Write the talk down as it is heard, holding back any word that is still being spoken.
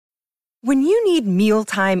When you need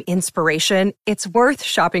mealtime inspiration, it's worth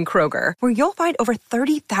shopping Kroger, where you'll find over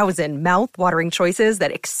 30,000 mouth-watering choices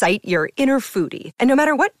that excite your inner foodie. And no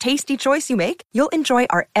matter what tasty choice you make, you'll enjoy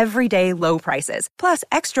our everyday low prices, plus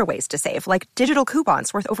extra ways to save, like digital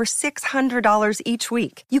coupons worth over $600 each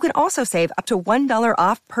week. You can also save up to $1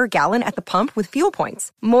 off per gallon at the pump with fuel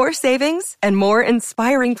points. More savings and more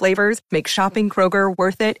inspiring flavors make shopping Kroger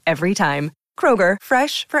worth it every time. Kroger,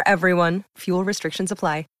 fresh for everyone. Fuel restrictions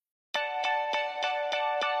apply.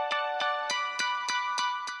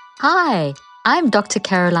 Hi, I'm Dr.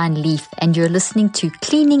 Caroline Leaf, and you're listening to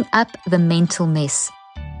Cleaning Up the Mental Mess,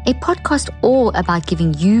 a podcast all about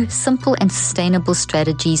giving you simple and sustainable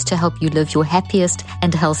strategies to help you live your happiest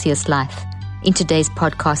and healthiest life. In today's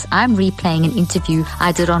podcast, I'm replaying an interview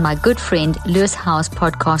I did on my good friend Lewis Howes'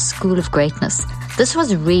 podcast, School of Greatness. This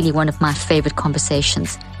was really one of my favorite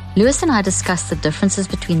conversations. Lewis and I discussed the differences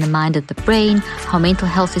between the mind and the brain, how mental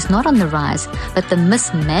health is not on the rise, but the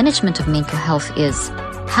mismanagement of mental health is,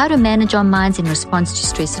 how to manage our minds in response to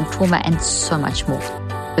stress and trauma, and so much more.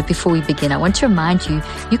 But before we begin, I want to remind you,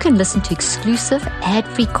 you can listen to exclusive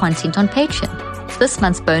ad-free content on Patreon. This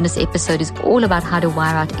month's bonus episode is all about how to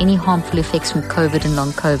wire out any harmful effects from COVID and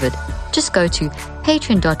long COVID. Just go to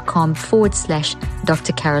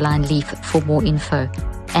patreon.com/Dr. Caroline Leaf for more info.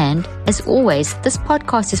 And as always, this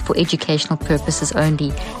podcast is for educational purposes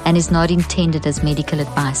only and is not intended as medical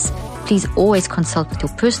advice. Please always consult with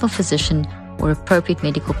your personal physician or appropriate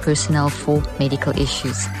medical personnel for medical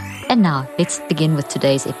issues. And now, let's begin with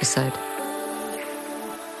today's episode.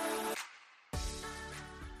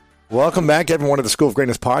 Welcome back, everyone, to the School of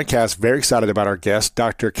Greatness podcast. Very excited about our guest.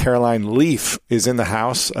 Dr. Caroline Leaf is in the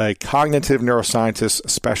house, a cognitive neuroscientist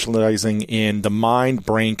specializing in the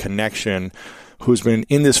mind-brain connection, who's been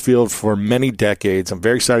in this field for many decades. I'm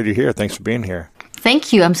very excited you're here. Thanks for being here.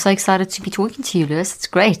 Thank you. I'm so excited to be talking to you, Lewis. It's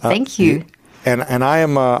great. Thank you. And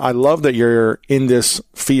I love that you're in this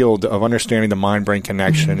field of understanding the mind-brain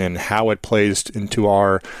connection and how it plays into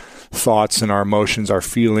our thoughts and our emotions, our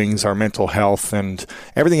feelings, our mental health, and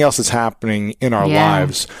everything else that's happening in our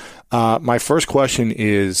lives. My first question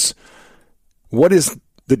is, what is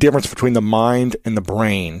the difference between the mind and the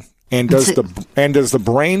brain? And does the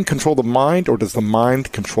brain control the mind, or does the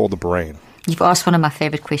mind control the brain? You've asked one of my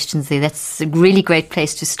favorite questions there. That's a really great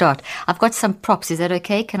place to start. I've got some props. Is that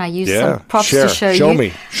okay? Can I use some props to show you? Show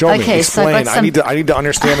me. Explain. I need to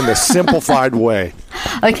understand in a simplified way.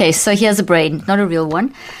 Okay, so here's a brain, not a real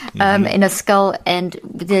one, in a skull. And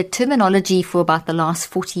the terminology for about the last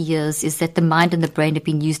 40 years is that the mind and the brain have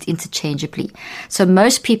been used interchangeably. So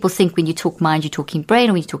most people think when you talk mind, you're talking brain,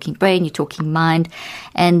 and when you're talking brain, you're talking mind.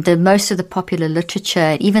 And most of the popular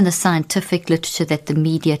literature, even the scientific literature that the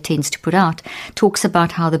media tends to put out, talks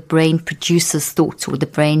about how the brain produces thoughts, or the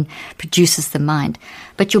brain produces the mind.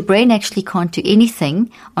 But your brain actually can't do anything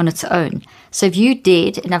on its own. So if you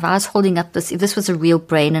did, and if I was holding up if this was a real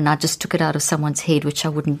brain and I just took it out of someone's head, which I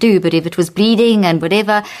wouldn't do, but if it was bleeding and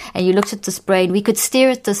whatever, and you looked at this brain, we could stare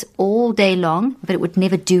at this all day long, but it would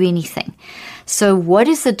never do anything. So what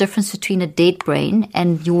is the difference between a dead brain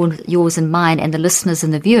and yours and mine and the listeners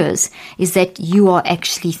and the viewers is that you are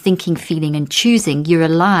actually thinking, feeling, and choosing. You're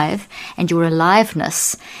alive, and your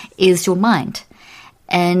aliveness is your mind.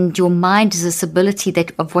 And your mind is this ability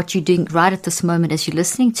that of what you're doing right at this moment as you're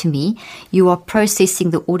listening to me. You are processing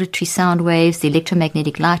the auditory sound waves, the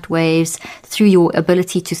electromagnetic light waves, through your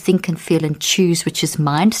ability to think and feel and choose, which is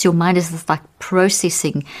mind. So your mind is this like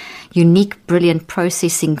processing, unique, brilliant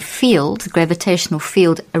processing field, gravitational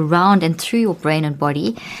field around and through your brain and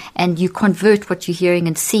body. And you convert what you're hearing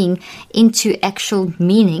and seeing into actual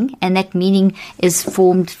meaning. And that meaning is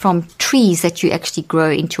formed from trees that you actually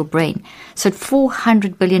grow into your brain. So at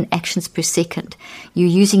 400 billion actions per second, you're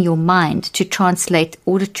using your mind to translate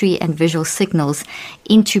auditory and visual signals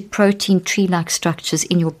into protein tree-like structures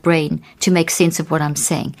in your brain to make sense of what I'm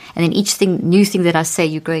saying. And then each new thing that I say,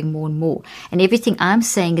 you're growing more and more. And everything I'm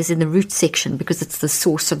saying is in the root section because it's the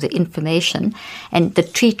source of the information. And the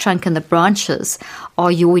tree trunk and the branches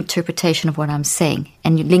are your interpretation of what I'm saying.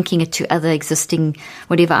 And you're linking it to other existing,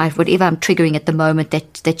 whatever I'm triggering at the moment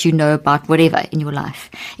that you know about, whatever in your life,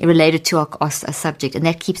 related to our subject. And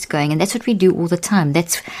that keeps going. And that's what we do all the time.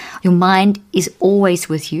 Your mind is always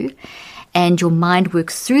with you. And your mind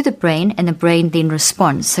works through the brain, and the brain then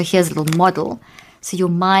responds. So here's a little model. So your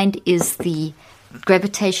mind is the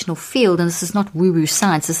gravitational field, and this is not woo-woo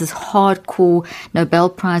science, this is hardcore Nobel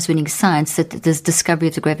Prize winning science, that this discovery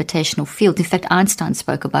of the gravitational field. In fact, Einstein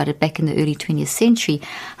spoke about it back in the early 20th century,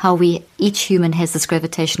 how each human has this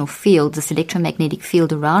gravitational field, this electromagnetic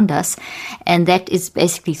field around us, and that is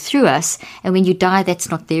basically through us, and when you die, that's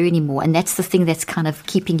not there anymore, and that's the thing that's kind of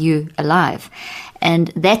keeping you alive. And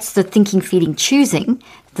that's the thinking, feeling, choosing,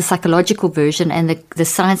 the psychological version, and the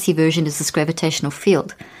sciencey version is this gravitational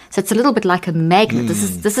field. So it's a little bit like a magnet.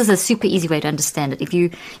 This is a super easy way to understand it. If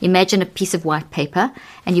you imagine a piece of white paper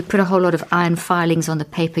and you put a whole lot of iron filings on the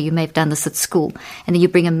paper, you may have done this at school, and then you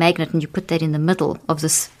bring a magnet and you put that in the middle of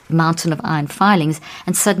this mountain of iron filings,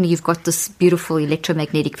 and suddenly you've got this beautiful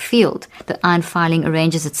electromagnetic field. The iron filing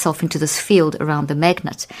arranges itself into this field around the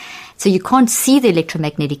magnet. So you can't see the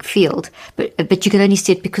electromagnetic field, but you can only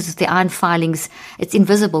see it because of the iron filings. It's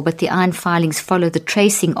invisible, but the iron filings follow the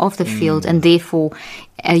tracing of the field, and therefore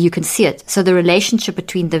you can see it. So the relationship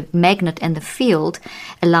between the magnet and the field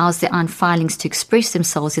allows the iron filings to express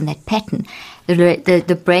themselves in that pattern.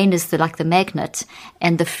 The brain is like the magnet,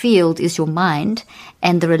 and the field is your mind,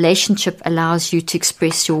 and the relationship allows you to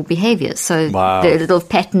express your behaviors. So the little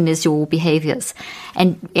pattern is your behaviors.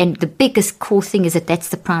 And the biggest core thing is that that's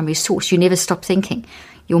the primary source. You never stop thinking.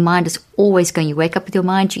 Your mind is always going. You wake up with your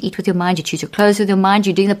mind, you eat with your mind, you choose your clothes with your mind,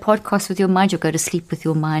 you're doing the podcast with your mind, you go to sleep with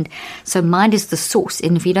your mind. So mind is the source.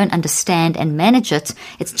 And if you don't understand and manage it,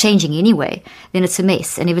 it's changing anyway, then it's a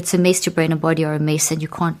mess. And if it's a mess, your brain and body are a mess, and you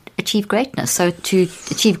can't achieve greatness. So to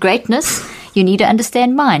achieve greatness, you need to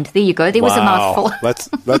understand mind. There you go. There was a mouthful.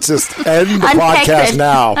 Let's just end the podcast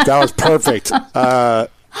now. That was perfect.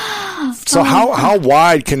 So how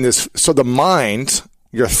wide can this? So the mind,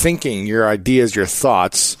 your thinking, your ideas, your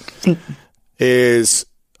thoughts, is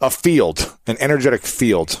a field, an energetic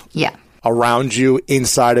field. Yeah. Around you,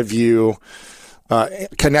 inside of you,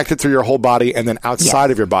 connected through your whole body, and then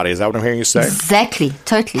outside of your body. Is that what I'm hearing you say? Exactly.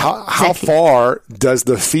 Totally. How far does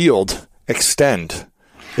the field extend?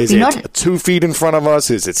 Is it 2 feet in front of us?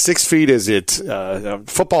 Is it 6 feet? Is it a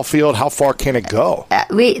football field? How far can it go?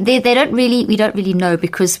 We don't really know,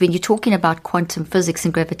 because when you're talking about quantum physics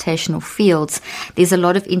and gravitational fields, there's a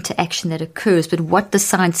lot of interaction that occurs. But what the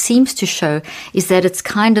science seems to show is that it's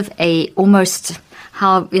kind of almost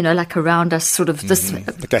how, like around us, sort of this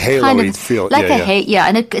like a halo-y field.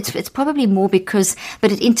 And it's probably more but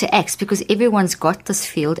it interacts because everyone's got this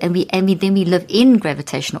field, and we live in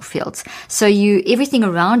gravitational fields. So everything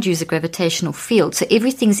around you is a gravitational field. So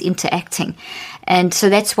everything's interacting. And so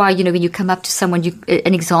that's why, when you come up to someone,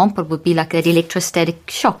 an example would be like that electrostatic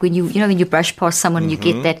shock. When when you brush past someone and you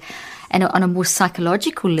get that. And on a more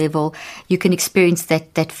psychological level, you can experience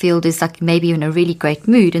that field is like maybe you're in a really great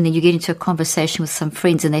mood, and then you get into a conversation with some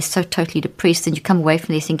friends and they're so totally depressed, and you come away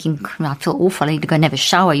from there thinking, I feel awful, I need to go and have a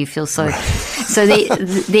shower. You feel so... So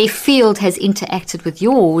their field has interacted with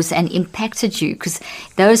yours and impacted you, because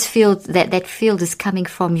that field is coming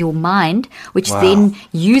from your mind, which then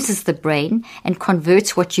uses the brain and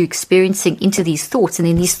converts what you're experiencing into these thoughts, and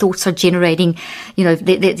then these thoughts are generating,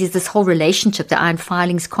 there's this whole relationship, the iron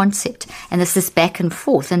filings concept. And there's this back and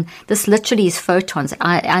forth. And this literally is photons.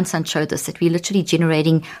 Einstein showed us that we're literally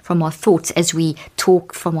generating from our thoughts as we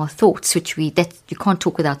talk from our thoughts, you can't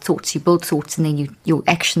talk without thoughts. You build thoughts, and then your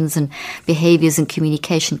actions and behaviors and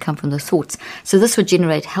communication come from the thoughts. So this would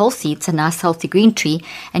generate healthy. It's a nice, healthy green tree.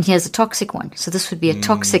 And here's a toxic one. So this would be a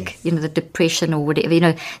toxic, the depression or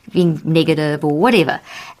whatever, being negative or whatever.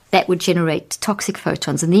 That would generate toxic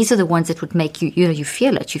photons. And these are the ones that would make you, you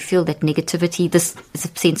feel it. You feel that negativity. This is a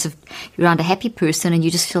sense of you're around a happy person and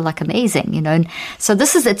you just feel like amazing, And so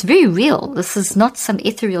it's very real. This is not some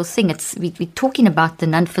ethereal thing. We're talking about the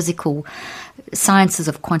non-physical sciences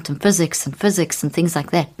of quantum physics and things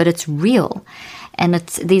like that. But it's real. And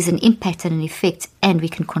there's an impact and an effect, and we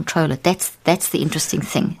can control it. That's the interesting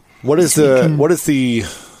thing. What is the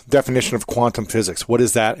definition of quantum physics? What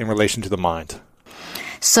is that in relation to the mind?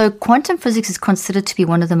 So quantum physics is considered to be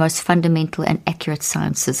one of the most fundamental and accurate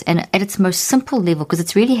sciences, and at its most simple level, because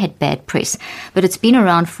it's really had bad press, but it's been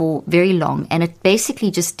around for very long, and it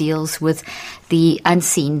basically just deals with the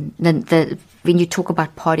unseen, when you talk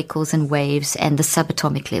about particles and waves and the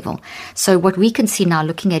subatomic level. So what we can see now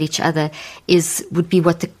looking at each other would be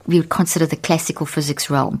what we would consider the classical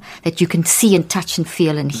physics realm, that you can see and touch and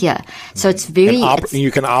feel and hear. So it's very...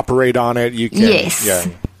 you can operate on it. You can... Yes. Yeah.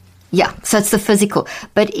 Yeah, so it's the physical.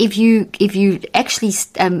 But if you actually,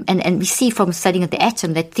 and we see from studying of the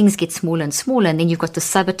atom that things get smaller and smaller, and then you've got the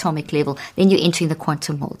subatomic level, then you're entering the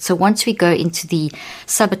quantum world. So once we go into the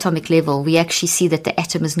subatomic level, we actually see that the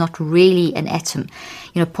atom is not really an atom.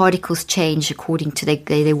 Particles change according to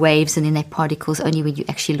their waves, and then their particles only when you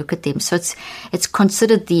actually look at them. So it's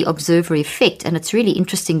considered the observer effect, and it's really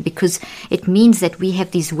interesting because it means that we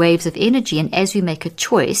have these waves of energy, and as we make a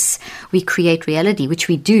choice, we create reality, which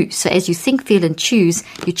we do. So as you think, feel, and choose,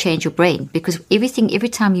 you change your brain, because every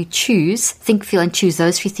time you choose, think, feel, and choose,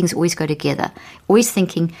 those three things always go together. Always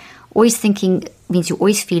thinking means you're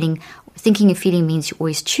always feeling. Thinking and feeling means you're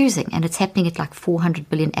always choosing, and it's happening at like 400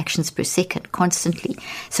 billion actions per second constantly.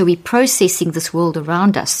 So we're processing this world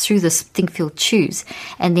around us through this think, feel, choose,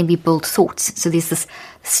 and then we build thoughts. So there's this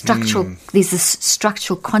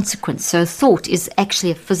structural consequence. So thought is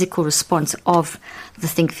actually a physical response of the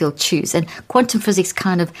think, feel, choose. And quantum physics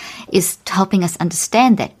kind of is helping us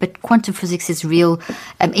understand that. But quantum physics is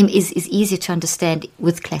is easier to understand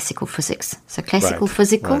with classical physics. So classical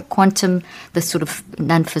physical, quantum, the sort of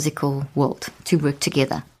non-physical world to work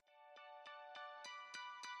together.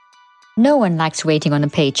 No one likes waiting on a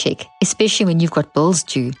paycheck, especially when you've got bills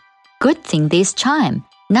due. Good thing there's Chime.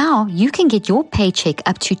 Now you can get your paycheck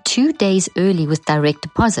up to 2 days early with direct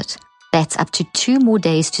deposit. That's up to 2 more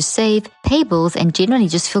days to save, pay bills, and generally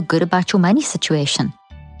just feel good about your money situation.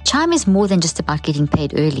 Chime is more than just about getting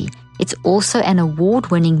paid early. It's also an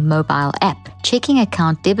award-winning mobile app, checking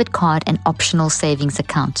account, debit card, and optional savings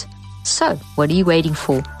account. So, what are you waiting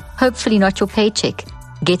for? Hopefully not your paycheck.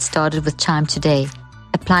 Get started with Chime today.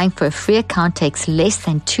 Applying for a free account takes less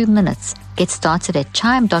than 2 minutes. Get started at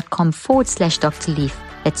chime.com/Dr. Leaf.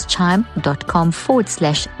 That's chime.com/Dr.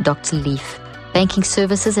 Leaf. Banking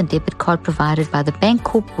services and debit card provided by the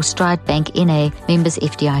Bancorp or Stride Bank NA, members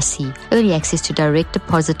FDIC. Early access to direct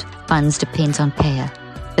deposit funds depends on payer.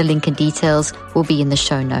 The link and details will be in the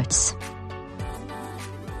show notes.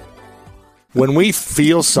 When we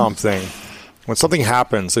feel something, when something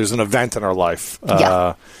happens, there's an event in our life.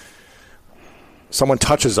 Someone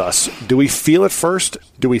touches us. Do we feel it first?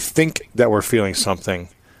 Do we think that we're feeling something?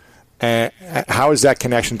 How is that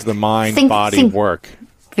connection to the mind, body work?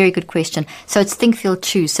 Very good question. So it's think, feel,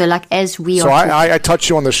 choose. So like as we are... So I touch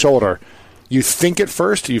you on the shoulder. You think it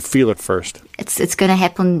first or you feel it first? It's going to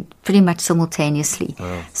happen pretty much simultaneously.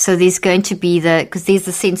 Oh. So there's going to be because there's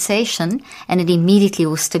the sensation, and it immediately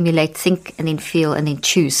will stimulate think and then feel and then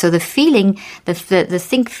choose. So the feeling, the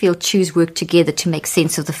think, feel, choose work together to make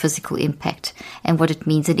sense of the physical impact and what it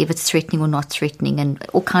means and if it's threatening or not threatening, and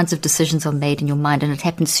all kinds of decisions are made in your mind, and it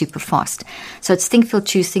happens super fast. So it's think, feel,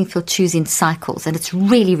 choose in cycles, and it's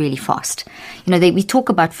really, really fast. We talk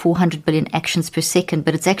about 400 billion actions per second,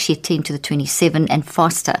 but it's actually 10 to the 27 and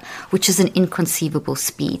faster, which is an inconceivable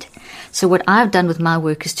speed. So what I've done with my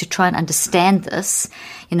work is to try and understand this,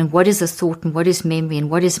 what is a thought and what is memory and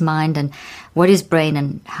what is mind and what is brain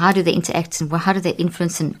and how do they interact and how do they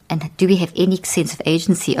influence and do we have any sense of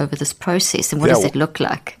agency over this process and what does it look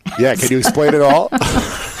like? Yeah, can you explain it all?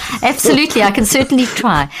 Absolutely, I can certainly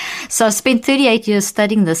try. So I spent 38 years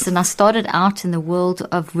studying this, and I started out in the world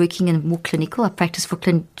of working in more clinical. I practiced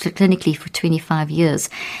clinically for 25 years.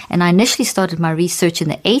 And I initially started my research in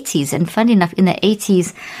the 80s. And funny enough, in the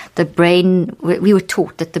 80s, we were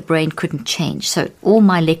taught that the brain couldn't change. So all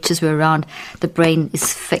my lectures were around the brain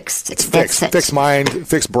is fixed. It's fixed. Fixed mind,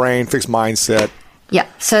 fixed brain, fixed mindset. Yeah,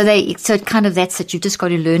 so kind of that's it. You've just got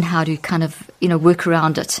to learn how to kind of, work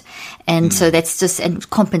around it. And so that's and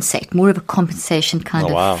compensate, more of a compensation kind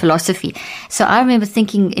of philosophy. So I remember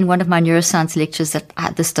thinking in one of my neuroscience lectures that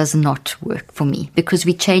this does not work for me because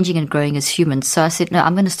we're changing and growing as humans. So I said, no,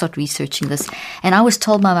 I'm going to start researching this. And I was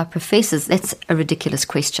told by my professors, that's a ridiculous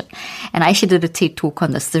question. And I actually did a TED talk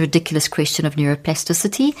on this, the ridiculous question of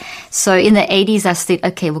neuroplasticity. So in the 80s, I said,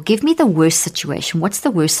 okay, well, give me the worst situation. What's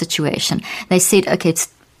the worst situation? They said, okay, it's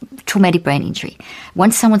traumatic brain injury.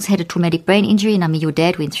 Once someone's had a traumatic brain injury, and I mean your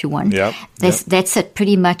dad went through one, that's it.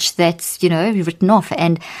 Pretty much that's, written off.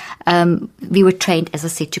 And we were trained, as I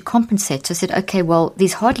said, to compensate. So I said, okay, well,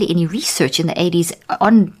 there's hardly any research in the 80s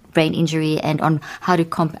on brain injury and on how to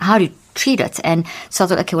treat it. And so I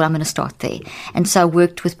thought, okay, well, I'm going to start there. And so I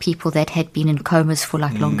worked with people that had been in comas for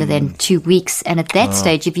longer than 2 weeks. And at that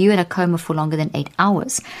stage, if you were in a coma for longer than 8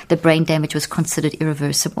 hours, the brain damage was considered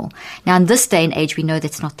irreversible. Now, in this day and age, we know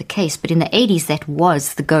that's not the case. But in the 80s, that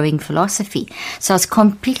was the going philosophy. So I was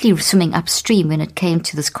completely swimming upstream when it came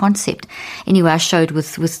to this concept. Anyway, I showed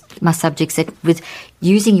with my subjects that with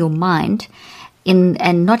using your mind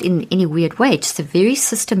and not in any weird way, just a very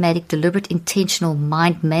systematic, deliberate, intentional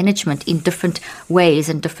mind management in different ways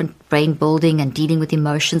and different brain building and dealing with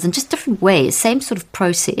emotions and just different ways, same sort of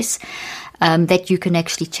process, that you can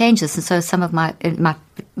actually change this. And so some of my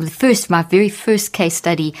very first case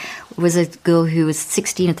study was a girl who was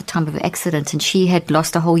 16 at the time of her accident, and she had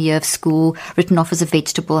lost a whole year of school, written off as a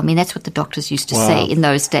vegetable. I mean, that's what the doctors used to say in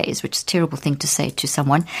those days, which is a terrible thing to say to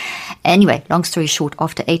someone. Anyway, long story short,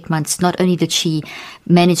 after 8 months, not only did she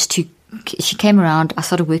manage to, she came around. I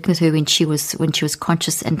started working with her when she was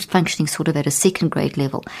conscious and functioning sort of at a second grade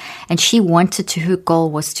level. And she wanted to, her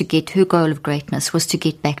goal of greatness was to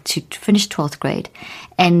get back to finish 12th grade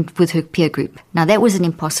and with her peer group. Now that was an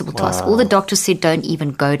impossible task. All the doctors said, don't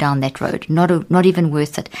even go down that road. Not even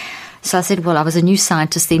worth it. So I said, well, I was a new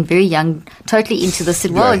scientist then, very young, totally into this. I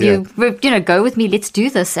said, well, you go with me, let's do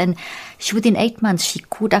this. And within 8 months, she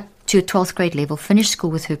caught up to a 12th grade level, finished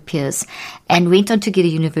school with her peers, and went on to get a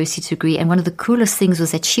university degree. And one of the coolest things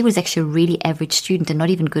was that she was actually a really average student and not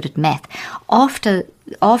even good at math.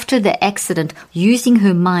 After the accident, using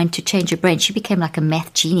her mind to change her brain, she became like a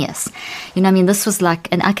math genius. You know, I mean, this was like,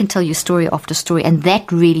 and I can tell you story after story, and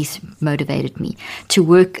that really motivated me to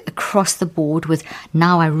work across the board with,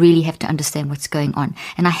 now I really have to understand what's going on.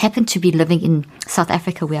 And I happened to be living in South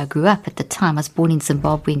Africa where I grew up at the time. I was born in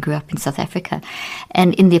Zimbabwe and grew up in South Africa.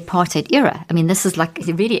 And in the apartheid era, I mean, this is like,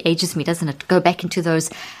 it really ages me, doesn't it? Go back into those,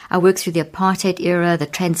 I worked through the apartheid era, the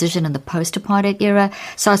transition and the post-apartheid era.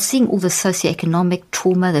 So I was seeing all the socioeconomic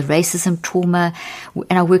trauma, the racism trauma,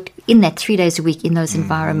 and I worked in that 3 days a week in those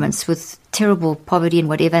environments with terrible poverty and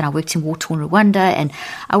whatever, and I worked in war-torn Rwanda, and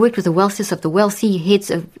I worked with the wealthiest of the wealthy, heads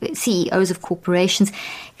of CEOs of corporations,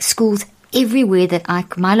 schools, everywhere that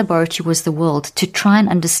my laboratory was the world, to try and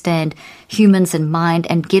understand humans and mind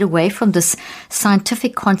and get away from this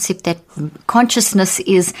scientific concept that consciousness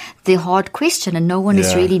is the hard question and no one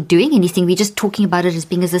is really doing anything. We're just talking about it as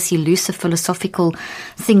being as this elusive philosophical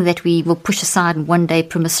thing that we will push aside, and one day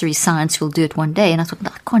promissory science will do it one day. And I thought,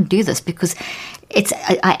 no, I can't do this because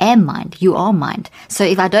I am mind, you are mind. So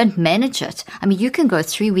if I don't manage it, I mean, you can go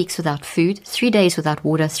 3 weeks without food, 3 days without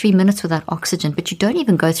water, 3 minutes without oxygen, but you don't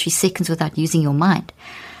even go 3 seconds without using your mind.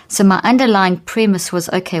 So my underlying premise was,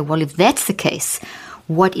 okay, well, if that's the case,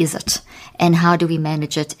 what is it? And how do we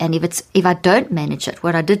manage it? And if I don't manage it,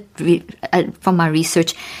 what I did from my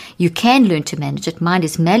research, you can learn to manage it. Mind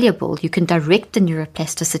is malleable. You can direct the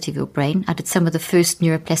neuroplasticity of your brain. I did some of the first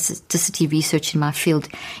neuroplasticity research in my field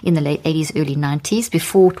in the late 80s, early 90s.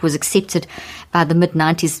 Before it was accepted by the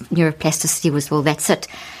mid-90s, neuroplasticity was, well, that's it.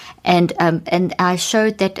 And I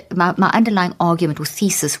showed that my underlying argument or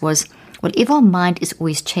thesis was, well, if our mind is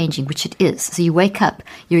always changing, which it is, so you wake up,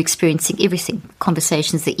 you're experiencing everything,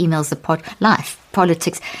 conversations, the emails, life,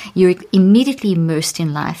 politics, you're immediately immersed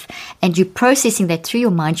in life, and you're processing that through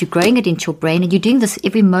your mind, you're growing it into your brain, and you're doing this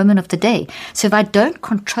every moment of the day. So if I don't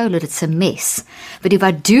control it, it's a mess. But if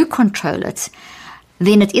I do control it,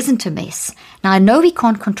 then it isn't a mess. Now, I know we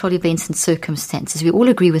can't control events and circumstances. We all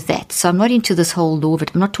agree with that. So I'm not into this whole law of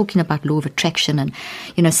it. I'm not talking about law of attraction and,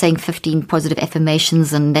 saying 15 positive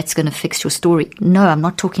affirmations and that's going to fix your story. No, I'm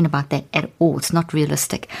not talking about that at all. It's not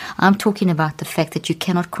realistic. I'm talking about the fact that you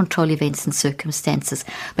cannot control events and circumstances,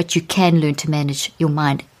 but you can learn to manage your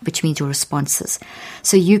mind, which means your responses.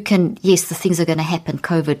 So you can, yes, the things are going to happen.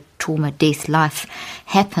 COVID, trauma, death, life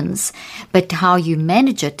happens, but how you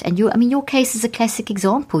manage it. And your case is a classic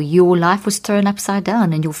example. Your life was thrown upside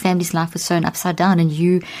down and your family's life was thrown upside down and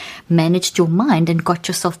you managed your mind and got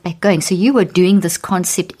yourself back going. So you were doing this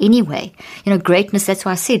concept anyway. Greatness, that's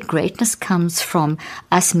why I said greatness comes from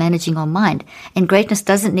us managing our mind. And greatness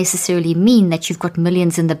doesn't necessarily mean that you've got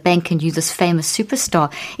millions in the bank and you're this famous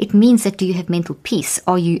superstar. It means that do you have mental peace?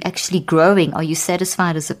 Are you actually growing? Are you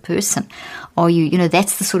satisfied as a person? Are you,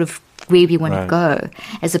 that's the sort of where we want to go,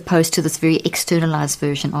 as opposed to this very externalized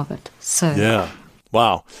version of it. So yeah,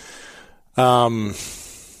 wow,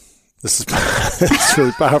 this is it's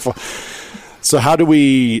really powerful. So how do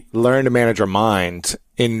we learn to manage our mind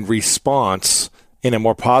in response in a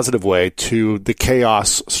more positive way to the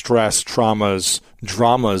chaos, stress, traumas,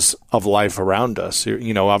 dramas of life around us?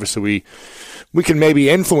 Obviously we can maybe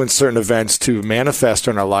influence certain events to manifest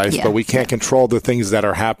in our life, but we can't control the things that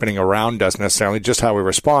are happening around us necessarily, just how we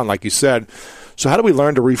respond, like you said. So how do we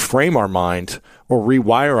learn to reframe our mind or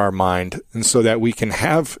rewire our mind, and so that we can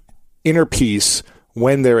have inner peace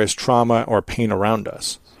when there is trauma or pain around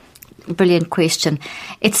us? Brilliant question.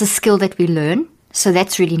 It's a skill that we learn. So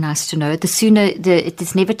that's really nice to know. The sooner,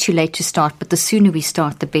 it's never too late to start, but the sooner we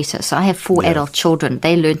start, the better. So I have 4 adult children.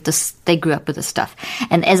 They learned this, they grew up with this stuff.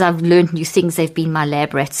 And as I've learned new things, they've been my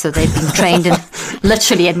lab rats. So they've been trained in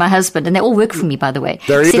literally, and my husband, and they all work for me, by the way.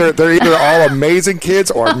 They're either all amazing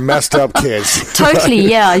kids or messed up kids. Totally,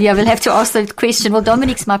 yeah. We'll have to ask that question. Well,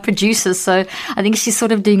 Dominique's my producer, so I think she's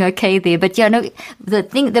sort of doing okay there. But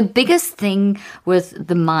the biggest thing with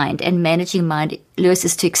the mind and managing mind, Lewis,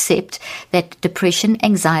 is to accept that depression,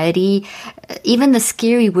 anxiety, even the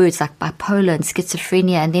scary words like bipolar and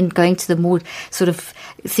schizophrenia, and then going to the more sort of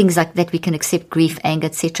things like that we can accept, grief, anger,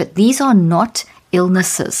 etc. These are not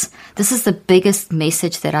illnesses. This is the biggest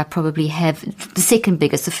message that I probably have. The second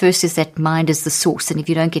biggest. The first is that mind is the source, and if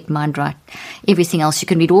you don't get mind right, everything else, you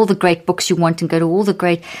can read all the great books you want and go to all the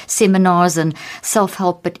great seminars and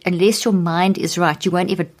self-help, but unless your mind is right, you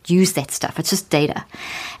won't ever use that stuff. It's just data.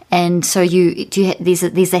 And so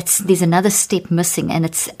there's another step missing, and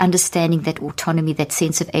it's understanding that autonomy, that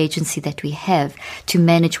sense of agency that we have to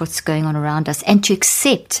manage what's going on around us, and to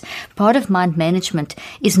accept part of mind management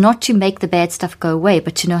is not to make the bad stuff go away,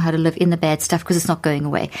 but to know how to live in the bad stuff because it's not going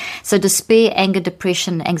away. So despair, anger,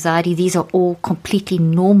 depression, anxiety, these are all completely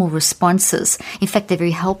normal responses. In fact, they're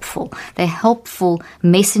very helpful. They're helpful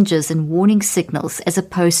messengers and warning signals as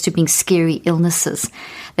opposed to being scary illnesses.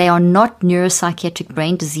 They are not neuropsychiatric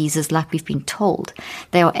brain diseases like we've been told.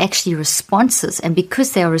 They are actually responses. And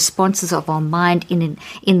because they are responses of our mind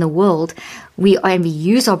in the world, we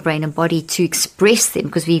use our brain and body to express them,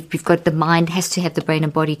 because we've got the mind has to have the brain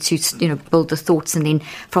and body to build the thoughts, and then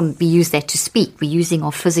we use that to speak. We're using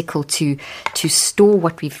our physical to store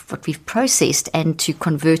what we've processed and to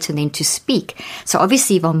convert and then to speak. So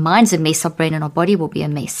obviously, if our mind's a mess, our brain and our body will be a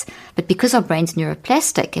mess. But because our brain's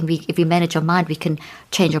neuroplastic, and if we manage our mind, we can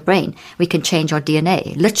change our brain. We can change our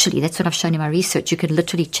DNA. Literally, that's what I've shown in my research. You can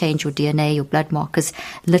literally change your DNA, your blood markers,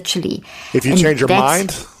 literally. If you change your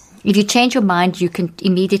mind? If you change your mind, you can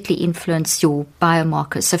immediately influence your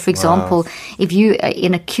biomarkers. So, for example, if you are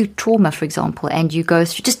in acute trauma, for example, and you go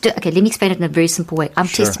through, let me explain it in a very simple way.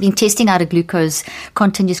 I've been testing out a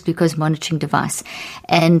continuous glucose monitoring device,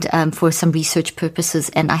 and for some research purposes.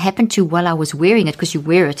 And I happened to, while I was wearing it, because you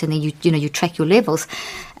wear it and then you track your levels.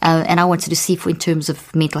 And I wanted to see, in terms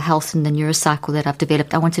of mental health and the neurocycle that I've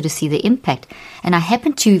developed, I wanted to see the impact. And I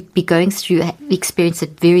happened to be going through, we experienced a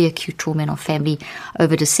very acute trauma in our family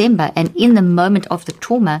over December. And in the moment of the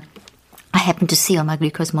trauma, I happened to see on my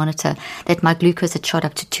glucose monitor that my glucose had shot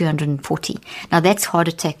up to 240. Now, that's heart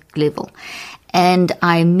attack level. And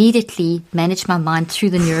I immediately managed my mind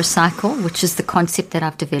through the neurocycle, which is the concept that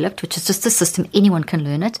I've developed, which is just a system. Anyone can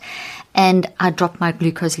learn it. And I dropped my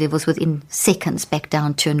glucose levels within seconds back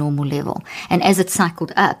down to a normal level. And as it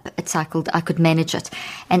cycled up, I could manage it.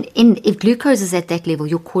 And if glucose is at that level,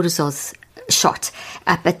 your cortisol's shot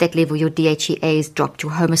up at that level, your DHEA is dropped,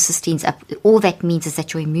 your homocysteines up. All that means is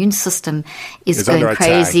that your immune system is going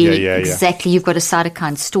crazy. Exactly. You've got a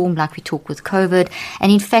cytokine storm like we talk with COVID.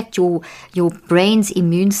 And in fact, your brain's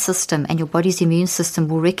immune system and your body's immune system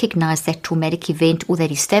will recognize that traumatic event or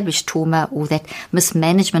that established trauma or that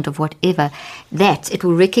mismanagement of whatever, that it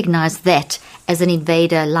will recognize that as an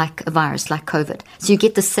invader, like a virus, like COVID. So you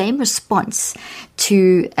get the same response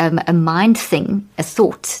to a mind thing, a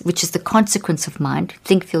thought, which is the consequence of mind.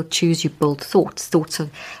 Think, feel, choose, you build thoughts. Thoughts are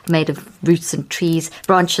made of roots and trees,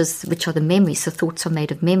 branches, which are the memories. So thoughts are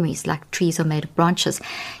made of memories, like trees are made of branches.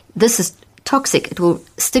 This is toxic. It will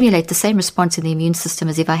stimulate the same response in the immune system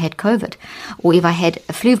as if I had COVID, or if I had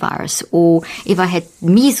a flu virus, or if I had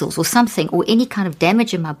measles or something, or any kind of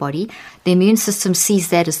damage in my body. The immune system sees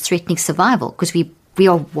that as threatening survival, because we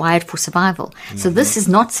are wired for survival. Mm-hmm. So this is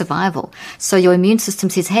not survival. So your immune system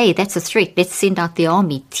says, hey, that's a threat. Let's send out the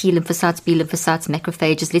army, T lymphocytes, B lymphocytes,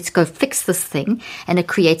 macrophages. Let's go fix this thing. And it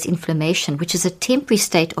creates inflammation, which is a temporary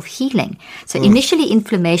state of healing. So initially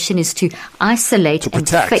inflammation is to isolate and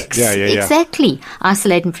fix. Yeah. Exactly.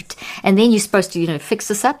 Isolate and then you're supposed to, fix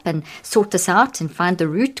this up and sort this out and find the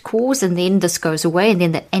root cause, and then this goes away, and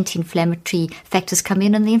then the anti-inflammatory factors come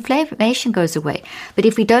in and the inflammation goes away. But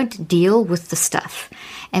if we don't deal with the stuff,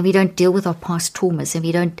 and we don't deal with our past traumas, and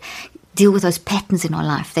we don't deal with those patterns in our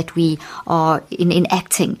life that we are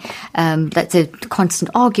enacting, that the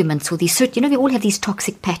constant arguments or these certain, we all have these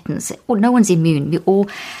toxic patterns. No one's immune. We all,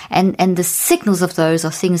 and the signals of those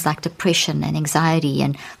are things like depression and anxiety,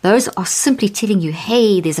 and those are simply telling you,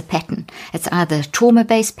 hey, there's a pattern. It's either a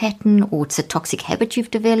trauma-based pattern or it's a toxic habit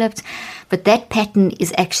you've developed, but that pattern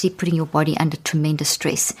is actually putting your body under tremendous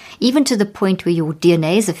stress, even to the point where your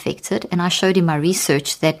DNA is affected. And I showed in my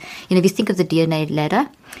research that, if you think of the DNA ladder,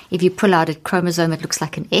 if you pull out a chromosome, it looks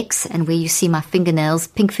like an X, and where you see my fingernails,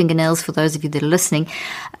 pink fingernails, for those of you that are listening,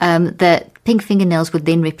 the pink fingernails would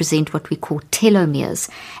then represent what we call telomeres.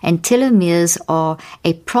 And telomeres are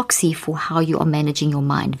a proxy for how you are managing your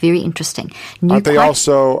mind. Very interesting. Aren't they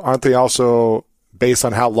also based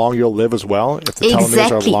on how long you'll live as well? If the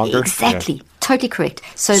telomeres are longer? Exactly. Yeah. Totally correct.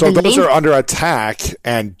 So those are under attack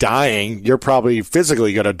and dying. You're probably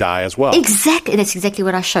physically going to die as well. Exactly. That's exactly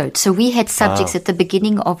what I showed. So we had subjects at the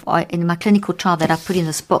beginning of, in my clinical trial that I put in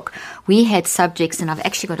this book, we had subjects, and I've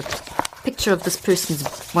actually got a picture of this person's,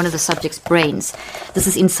 one of the subjects' brains. This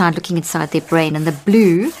is looking inside their brain, and the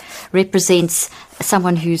blue represents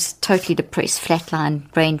someone who's totally depressed,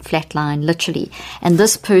 brain flatline, literally. And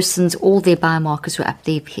this person's, all their biomarkers were up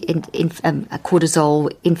there,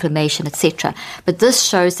 cortisol, inflammation, etc. But this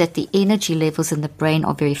shows that the energy levels in the brain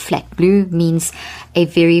are very flat. Blue means a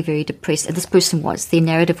very, very depressed, and this person was. Their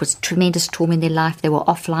narrative was tremendous trauma in their life. They were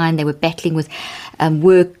offline. They were battling with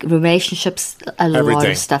work, relationships, a lot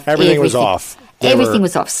of stuff. Everything was off. Everything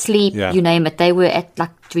was off. Sleep, you name it. They were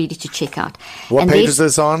ready to check out. What page is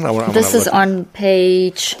this on? This is on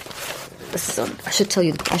page. I should tell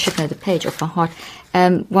you. I should know the page off by heart.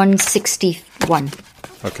 161.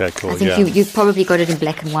 Okay, cool. I think you've probably got it in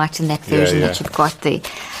black and white in that version that you've got there.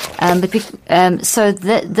 So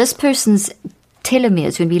this person's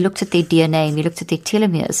telomeres, when we looked at their DNA and we looked at their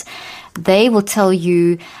telomeres, they will tell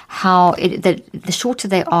you how the shorter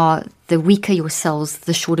they are, the weaker your cells,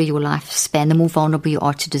 the shorter your lifespan, the more vulnerable you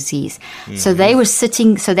are to disease. Mm-hmm. So they were so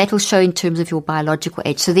that will show in terms of your biological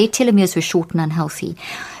age. So their telomeres were short and unhealthy.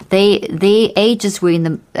 Their ages were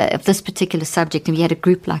in of this particular subject, and we had a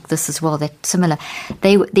group like this as well, that similar.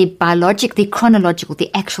 Their chronological,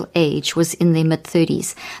 the actual age was in their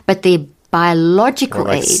mid-30s, but their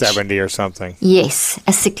biological age, 70 or something. Yes,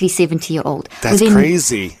 a sickly 70-year-old. That's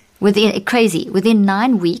crazy. Within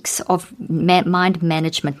 9 weeks of mind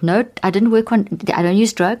management. No, I don't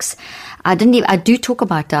use drugs. I do talk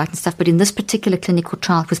about diet and stuff, but in this particular clinical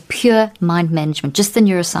trial, it was pure mind management, just the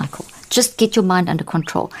neurocycle. Just get your mind under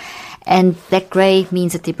control. And that gray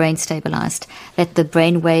means that their brain stabilized, that the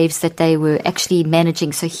brain waves that they were actually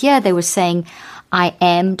managing. So here they were saying, I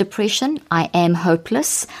am depression, I am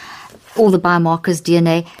hopeless, all the biomarkers,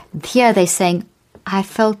 DNA. Here they're saying, I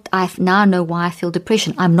now know why I feel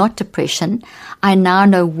depression. I'm not depression. I now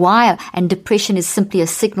know why. And depression is simply a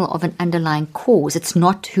signal of an underlying cause. It's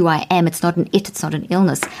not who I am. It's not it's not an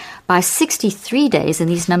illness. By 63 days, and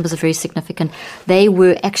these numbers are very significant, they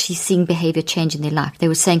were actually seeing behavior change in their life. They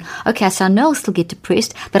were saying, okay, so I know I'll still get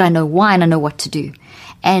depressed, but I know why and I know what to do.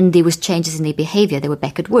 And there was changes in their behavior. They were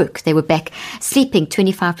back at work. They were back sleeping,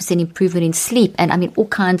 25% improvement in sleep. And I mean, all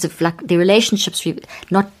kinds of, like, their relationships were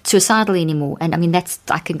not suicidal anymore. And I mean,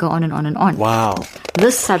 I can go on and on and on. Wow.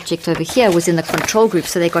 This subject over here was in the control group,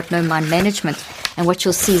 so they got no mind management. And what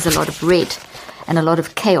you'll see is a lot of red and a lot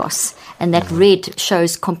of chaos. And that red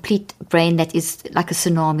shows complete brain that is like a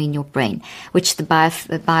tsunami in your brain, which the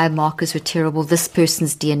biomarkers were terrible. This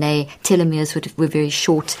person's DNA, telomeres were very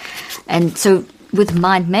short. And so with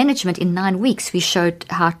mind management, in 9 weeks, we showed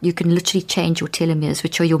how you can literally change your telomeres,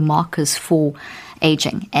 which are your markers for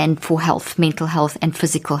aging and for health, mental health and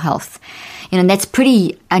physical health. And that's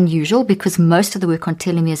pretty unusual because most of the work on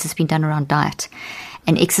telomeres has been done around diet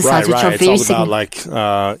and exercise, which are very significant. It's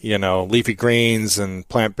all about leafy greens and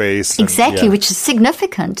plant-based. Exactly, which is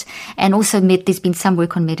significant. And also there's been some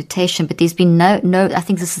work on meditation, but there's been no, I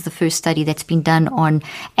think this is the first study that's been done on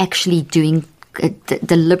actually doing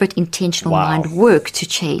deliberate, intentional mind work to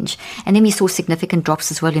change. And then we saw significant drops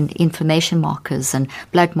as well in inflammation markers and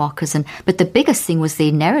blood markers. But the biggest thing was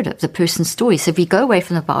their narrative, the person's story. So if we go away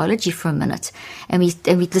from the biology for a minute and we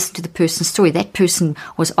listen to the person's story, that person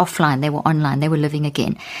was offline, they were online, they were living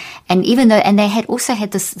again. And even though, and they had also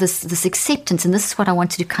had this acceptance, and this is what I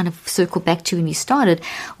wanted to kind of circle back to when we started,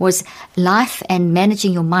 was life and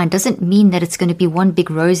managing your mind doesn't mean that it's going to be one big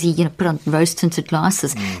rosy, put on rose-tinted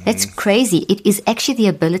glasses. Mm-hmm. That's crazy. It is actually the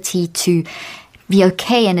ability to be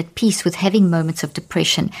okay and at peace with having moments of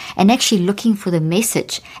depression and actually looking for the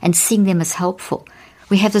message and seeing them as helpful.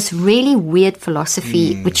 We have this really weird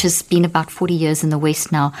philosophy, which has been about 40 years in the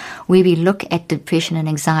West now, where we look at depression and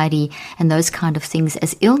anxiety and those kind of things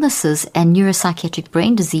as illnesses and neuropsychiatric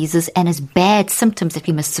brain diseases and as bad symptoms that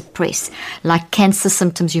we must suppress, like cancer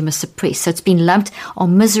symptoms you must suppress. So it's been lumped, our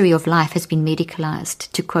misery of life has been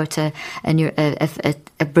medicalized, to quote a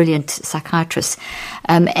brilliant psychiatrist,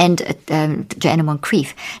 Joanna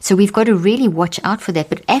Moncrief. So we've got to really watch out for that.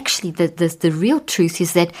 But actually, the real truth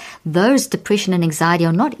is that those depression and anxiety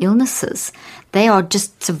are not illnesses. They are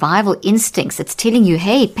just survival instincts. It's telling you,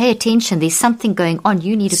 hey, pay attention. There's something going on.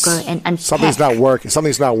 You need to go and unpack. Something's not working.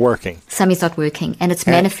 Something's not working. And it's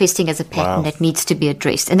manifesting as a pattern that needs to be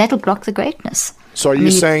addressed. And that'll block the greatness. So are you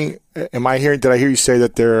saying, did I hear you say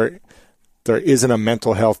that there isn't a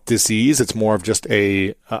mental health disease. It's more of just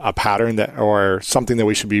a pattern that, or something that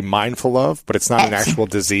we should be mindful of, but it's not an actual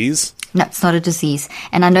disease. No, it's not a disease.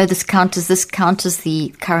 And I know this counters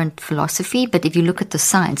the current philosophy, but if you look at the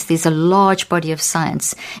science, there's a large body of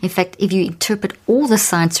science. In fact, if you interpret all the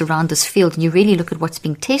science around this field and you really look at what's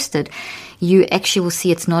being tested, you actually will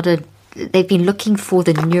see it's not a. They've been looking for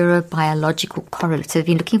the neurobiological correlate. So they've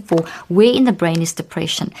been looking for where in the brain is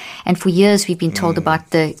depression. And for years we've been told about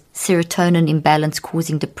the serotonin imbalance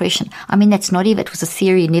causing depression. I mean, that's not even, it was a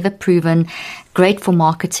theory, never proven, great for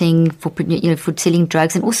marketing, for selling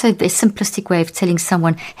drugs, and also a simplistic way of telling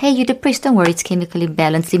someone, hey, you're depressed, don't worry, it's chemical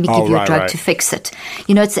imbalance, let me give you a drug to fix it.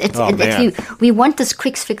 We want this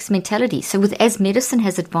quick fix mentality. So as medicine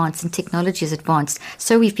has advanced and technology has advanced,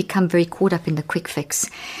 so we've become very caught up in the quick fix.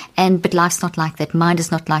 But life's not like that. Mind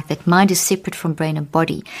is not like that. Mind is separate from brain and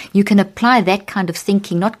body. You can apply that kind of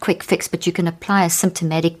thinking, not quick fix, but you can apply a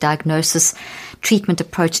symptomatic diagnosis treatment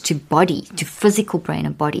approach to body, to physical brain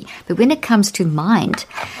and body. But when it comes to mind,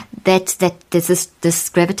 that there's this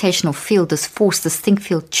gravitational field, this force, this think,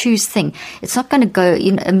 feel, choose thing. It's not going to go,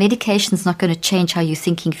 a medication's not going to change how you're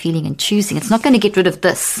thinking, feeling, and choosing. It's not going to get rid of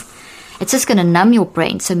this. It's just going to numb your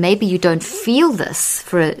brain. So maybe you don't feel this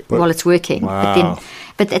while it's working. Wow.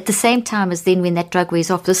 But at the same time as then when that drug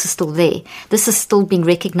wears off, this is still there. This is still being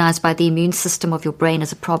recognized by the immune system of your brain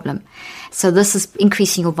as a problem. So this is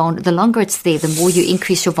increasing your vulnerability. The longer it's there, the more you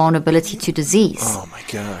increase your vulnerability to disease. Oh my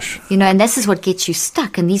gosh. And this is what gets you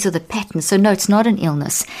stuck. And these are the patterns. So no, it's not an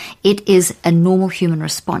illness. It is a normal human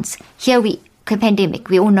response. Pandemic,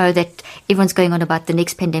 we all know that everyone's going on about the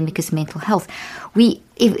next pandemic is mental health.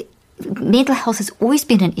 Mental health has always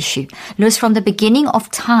been an issue. Notice from the beginning of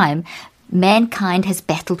time, mankind has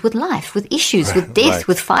battled with life, with issues, with death,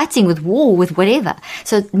 with fighting, with war, with whatever.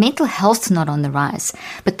 So mental health's not on the rise.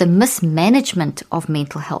 But the mismanagement of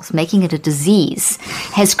mental health, making it a disease,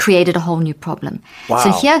 has created a whole new problem.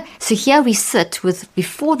 Wow. So here we sit with,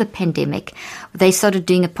 before the pandemic, they started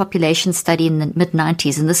doing a population study in the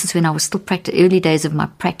mid-90s, and this is when I was still early days of my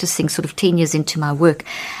practicing, sort of 10 years into my work.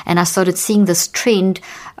 And I started seeing this trend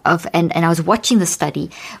and I was watching the study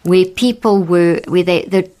where people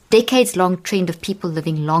the decades-long trend of people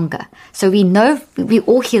living longer. So we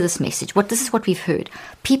all hear this message. This is what we've heard.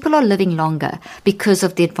 People are living longer because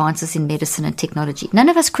of the advances in medicine and technology. None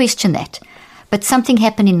of us question that. But something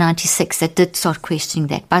happened in 96 that did start questioning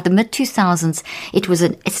that. By the mid-2000s, it was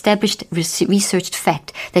an established, researched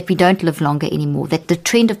fact that we don't live longer anymore, that the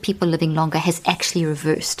trend of people living longer has actually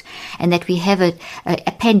reversed, and that we have a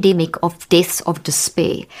pandemic of deaths of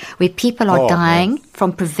despair, where people are dying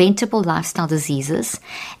from preventable lifestyle diseases,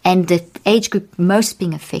 and the age group most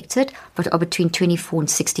being affected are between 24 and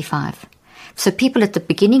 65. So people at the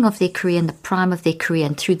beginning of their career and the prime of their career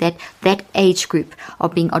and through that age group are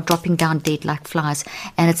dropping down dead like flies.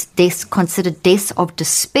 And it's considered deaths of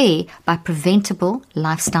despair by preventable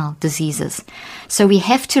lifestyle diseases. So we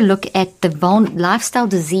have to look at the lifestyle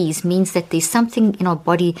disease means that there's something in our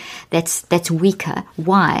body that's weaker.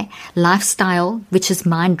 Why? Lifestyle, which is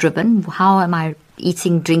mind driven. How am I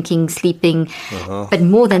eating, drinking, sleeping? But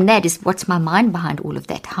more than that is, what's my mind behind all of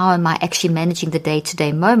that? How am I actually managing the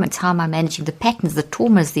day-to-day moments? How am I managing the patterns, the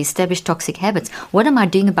traumas, the established toxic habits? What am I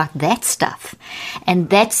doing about that stuff?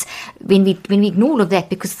 And that's when we ignore all of that,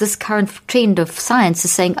 because this current trend of science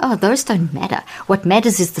is saying, those don't matter. What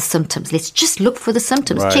matters is the symptoms. Let's just look for the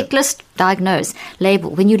symptoms. Right. Checklist, diagnose,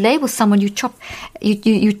 label. When you label someone, you chop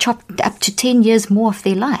up to 10 years more of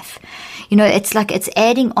their life. It's like it's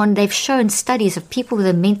adding on. They've shown studies of people with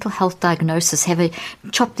a mental health diagnosis have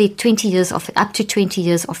chopped their up to 20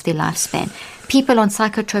 years off their lifespan. People on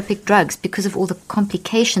psychotropic drugs, because of all the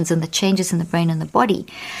complications and the changes in the brain and the body,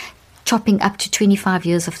 chopping up to 25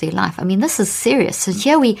 years of their life. I mean, this is serious. So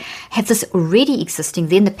here we have this already existing.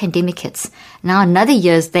 Then the pandemic hits. Now another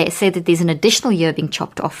year, they say that there's an additional year being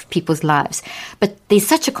chopped off people's lives. But there's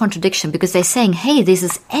such a contradiction, because they're saying, hey, there's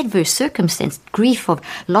this adverse circumstance, grief of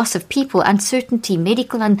loss of people, uncertainty,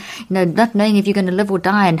 medical, and not knowing if you're going to live or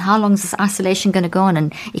die, and how long is this isolation going to go on,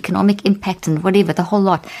 and economic impact, and whatever, the whole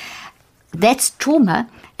lot. That's trauma,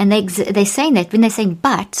 and they're saying that when they're saying,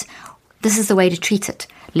 but this is the way to treat it.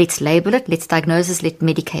 Let's label it, let's diagnose it, let's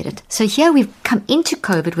medicate it. So here we've come into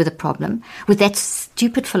COVID with a problem, with that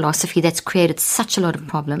stupid philosophy that's created such a lot of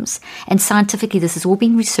problems. And scientifically, this has all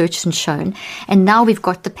been researched and shown. And now we've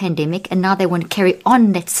got the pandemic, and now they want to carry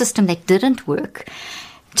on that system that didn't work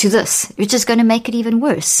to this, which is going to make it even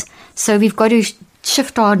worse. So we've got to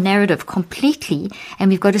shift our narrative completely, and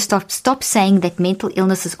we've got to stop saying that mental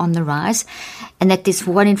illness is on the rise and that there's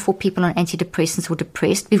 1 in 4 people on antidepressants or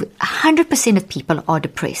depressed. 100% of people are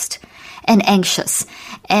depressed. and anxious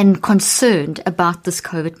and concerned about this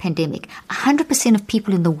COVID pandemic. 100% of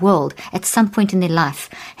people in the world at some point in their life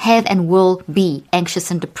have and will be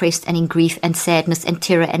anxious and depressed and in grief and sadness and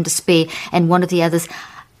terror and despair and one of the others.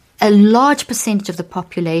 A large percentage of the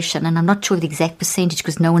population, and I'm not sure the exact percentage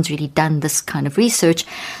because no one's really done this kind of research,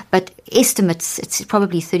 but estimates it's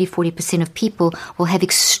probably 30-40% of people will have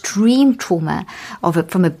extreme trauma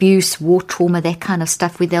from abuse, war trauma, that kind of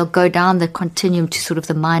stuff, where they'll go down the continuum to sort of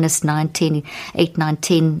the minus 9, 10, 8, 9,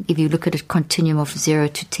 10, if you look at a continuum of 0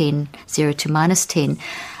 to 10, 0 to minus 10.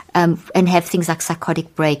 And have things like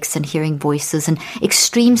psychotic breaks and hearing voices and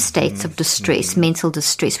extreme states of distress, mental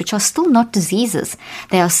distress, which are still not diseases.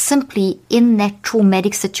 They are simply in that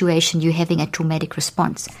traumatic situation, you're having a traumatic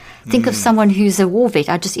response. Think of someone who's a war vet.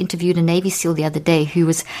 I just interviewed a Navy SEAL the other day who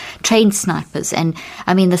was trained snipers. And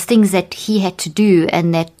I mean, the things that he had to do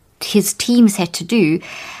and that his teams had to do,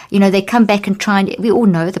 you know, they come back and try and, we all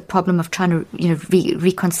know the problem of trying to, you know,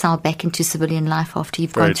 reconcile back into civilian life after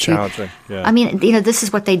you've gone through. Very challenging, yeah. I mean, you know, this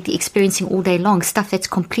is what they're experiencing all day long, stuff that's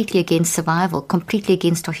completely against survival, completely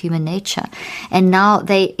against our human nature. And now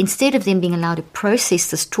they, instead of them being allowed to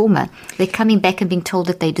process this trauma, they're coming back and being told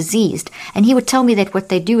that they're diseased. And he would tell me that what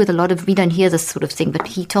they do with a lot of, we don't hear this sort of thing, but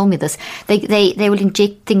he told me this, they will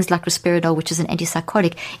inject things like risperidone, which is an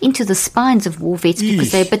antipsychotic, into the spines of war vets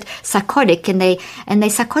because they're a bit psychotic and they're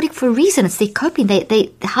psychotic for a reason. It's their coping.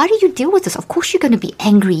 How do you deal with this? Of course you're going to be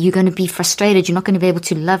angry. You're going to be frustrated. You're not going to be able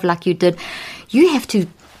to love like you did. You have to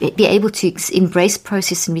be able to embrace,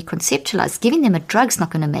 process, and reconceptualize. Giving them a drug's not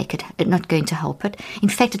going to make it, not going to help it. In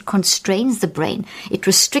fact, it constrains the brain. It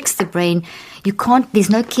restricts the brain. You can't, there's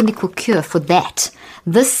no chemical cure for that.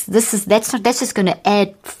 That's just going to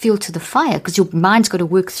add fuel to the fire because your mind's got to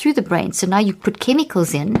work through the brain. So now you put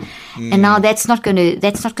chemicals in, and now that's not going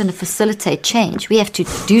to facilitate change. We have to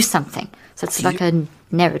do something. So it's like a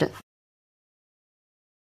narrative.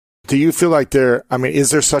 Do you feel like is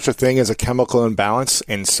there such a thing as a chemical imbalance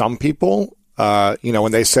in some people? You know,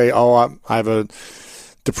 when they say, oh, I have a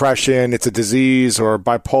depression, it's a disease, or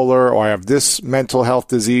bipolar, or I have this mental health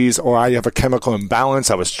disease, or I have a chemical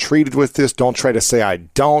imbalance, I was treated with this. Don't try to say I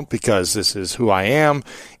don't because this is who I am.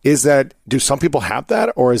 Do some people have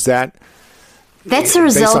that, or is that... That's a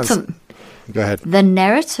result of... Go ahead. The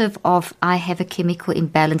narrative of I have a chemical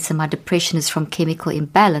imbalance and my depression is from chemical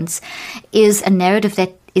imbalance is a narrative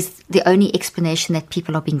that is the only explanation that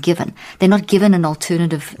people are being given. They're not given an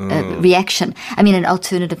alternative reaction. An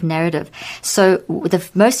alternative narrative. So the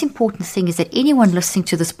most important thing is that anyone listening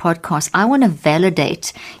to this podcast, I want to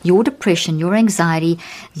validate your depression, your anxiety,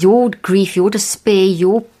 your grief, your despair,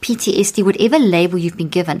 your PTSD, whatever label you've been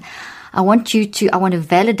given. I want to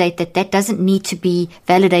validate that doesn't need to be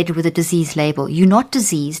validated with a disease label. You're not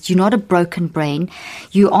diseased. You're not a broken brain.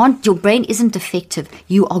 Your brain isn't defective.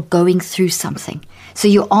 You are going through something. So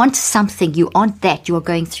you aren't something. You aren't that. You are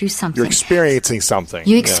going through something. You're experiencing something.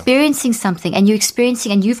 You're experiencing something, and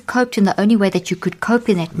you've coped in the only way that you could cope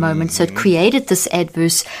in that moment. So it created this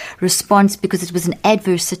adverse response because it was an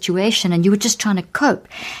adverse situation, and you were just trying to cope.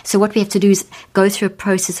 So what we have to do is go through a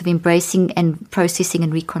process of embracing and processing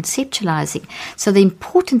and reconceptualizing. So the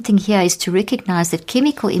important thing here is to recognize that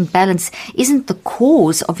chemical imbalance isn't the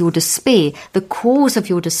cause of your despair. The cause of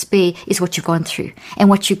your despair is what you've gone through and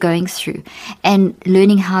what you're going through, and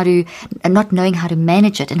learning how to, and not knowing how to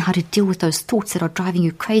manage it and how to deal with those thoughts that are driving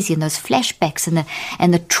you crazy and those flashbacks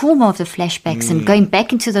and the trauma of the flashbacks and going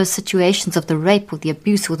back into those situations of the rape or the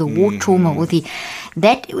abuse or the war trauma or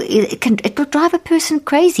it will drive a person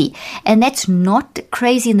crazy. And that's not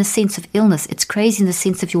crazy in the sense of illness. It's crazy in the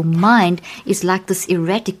sense of your mind is like this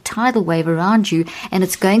erratic tidal wave around you, and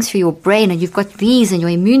it's going through your brain, and you've got these and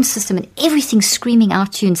your immune system and everything screaming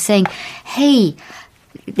out to you and saying, hey,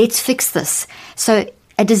 let's fix this. So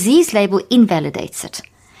a disease label invalidates it.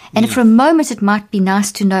 And for a moment, it might be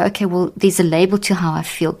nice to know, okay, well, there's a label to how I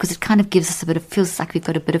feel, because it kind of gives us feels like we've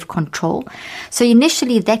got a bit of control. So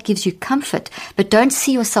initially, that gives you comfort, but don't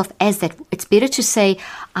see yourself as that. It's better to say,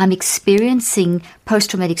 I'm experiencing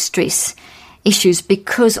post-traumatic stress issues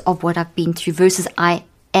because of what I've been through versus I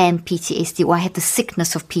am PTSD, or I have the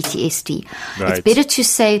sickness of PTSD. Right. It's better to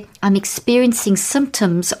say, I'm experiencing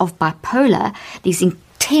symptoms of bipolar, these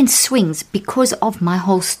intense swings because of my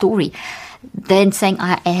whole story. than saying,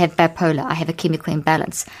 I have bipolar, I have a chemical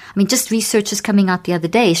imbalance. I mean, just researchers coming out the other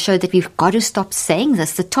day showed that we've got to stop saying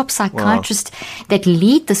this. The top psychiatrists that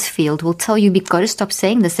lead this field will tell you we've got to stop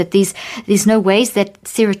saying this, that there's no ways that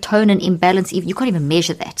serotonin imbalance, you can't even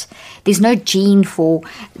measure that. There's no genes or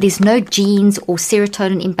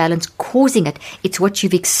serotonin imbalance causing it. It's what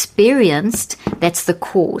you've experienced that's the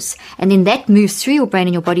cause. And then that moves through your brain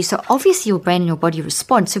and your body. So obviously your brain and your body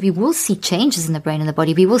respond. So we will see changes in the brain and the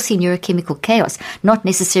body. We will see neurochemical chaos, not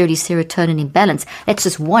necessarily serotonin imbalance. That's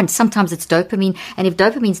just one. Sometimes it's dopamine. And if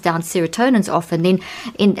dopamine's down, serotonin's off. And then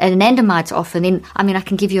anandamide's off. And then, I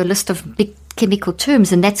can give you a list of big chemical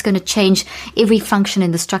terms, and that's going to change every function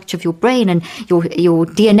in the structure of your brain and your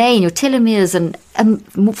DNA and your telomeres, and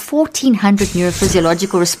 1,400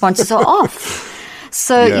 neurophysiological responses are off.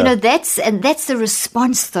 So, that's the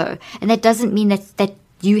response though. And that doesn't mean that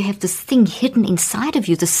you have this thing hidden inside of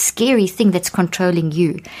you, the scary thing that's controlling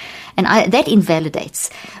you. And that invalidates.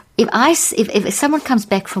 If someone comes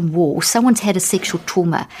back from war, or someone's had a sexual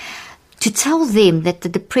trauma, to tell them that the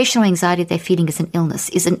depression or anxiety they're feeling is an illness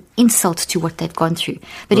is an insult to what they've gone through.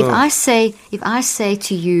 But if I say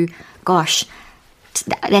to you, gosh,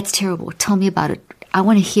 that's terrible, tell me about it. I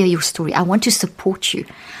want to hear your story. I want to support you.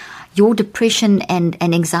 Your depression and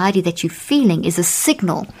anxiety that you're feeling is a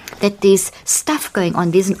signal that there's stuff going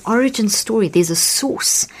on. There's an origin story. There's a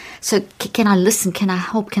source. So can I listen? Can I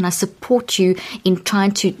help? Can I support you in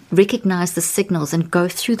trying to recognize the signals and go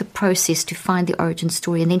through the process to find the origin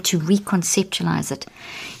story and then to reconceptualize it?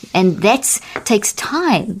 And that takes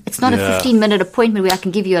time. It's not a 15-minute appointment where I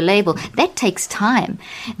can give you a label. That takes time.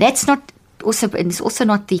 That's not... and it's also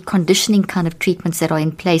not the conditioning kind of treatments that are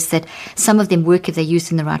in place, that some of them work if they're used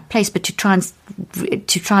in the right place, but to try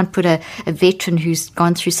and put a veteran who's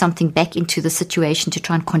gone through something back into the situation, to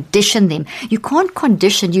try and condition them. You can't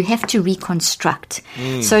condition, you have to reconstruct.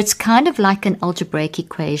 So it's kind of like an algebraic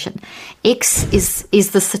equation. X is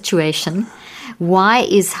the situation. Y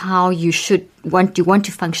is how you want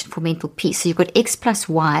to function for mental peace. So you've got X plus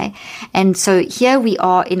Y. And so here we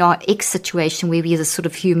are in our X situation where we as a sort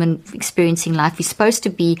of human experiencing life, we're supposed to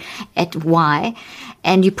be at Y.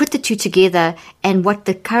 And you put the two together, and what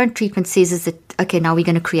the current treatment says is that, okay, now we're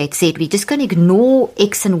going to create Z. We're just going to ignore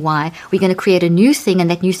X and Y. We're going to create a new thing, and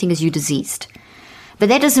that new thing is you diseased. But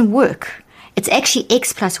that doesn't work. It's actually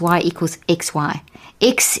X plus Y equals XY.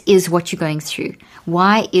 X is what you're going through.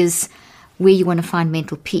 Y is where you want to find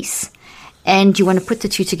mental peace. And you want to put the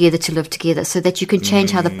two together to live together so that you can change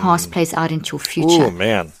how the past plays out into your future. Oh,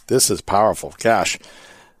 man, this is powerful. Gosh.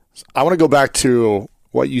 I want to go back to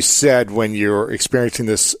what you said when you were experiencing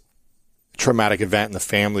this traumatic event in the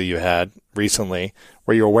family you had recently,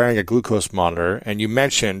 where you were wearing a glucose monitor, and you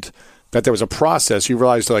mentioned that there was a process. You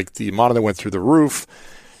realized like the monitor went through the roof,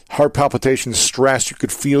 heart palpitations, stress, you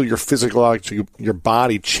could feel your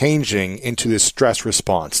body changing into this stress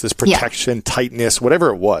response, this protection, tightness, whatever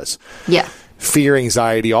it was. Yeah. Fear,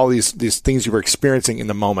 anxiety, all these things you were experiencing in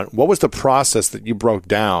the moment. What was the process that you broke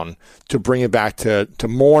down to bring it back to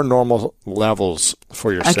more normal levels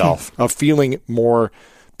for yourself of feeling more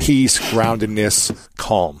peace, groundedness,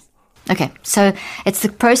 calm? Okay, so it's the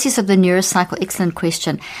process of the neurocycle. Excellent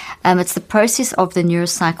question. It's the process of the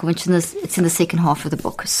neurocycle, which it's in the second half of the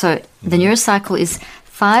book. So the neurocycle is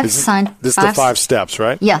This is the 5 steps,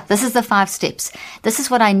 right? Yeah, this is the 5 steps. This is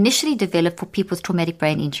what I initially developed for people with traumatic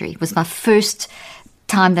brain injury. It was my first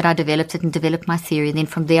time that I developed it and developed my theory. And then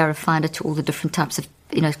from there, I refined it to all the different types of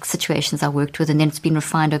situations I worked with, and then it's been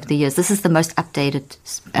refined over the years. This is the most updated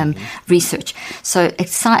research. So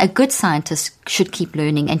a good scientist should keep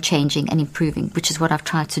learning and changing and improving, which is what I've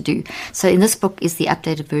tried to do. So in this book is the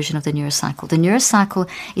updated version of the neurocycle. The neurocycle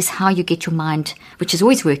is how you get your mind, which is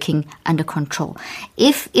always working, under control.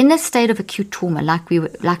 If in a state of acute trauma,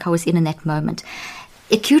 like I was in that moment,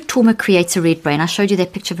 acute trauma creates a red brain. I showed you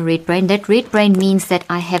that picture of a red brain. That red brain means that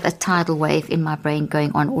I have a tidal wave in my brain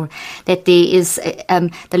going on, or that there is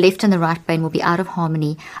the left and the right brain will be out of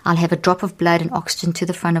harmony. I'll have a drop of blood and oxygen to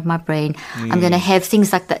the front of my brain. I'm going to have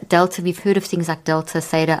things like the delta. We've heard of things like delta,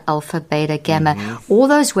 theta, alpha, beta, gamma. All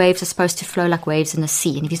those waves are supposed to flow like waves in the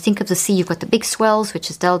sea. And if you think of the sea, you've got the big swells, which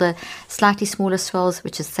is delta, slightly smaller swells,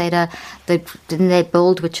 which is theta, then they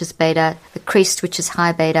build, which is beta, the crest, which is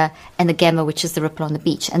high beta, and the gamma, which is the ripple on the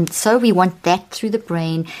beach. And so we want that through the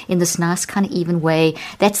brain in this nice kind of even way.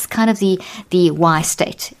 That's kind of the Y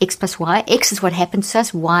state. X plus Y. X is what happens to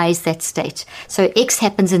us. Y is that state. So X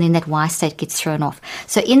happens and then that Y state gets thrown off.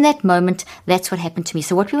 So in that moment, that's what happened to me.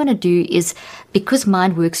 So what we want to do is, because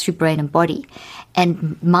mind works through brain and body,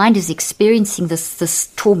 and mind is experiencing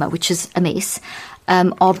this trauma, which is a mess,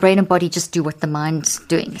 our brain and body just do what the mind's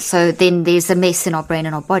doing. So then there's a mess in our brain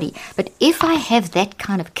and our body. But if I have that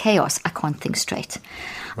kind of chaos, I can't think straight.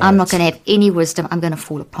 Right. I'm not going to have any wisdom. I'm going to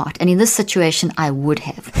fall apart. And in this situation, I would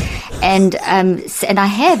have. And I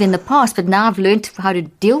have in the past, but now I've learned how to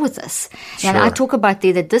deal with this. Sure. And I talk about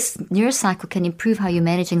there that this neurocycle can improve how you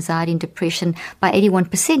manage anxiety and depression by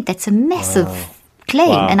 81%. That's a massive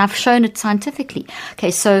claim, and I've shown it scientifically.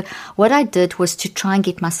 Okay, so what I did was to try and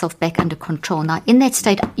get myself back under control. Now, in that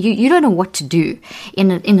state, you don't know what to do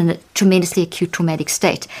in a tremendously acute traumatic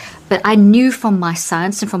state. But I knew from my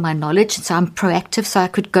science and from my knowledge, so I'm proactive, so I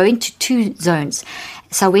could go into 2 zones.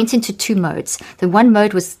 So I went into 2 modes. The one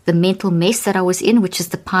mode was the mental mess that I was in, which is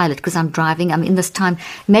the pilot, because I'm driving. I'm in this time.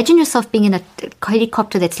 Imagine yourself being in a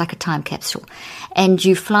helicopter that's like a time capsule. And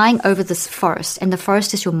you're flying over this forest. And the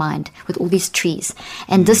forest is your mind with all these trees.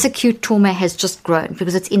 And this acute trauma has just grown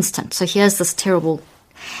because it's instant. So here's this terrible.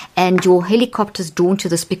 And your helicopter's drawn to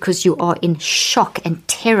this because you are in shock and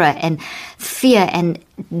terror and fear and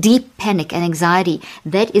deep panic and anxiety.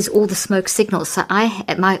 That is all the smoke signals. So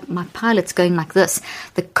my pilot's going like this.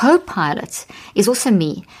 The co-pilot is also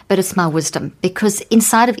me, but it's my wisdom, because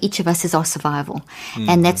inside of each of us is our survival.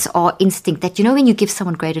 And that's our instinct that, when you give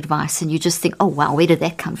someone great advice and you just think, oh wow, where did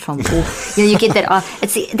that come from? Or you get that,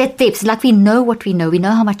 it's that depth. Like we know what we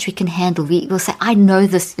know how much we can handle. We'll say, I know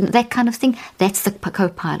this, that kind of thing. That's the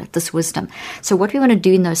co-pilot, this wisdom. So what we want to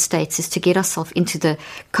do in those states is to get ourselves into the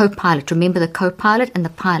co-pilot. Remember the co-pilot and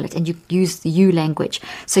the pilot, and you use the you language.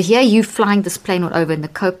 So here you flying this plane all over, and the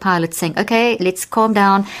co-pilot saying, okay, let's calm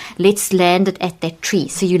down, let's land it at that tree.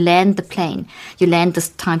 So you land the plane, you land this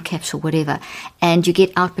time capsule, whatever, and you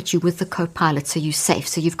get out, but you're with the co-pilot, so you're safe.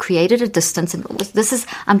 So you've created a distance, and this is,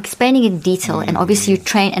 I'm explaining in detail, and obviously you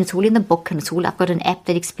train, and it's all in the book, and it's all, I've got an app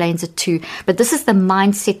that explains it too, but this is the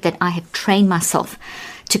mindset that I have trained myself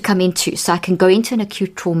to come into, so I can go into an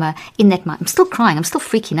acute trauma in that mind. I'm still crying, I'm still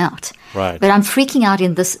freaking out. Right. But I'm freaking out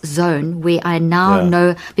in this zone where I now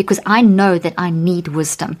know, because I know that I need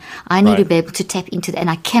wisdom. I need to be able to tap into that, and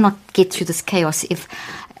I cannot get through this chaos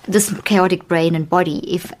this chaotic brain and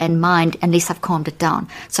body and mind unless I've calmed it down.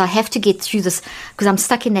 So I have to get through this because I'm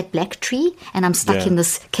stuck in that black tree and I'm stuck in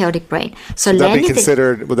this chaotic brain. So would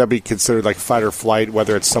that be considered like fight or flight,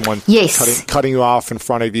 whether it's someone cutting you off in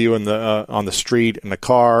front of you in the on the street in the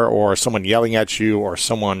car, or someone yelling at you, or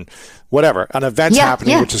someone whatever, an event's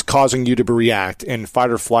happening which is causing you to react in fight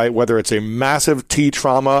or flight, whether it's a massive T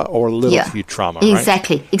trauma or little T trauma,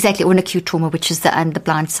 Exactly. Or an acute trauma, which is the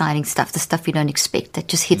blindsiding stuff, the stuff we don't expect that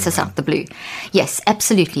just hits us out the blue. Yes,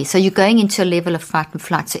 absolutely. So you're going into a level of fight and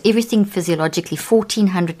flight. So everything physiologically,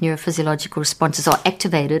 1,400 neurophysiological responses are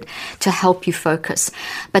activated to help you focus.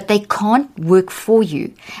 But they can't work for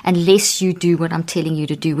you unless you do what I'm telling you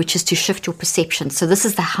to do, which is to shift your perception. So this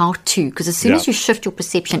is the how-to, because as soon as you shift your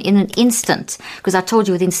perception in an instant, because I told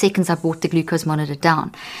you within seconds I brought the glucose monitor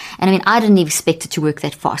down. And I mean, I didn't expect it to work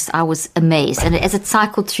that fast. I was amazed. And as it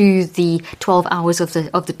cycled through the 12 hours of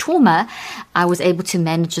the trauma, I was able to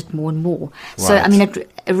manage it more and more. Right. So, I mean, it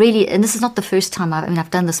really, and this is not the first time, I've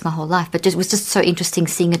done this my whole life, but it was just so interesting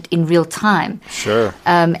seeing it in real time. Sure.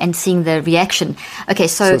 And seeing the reaction. Okay,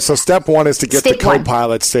 so step one is to get the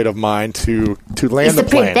co-pilot state of mind to land the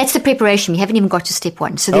plane. That's the preparation. We haven't even got to step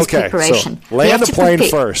one. So there's preparation. So land the plane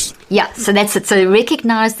first. Yeah, so that's it. So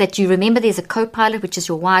recognize that you remember there's a co-pilot, which is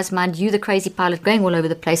your wise mind, you the crazy pilot going all over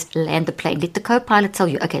the place, land the plane. Let the co-pilot tell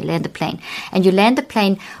you, okay, land the plane. And you land the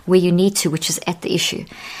plane where you need to, which is at the issue.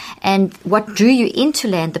 And what drew you into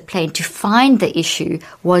land the plane to find the issue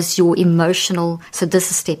was your emotional. So this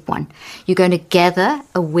is step one. You're going to gather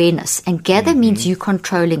awareness, and gather means you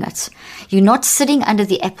controlling it. You're not sitting under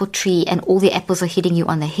the apple tree and all the apples are hitting you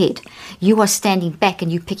on the head. You are standing back and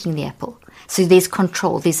you're picking the apple. So there's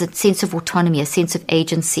control, there's a sense of autonomy, a sense of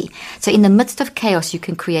agency. So in the midst of chaos, you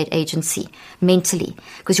can create agency mentally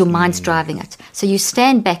because your mind's driving it. So you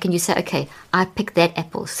stand back and you say, okay, I picked that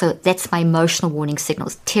apple. So that's my emotional warning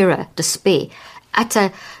signals, terror, despair,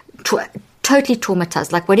 utter, totally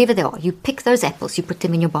traumatized, like whatever they are. You pick those apples, you put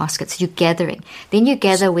them in your baskets, you're gathering. Then you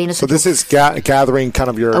gather awareness. So this is gathering kind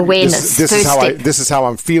of your awareness. This is how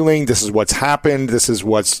I'm feeling. This is what's happened. This is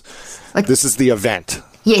the event.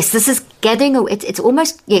 Yes, this is gathering. It's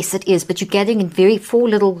almost, yes, it is, but you're gathering in 4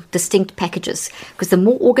 little distinct packages, because the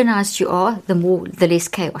more organized you are, the less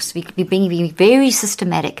chaos. We're being very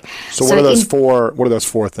systematic. So what are those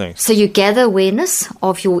 4 things? So you gather awareness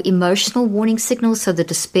of your emotional warning signals, so the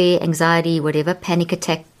despair, anxiety, whatever, panic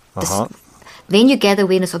attack. Then you gather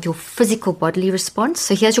awareness of your physical bodily response.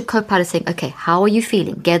 So here's your co-pilot saying, okay, how are you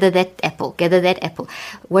feeling? Gather that apple.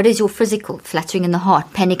 What is your physical? Fluttering in the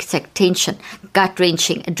heart, panic attack, tension, gut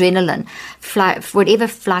wrenching, adrenaline, whatever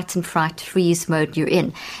flight and fright freeze mode you're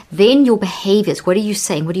in. Then your behaviors. What are you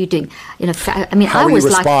saying? What are you doing? How are you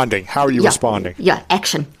responding? How are you responding? Yeah,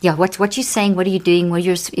 action. Yeah, what you saying? What are you doing?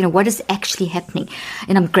 What is actually happening?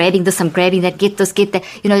 And I'm grabbing this, I'm grabbing that. Get this, get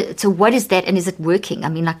that. So what is that? And is it working? I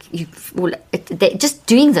mean, just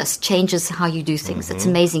doing this changes how you do things. It's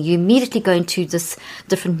amazing. You immediately go into this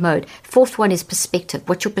different mode. Fourth one is perspective.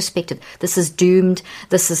 What's your perspective? This is doomed.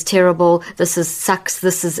 This is terrible. This is sucks.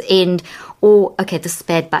 This is end. Or, okay, this is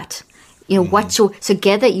bad, but. So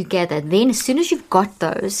you gather. Then as soon as you've got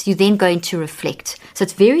those, you then go into reflect. So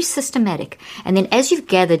it's very systematic. And then as you've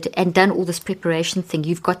gathered and done all this preparation thing,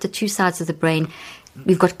 you've got the two sides of the brain.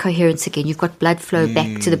 We've got coherence again. You've got blood flow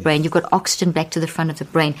back to the brain. You've got oxygen back to the front of the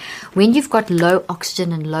brain. When you've got low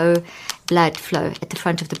oxygen and low blood flow at the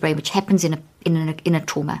front of the brain, which happens in a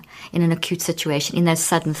trauma, in an acute situation, in those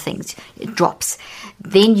sudden things, it drops.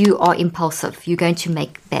 Then you are impulsive. You're going to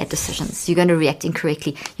make bad decisions. You're going to react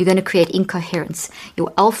incorrectly. You're going to create incoherence.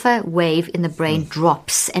 Your alpha wave in the brain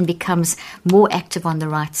drops and becomes more active on the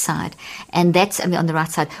right side. And on the right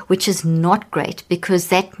side, which is not great, because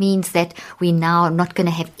that means that we now are not going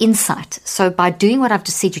to have insight. So by doing what I've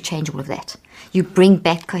just said, you change all of that. You bring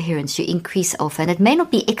back coherence, you increase alpha, and it may not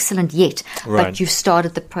be excellent yet, but you've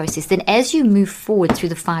started the process. Then as you move forward through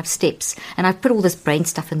the 5 steps, and I've put all this brain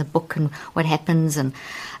stuff in the book and what happens, and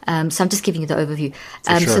so I'm just giving you the overview.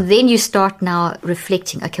 So then you start now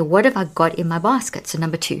reflecting, okay, what have I got in my basket? So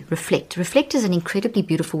number 2, reflect. Reflect is an incredibly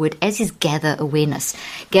beautiful word, as is gather awareness.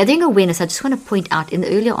 Gathering awareness, I just want to point out,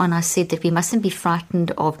 earlier on I said that we mustn't be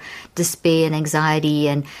frightened of despair and anxiety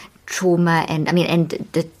and trauma and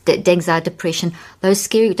the anxiety, depression, those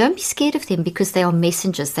scary. Don't be scared of them, because they are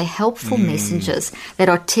messengers. They're helpful messengers that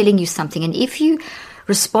are telling you something. And if you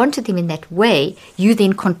respond to them in that way, you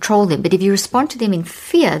then control them. But if you respond to them in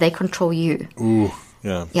fear, they control you. Ooh,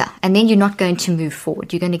 yeah. Yeah, and then you're not going to move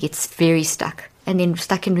forward. You're going to get very stuck, and then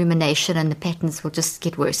stuck in rumination, and the patterns will just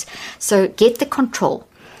get worse. So get the control.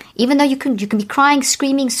 Even though you can be crying,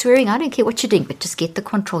 screaming, swearing, I don't care what you're doing, but just get the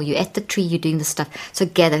control. You're at the tree, you're doing the stuff. So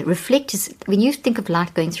gather. Reflect is, when you think of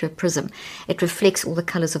light going through a prism, it reflects all the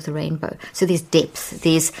colors of the rainbow. So there's depth.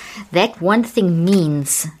 There's that one thing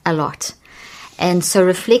means a lot. And so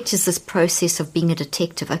reflect is this process of being a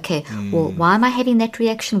detective. Okay, well, why am I having that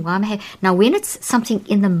reaction? Now, when it's something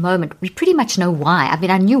in the moment, we pretty much know why. I mean,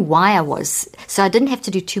 I knew why I was, so I didn't have to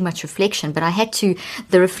do too much reflection, but I had to,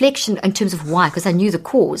 the reflection in terms of why, because I knew the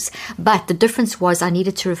cause. But the difference was I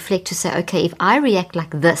needed to reflect to say, okay, if I react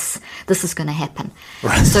like this is going to happen.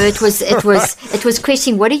 Right. So it was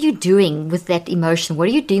questioning, what are you doing with that emotion? What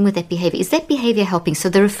are you doing with that behavior? Is that behavior helping? So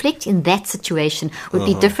the reflect in that situation would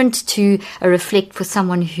be different to a reflect for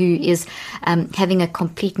someone who is having a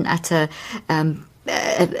complete and utter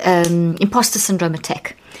imposter syndrome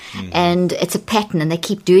attack. And it's a pattern, and they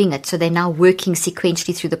keep doing it. So they're now working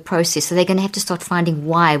sequentially through the process. So they're going to have to start finding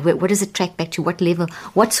why. What does it track back to? What level?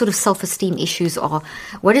 What sort of self-esteem issues are?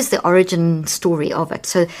 What is the origin story of it?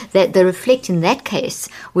 So that the reflect in that case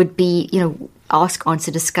would be, ask,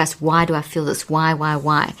 answer, discuss. Why do I feel this?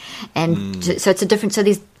 Why? And so it's a different. So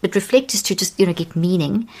but reflect is to just get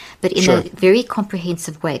meaning, but in a very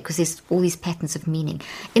comprehensive way, because there's all these patterns of meaning.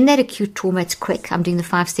 In that acute trauma, it's quick. I'm doing the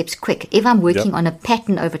 5 steps quick. If I'm working on a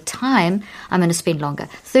pattern over time, I'm going to spend longer.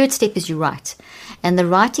 3rd step is you write. And the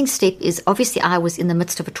writing step is, obviously I was in the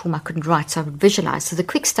midst of a trauma, I couldn't write, so I would visualize. So the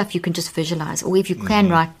quick stuff you can just visualize, or if you can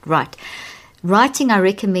write. Writing, I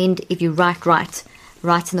recommend, if you write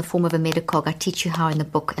in the form of a Metacog. I teach you how in the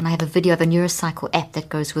book, and I have a video of a Neurocycle app that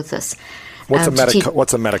goes with this. What's a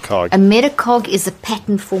Metacog? A Metacog is a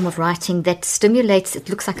pattern form of writing that stimulates, it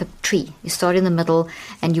looks like a tree. You start in the middle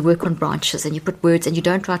and you work on branches and you put words, and you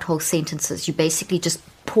don't write whole sentences. You basically just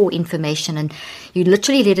pour information and you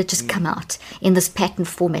literally let it just come out in this pattern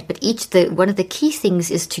format. But one of the key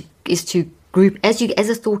things is to group, as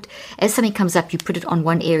something comes up, you put it on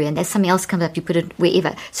one area, and as something else comes up, you put it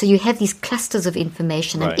wherever. So you have these clusters of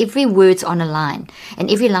information, and every word's on a line,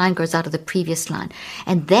 and every line goes out of the previous line.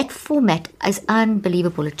 And that format is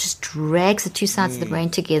unbelievable. It just drags the two sides of the brain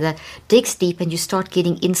together, digs deep, and you start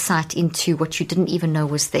getting insight into what you didn't even know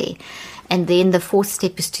was there. And then the fourth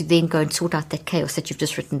step is to then go and sort out that chaos that you've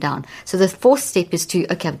just written down. So the fourth step is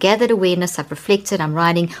to, okay, I've gathered awareness, I've reflected, I'm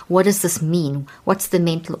writing. What does this mean? What's the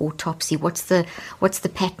mental autopsy? What's the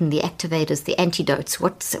pattern, the activators, the antidotes?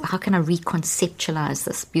 How can I reconceptualize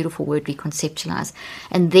this? Beautiful word, reconceptualize.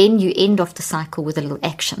 And then you end off the cycle with a little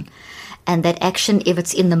action. And that action, if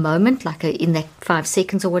it's in the moment, like in that 5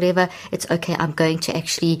 seconds or whatever, it's okay, I'm going to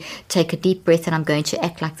actually take a deep breath and I'm going to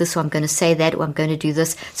act like this, or I'm going to say that, or I'm going to do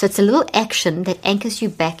this. So it's a little action that anchors you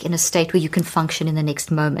back in a state where you can function in the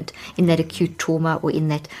next moment, in that acute trauma or in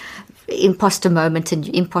that imposter moment and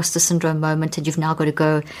imposter syndrome moment, and you've now got to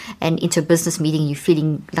go and into a business meeting, you're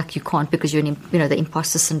feeling like you can't because you're in, the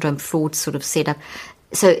imposter syndrome fraud sort of setup.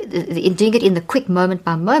 So in doing it in the quick moment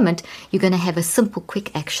by moment, you're going to have a simple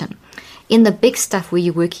quick action. In the big stuff where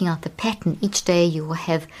you're working out the pattern, each day you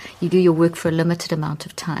do your work for a limited amount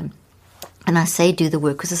of time. And I say do the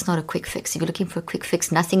work because it's not a quick fix. If you're looking for a quick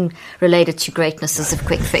fix, nothing related to greatness is a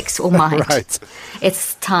quick fix or mind. Right.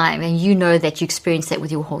 It's time, and you know that you experience that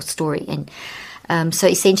with your whole story. And so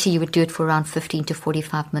essentially you would do it for around 15 to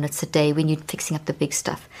 45 minutes a day when you're fixing up the big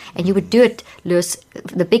stuff. And you would do it, Lewis,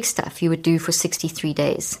 the big stuff you would do for 63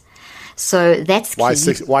 days. So that's key.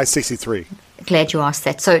 Why 63? Glad you asked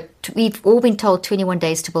that. So we've all been told 21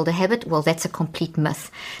 days to build a habit. Well, that's a complete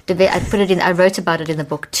myth. I wrote about it in the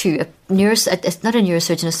book too. It's not a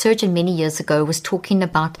neurosurgeon, a surgeon many years ago was talking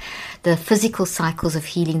about the physical cycles of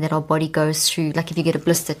healing that our body goes through. Like if you get a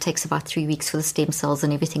blister, it takes about 3 weeks for the stem cells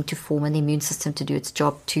and everything to form and the immune system to do its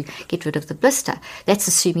job to get rid of the blister. That's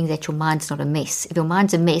assuming that your mind's not a mess. If your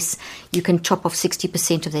mind's a mess, you can chop off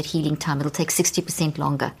 60% of that healing time. It'll take 60%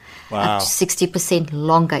 longer. Wow. Up to 60%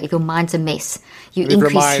 longer. If your mind's a mess, you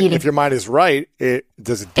increase healing. If your mind is right,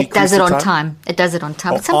 does it decrease It does it on time? time. It does it on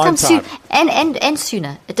time. But sometimes and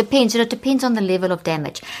sooner. It depends. It depends on the level of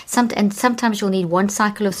damage. Sometimes you'll need one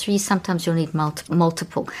cycle of 3. Sometimes you'll need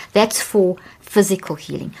multiple. That's for physical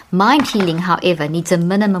healing. Mind healing, however, needs a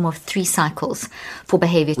minimum of 3 cycles for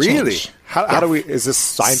behavior change. Really? How do we? Is this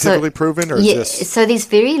scientifically proven, or is this? So there's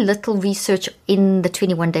very little research in the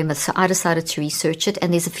 21-day myth. So I decided to research it,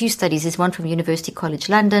 and there's a few studies. There's one from University College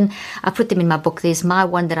London. I put them in my book. There's my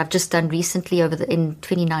one that I've just done recently in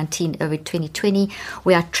 2019 over 2020,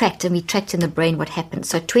 where I tracked in the brain what happens.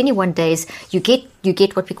 So 21 days, you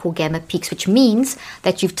get what we call gamma peaks, which means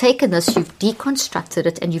that you've taken this, you've deconstructed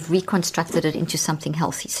it, and you've reconstructed it into something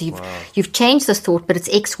healthy. So you've changed this thought, but it's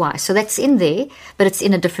XY. So that's in there, but it's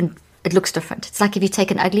in a different. It looks different. It's like if you take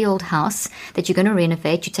an ugly old house that you're going to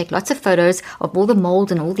renovate, you take lots of photos of all the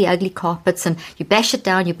mold and all the ugly carpets and you bash it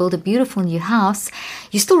down, you build a beautiful new house.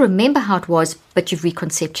 You still remember how it was, but you've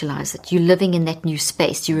reconceptualized it. You're living in that new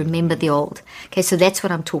space. You remember the old. Okay, so that's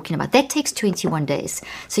what I'm talking about. That takes 21 days.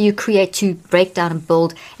 So you break down and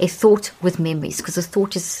build a thought with memories, because a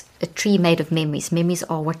thought is a tree made of memories. Memories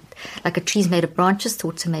are like a tree's made of branches,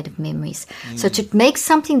 thoughts are made of memories. So to make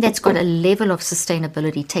something that's got a level of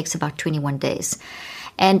sustainability takes about 21 days.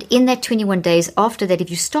 And in that 21 days, after that,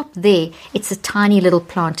 if you stop there, it's a tiny little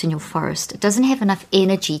plant in your forest. It doesn't have enough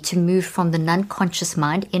energy to move from the non-conscious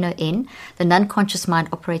mind, N-O-N. The non-conscious mind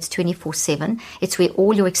operates 24/7. It's where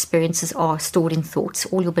all your experiences are stored in thoughts,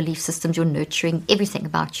 all your belief systems, your nurturing, everything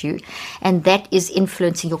about you. And that is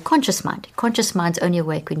influencing your conscious mind. Conscious mind's only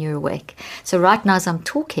awake when you're awake. So right now, as I'm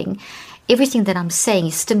talking, everything that I'm saying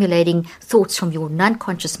is stimulating thoughts from your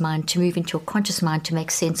non-conscious mind to move into your conscious mind to make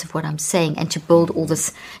sense of what I'm saying and to build all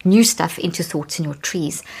this new stuff into thoughts in your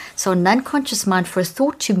trees. So a non-conscious mind, for a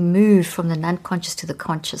thought to move from the non-conscious to the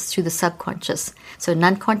conscious through the subconscious. So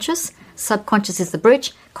non-conscious, subconscious is the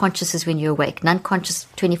bridge, conscious is when you're awake. Non-conscious,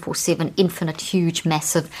 24/7, infinite, huge,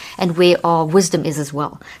 massive, and where our wisdom is as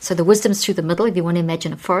well. So the wisdom is through the middle. If you want to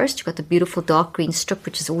imagine a forest, you've got the beautiful dark green strip,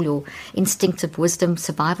 which is all your instinctive wisdom,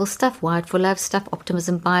 survival stuff, wired for love stuff,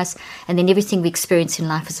 optimism, bias, and then everything we experience in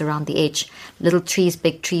life is around the edge. Little trees,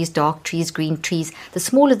 big trees, dark trees, green trees. The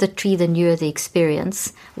smaller the tree, the newer the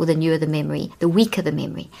experience, or the newer the memory, the weaker the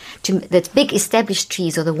memory. The big established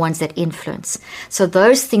trees are the ones that influence. So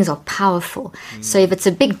those things are powerful. So if it's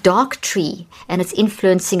a big dark tree and it's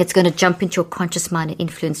influencing, it's going to jump into your conscious mind and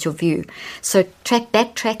influence your view. So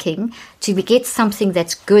backtracking to get something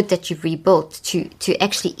that's good that you've rebuilt to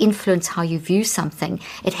actually influence how you view something,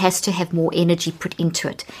 it has to have more energy put into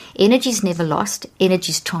it. Energy is never lost,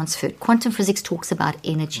 energy is transferred. Quantum physics talks about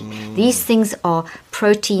energy. These things are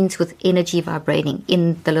proteins with energy vibrating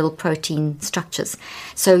in the little protein structures.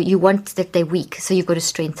 So you want that they're weak, so you've got to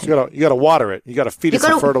strengthen it. You got to water it. You got to feed it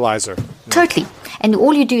some fertilizer. Totally. And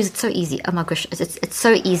all you do is, it's so easy. Oh my gosh, it's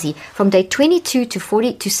so easy. From day 22 to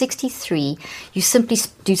 40 to 63, you simply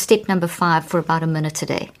do step number 5 for about a minute a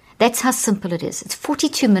day. That's how simple it is. It's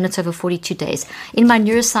 42 minutes over 42 days. In my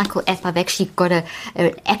Neurocycle app, I've actually got an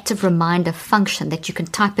active reminder function that you can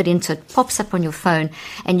type it in, so it pops up on your phone,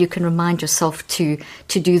 and you can remind yourself to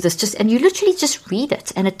do this. And you literally just read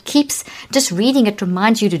it, and it keeps just reading it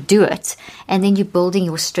reminds you to do it, and then you're building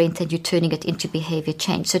your strength and you're turning it into behavior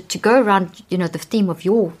change. So to go around, the theme of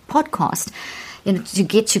your podcast, to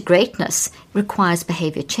get to greatness requires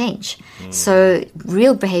behavior change. So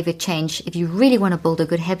real behavior change, if you really want to build a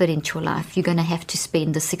good habit into your life, you're going to have to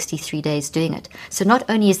spend the 63 days doing it. So not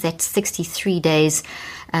only is that 63 days,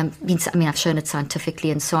 I've shown it scientifically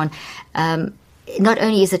and so on, not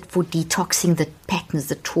only is it for detoxing the patterns,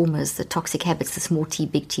 the traumas, the toxic habits, the small T,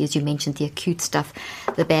 big T, as you mentioned, the acute stuff,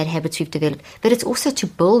 the bad habits we've developed, but it's also to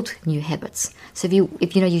build new habits. So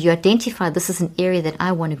if you identify this is an area that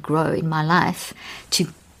I want to grow in my life to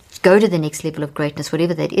go to the next level of greatness,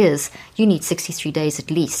 whatever that is, you need 63 days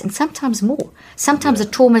at least, and sometimes more. Sometimes the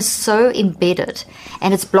trauma is so embedded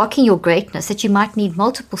and it's blocking your greatness that you might need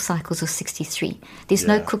multiple cycles of 63. There's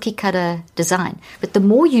no cookie cutter design. But the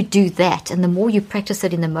more you do that and the more you practice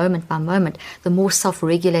it in the moment by moment, the more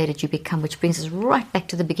self-regulated you become, which brings us right back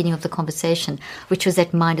to the beginning of the conversation, which was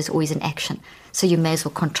that mind is always in action. So you may as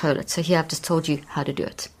well control it. So here I've just told you how to do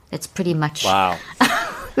it. It's pretty much, the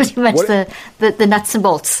nuts and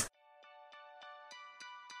bolts.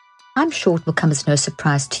 I'm sure it will come as no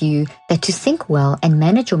surprise to you that to think well and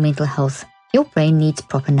manage your mental health, your brain needs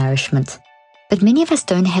proper nourishment. But many of us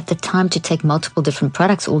don't have the time to take multiple different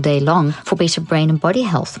products all day long for better brain and body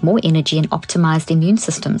health, more energy and optimized immune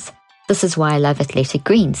systems. This is why I love Athletic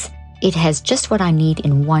Greens. It has just what I need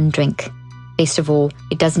in one drink. Best of all,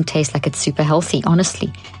 it doesn't taste like it's super healthy,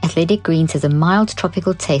 honestly. Athletic Greens has a mild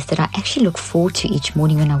tropical taste that I actually look forward to each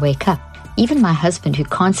morning when I wake up. Even my husband, who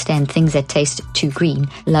can't stand things that taste too green,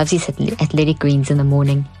 loves his Athletic Greens in the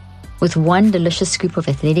morning. With one delicious scoop of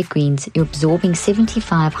Athletic Greens, you're absorbing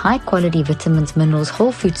 75 high-quality vitamins, minerals,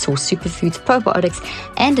 whole food source, superfoods, probiotics,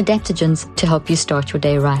 and adaptogens to help you start your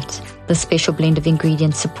day right. This special blend of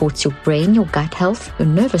ingredients supports your brain, your gut health, your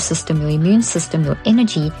nervous system, your immune system, your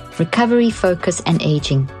energy, recovery, focus, and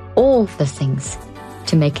aging. All the things.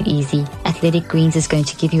 To make it easy, Athletic Greens is going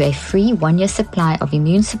to give you a free 1-year supply of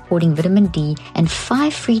immune-supporting vitamin D and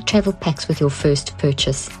 5 free travel packs with your first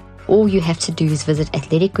purchase. All you have to do is visit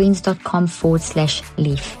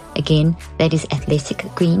athleticgreens.com/leaf. Again, that is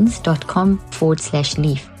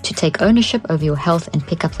athleticgreens.com/leaf to take ownership over your health and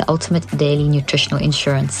pick up the ultimate daily nutritional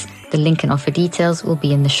insurance. The link and offer details will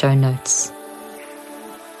be in the show notes.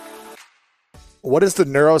 What does the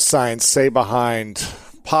neuroscience say behind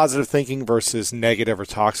positive thinking versus negative or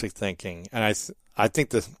toxic thinking? And I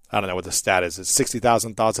think I don't know what the stat is. It's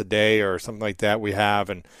 60,000 thoughts a day or something like that we have,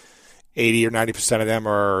 and 80 or 90% of them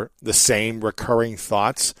are the same recurring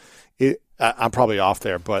thoughts. I'm probably off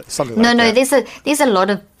there, but something like that. No, there's a lot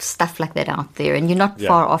of stuff like that out there, and you're not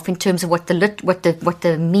far off in terms of what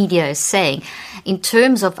the media is saying. In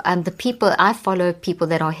terms of the people I follow, people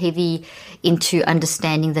that are heavy into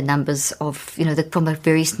understanding the numbers of from a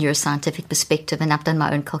very neuroscientific perspective, and I've done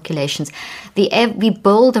my own calculations. We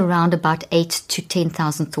build around about 8,000 to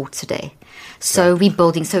 10,000 thoughts a day. So we're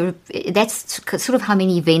building. So that's sort of how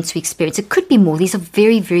many events we experience. It could be more. These are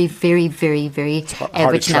very, very, very, very, very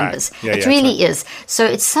average numbers. It really is. So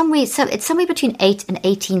it's somewhere between 8 and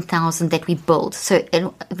 18,000 that we build. So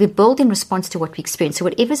we build in response to what we experience. So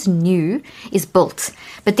whatever's new is built.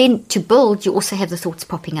 But then to build, you also have the thoughts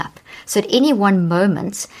popping up. So at any one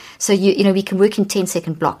moment, so we can work in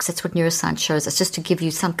 10-second blocks. That's what neuroscience shows us, just to give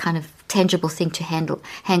you some kind of tangible thing to hang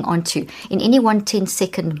on to. In any one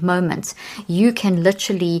 10-second moment, you can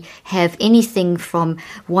literally have anything from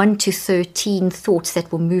 1 to 13 thoughts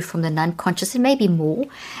that will move from the non-conscious, and maybe more,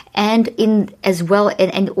 and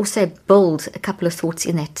also build a couple of thoughts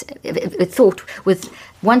in that thought with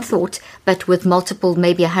one thought, but with multiple,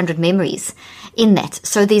 maybe 100 memories in that.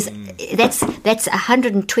 So that's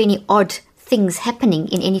 120 odd things happening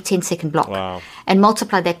in any 10-second block. Wow. And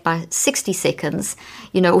multiply that by 60 seconds,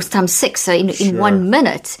 or times 6, so in 1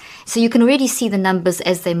 minute. So you can already see the numbers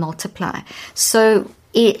as they multiply. So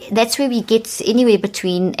that's where we get anywhere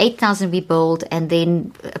between 8,000 we build, and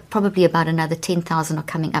then probably about another 10,000 are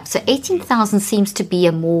coming up. So 18,000 seems to be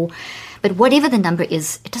a more, but whatever the number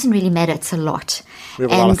is, it doesn't really matter. It's a lot. We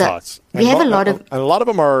have a lot of thoughts. And a lot of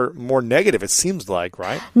them are more negative, it seems like,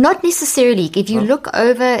 right? Not necessarily. If you look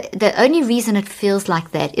over, the only reason it feels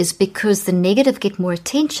like that is because the negative get more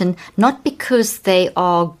attention, not because they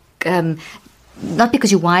are not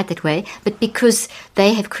because you're wired that way, but because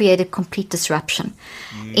they have created complete disruption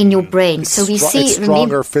in your brain. So we see it's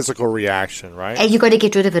stronger physical reaction, right? And you got to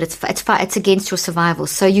get rid of it. It's against your survival.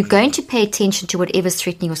 So you're going to pay attention to whatever's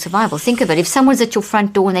threatening your survival. Think of it. If someone's at your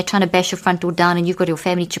front door and they're trying to bash your front door down, and you've got your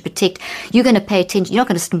family to protect, you're going to pay attention. You're not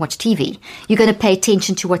going to sit and watch TV. You're going to pay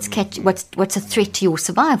attention to what's a threat to your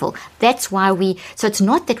survival. That's why so it's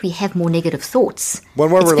not that we have more negative thoughts.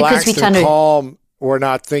 When we're relaxed and calm, we're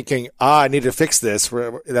not thinking, I need to fix this.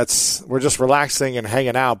 We're just relaxing and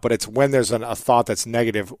hanging out. But it's when there's a thought that's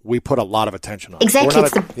negative, we put a lot of attention on it. Exactly.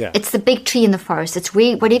 It's the big tree in the forest. It's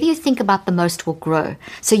where whatever you think about the most will grow.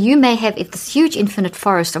 So you may have this huge infinite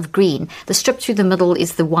forest of green. The strip through the middle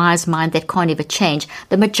is the wise mind that can't ever change.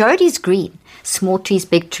 The majority is green. Small trees,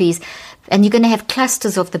 big trees. And you're going to have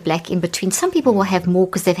clusters of the black in between. Some people will have more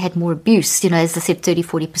because they've had more abuse. As I said, 30,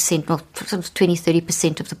 40%, or sort of 20,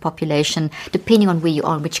 30% of the population, depending on where you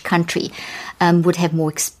are in which country, would have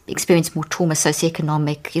more experience more trauma,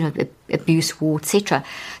 socioeconomic, abuse, war, etc.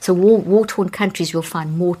 So war-torn countries, you'll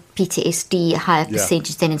find more PTSD, a higher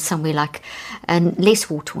percentage than in somewhere like a less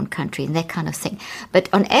war-torn country and that kind of thing. But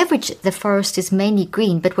on average, the forest is mainly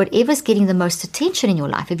green, but whatever's getting the most attention in your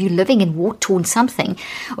life, if you're living in war-torn something,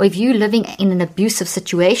 or if you're living in an abusive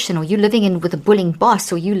situation, or you're living with a bullying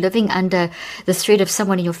boss, or you're living under the threat of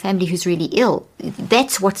someone in your family who's really ill,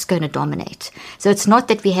 that's what's going to dominate. So it's not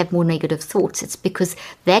that we have more negative thoughts, it's because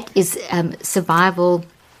that is survival.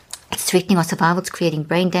 It's threatening our survival. It's creating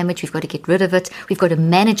brain damage. We've got to get rid of it. We've got to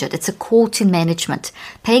manage it. It's a call to management.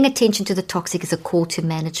 Paying attention to the toxic is a call to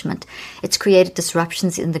management. It's created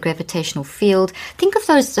disruptions in the gravitational field. Think of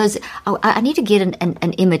those. I need to get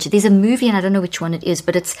an image. There's a movie, and I don't know which one it is,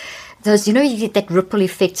 but it's those. You get that ripple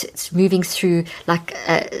effect. It's moving through like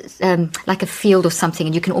a field or something,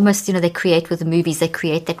 and you can almost, they create with the movies. They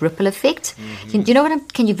create that ripple effect. Mm-hmm. You know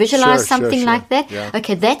what? Can you visualize something like that? Yeah.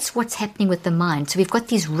 Okay, that's what's happening with the mind. So we've got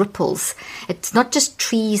these ripples. It's not just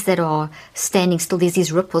trees that are standing still. There's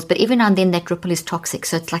these ripples, but every now and then that ripple is toxic.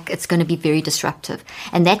 So it's going to be very disruptive,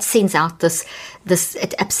 and that sends out this.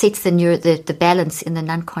 It upsets the balance in the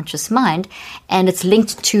unconscious mind, and it's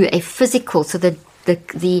linked to a physical. So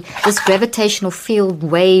this gravitational field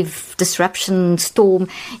wave disruption storm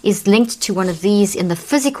is linked to one of these in the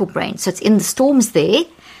physical brain. So it's in the storms there,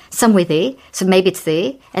 somewhere there. So maybe it's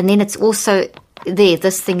there, and then it's also there,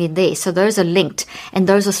 this thing in there. So those are linked, and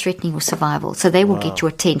those are threatening your survival. So they will get your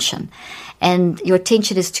attention, and your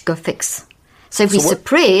attention is to go fix. So if we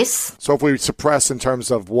suppress... So if we suppress in terms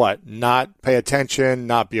of what? Not pay attention,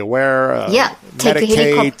 not be aware,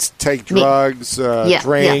 medicate, take drugs,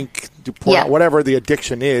 drink, do porn, whatever the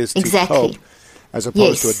addiction is to cope, as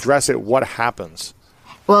opposed to address it, what happens?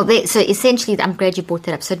 Well, so essentially, I'm glad you brought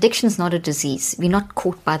that up. So addiction is not a disease. We're not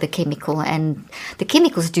caught by the chemical, and the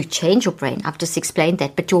chemicals do change your brain. I've just explained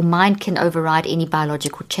that. But your mind can override any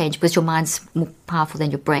biological change because your mind's more powerful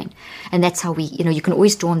than your brain. And that's how you can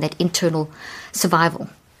always draw on that internal survival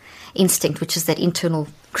instinct, which is that internal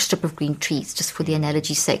strip of green trees, just for the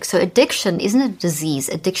analogy's sake. So addiction isn't a disease.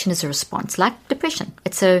 Addiction is a response, like depression.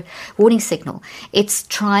 It's a warning signal. It's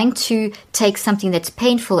trying to take something that's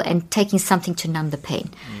painful and taking something to numb the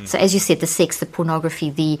pain. So as you said, the sex, the pornography,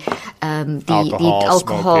 the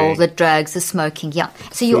alcohol, the drugs, the smoking. Yeah.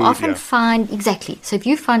 So you often find, exactly. So if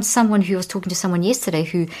you find someone who, I was talking to someone yesterday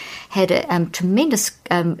who had a tremendous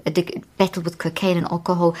battle with cocaine and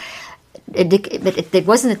alcohol, but it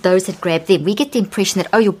wasn't that those that grabbed them. We get the impression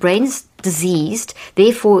that, your brain's diseased,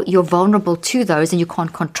 therefore you're vulnerable to those and you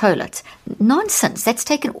can't control it. Nonsense. That's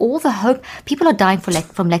taken all the hope. People are dying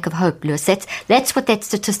from lack of hope, Lewis. That's what that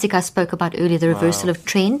statistic I spoke about earlier, the reversal of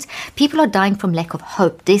trends. People are dying from lack of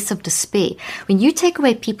hope, deaths of despair. When you take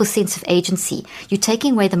away people's sense of agency, you're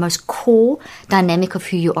taking away the most core dynamic of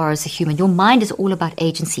who you are as a human. Your mind is all about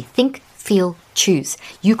agency. Think, feel, choose.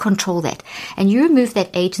 You control that. And you remove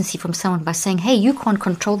that agency from someone by saying, hey, you can't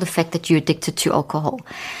control the fact that you're addicted to alcohol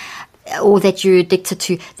or that you're addicted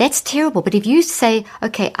to. That's terrible. But if you say,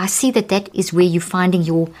 okay, I see that is where you're finding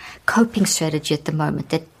your coping strategy at the moment,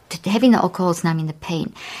 that having the alcohol is numbing the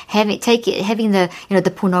pain, having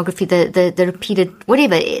the pornography, the repeated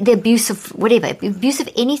whatever, the abuse of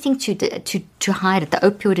anything to hide it, the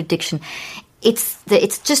opioid addiction.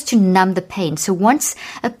 It's just to numb the pain. So once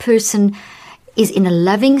a person is in a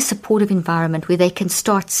loving, supportive environment where they can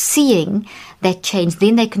start seeing that change.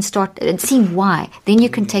 Then they can start seeing why. Then you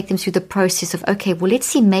can take them through the process of, okay, well, let's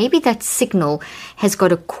see, maybe that signal has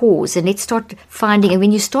got a cause, and let's start finding. And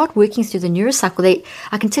when you start working through the neurocycle,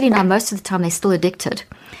 I can tell you now, most of the time they're still addicted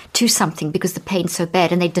to something because the pain's so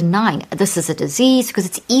bad, and they're denying this is a disease because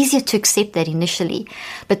it's easier to accept that initially,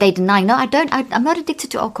 but they're denying, no, I'm not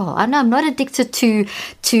addicted to alcohol. I know I'm not addicted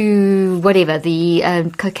to whatever,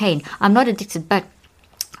 the cocaine. I'm not addicted, but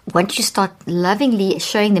once you start lovingly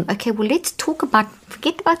showing them, okay, well, let's talk about,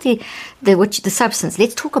 forget about the substance.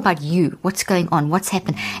 Let's talk about you, what's going on, what's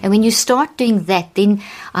happened. And when you start doing that, then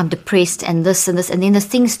I'm depressed and this and this, and then the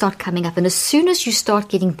things start coming up. And as soon as you start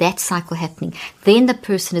getting that cycle happening, then the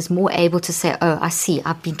person is more able to say, oh, I see,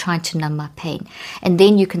 I've been trying to numb my pain. And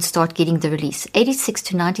then you can start getting the release. 86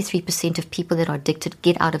 to 93% of people that are addicted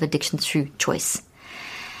get out of addiction through choice.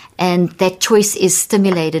 And that choice is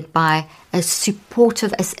stimulated by a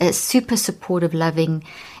supportive, a super supportive, loving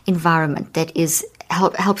environment that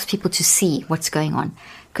helps people to see what's going on,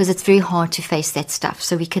 because it's very hard to face that stuff.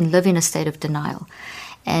 So we can live in a state of denial.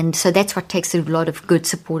 And so that's what takes a lot of good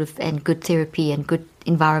supportive and good therapy and good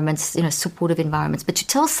environments, supportive environments. But to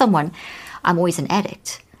tell someone, I'm always an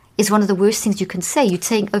addict, is one of the worst things you can say. You're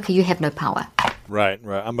saying, okay, you have no power. Right.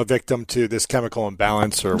 I'm a victim to this chemical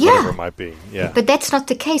imbalance or whatever it might be. Yeah. But that's not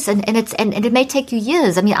the case, and it may take you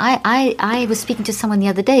years. I mean, I was speaking to someone the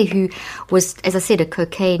other day who was, as I said, a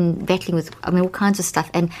cocaine, battling with, all kinds of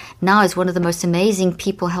stuff, and now is one of the most amazing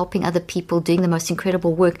people, helping other people, doing the most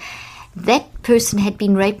incredible work. That person had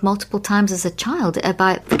been raped multiple times as a child.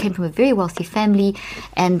 Came from a very wealthy family,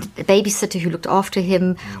 and a babysitter who looked after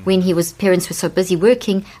him when parents were so busy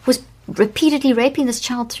working was repeatedly raping this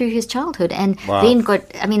child through his childhood, and then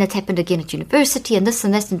it happened again at university and this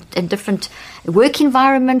and that, and different work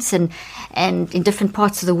environments and in different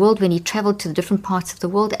parts of the world when he traveled to the different parts of the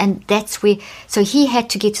world. And that's where, so he had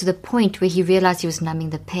to get to the point where he realized he was numbing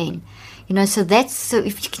the pain, can you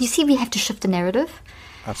see we have to shift the narrative?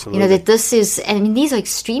 Absolutely. That this is, these are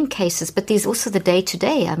extreme cases, but there's also the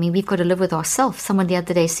day-to-day. We've got to live with ourselves. Someone the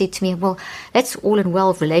other day said to me, well, that's all in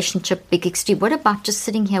well, relationship, big extreme. What about just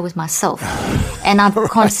sitting here with myself? And I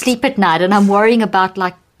can't sleep at night, and I'm worrying about,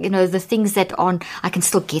 the things that I can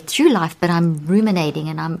still get through life, but I'm ruminating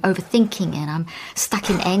and I'm overthinking and I'm stuck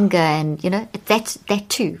in anger, and that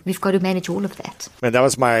too. We've got to manage all of that. And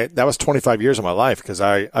that was 25 years of my life, because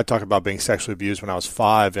I talk about being sexually abused when I was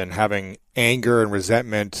 5 and having anger and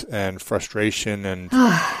resentment and frustration and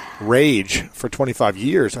rage for 25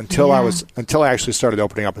 years until I actually started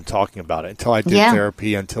opening up and talking about it, until I did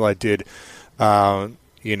therapy, until I did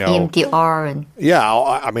EMDR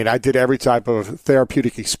I did every type of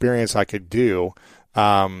therapeutic experience I could do,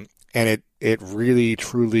 and it really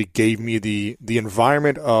truly gave me the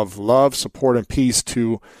environment of love, support, and peace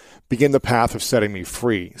to begin the path of setting me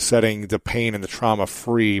free, setting the pain and the trauma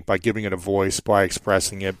free by giving it a voice, by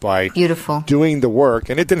expressing it, by doing the work.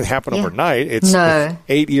 And it didn't happen overnight. It's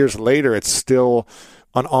 8 years later, it's still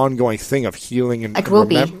an ongoing thing of healing. And it will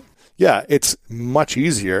be. Yeah, it's much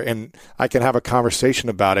easier, and I can have a conversation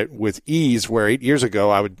about it with ease, where 8 years ago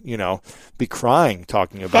I would, be crying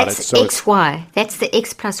talking about it. So XY. That's the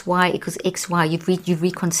X plus Y equals XY. You've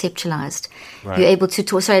reconceptualized. Right. You're able to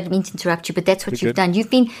talk. Sorry, I didn't mean to interrupt you, but that's what you've done. You've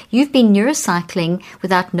been neurocycling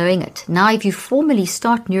without knowing it. Now, if you formally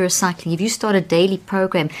start neurocycling, if you start a daily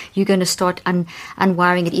program, you're going to start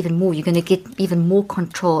unwiring it even more. You're going to get even more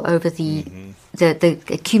control over the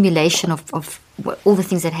accumulation of all the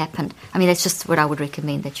things that happened. That's just what I would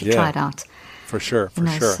recommend, that you try it out. For sure.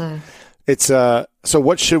 So. It's so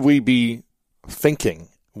what should we be thinking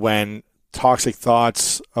when toxic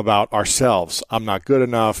thoughts about ourselves? I'm not good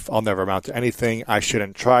enough. I'll never amount to anything. I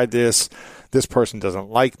shouldn't try this. This person doesn't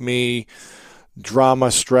like me.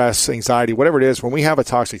 Drama, stress, anxiety, whatever it is, when we have a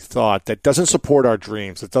toxic thought that doesn't support our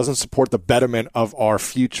dreams, that doesn't support the betterment of our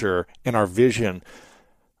future and our vision,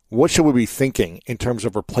 what should we be thinking in terms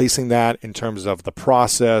of replacing that, in terms of the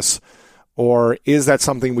process? Or is that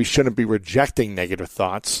something we shouldn't be rejecting negative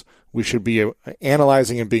thoughts? We should be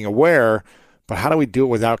analyzing and being aware, but how do we do it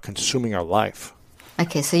without consuming our life?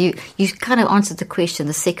 Okay, so you kind of answered the question,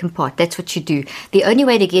 the second part. That's what you do. The only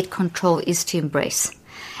way to get control is to embrace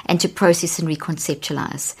and to process and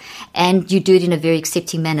reconceptualize. And you do it in a very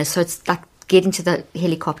accepting manner. So it's like get into the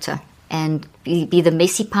helicopter and be the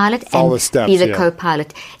messy pilot and be the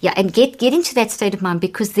co-pilot. Yeah, and get into that state of mind,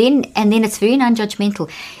 because then it's very non-judgmental.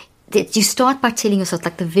 That you start by telling yourself,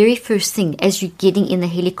 like the very first thing as you're getting in the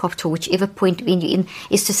helicopter, whichever point when you're in,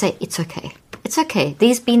 is to say, it's okay. It's okay.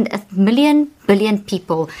 There's been 1 billion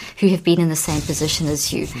people who have been in the same position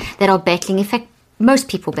as you that are battling. In fact, most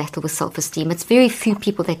people battle with self-esteem. It's very few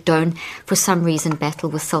people that don't, for some reason, battle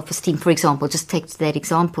with self-esteem. For example, just take that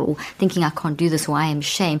example, thinking I can't do this or I am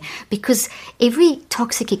ashamed, because every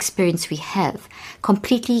toxic experience we have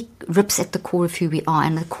completely rips at the core of who we are.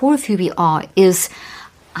 And the core of who we are is,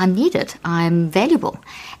 I'm needed, I'm valuable,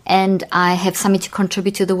 and I have something to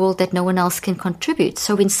contribute to the world that no one else can contribute.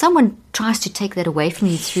 So when someone tries to take that away from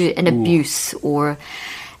you through an abuse, or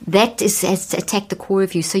that has attacked the core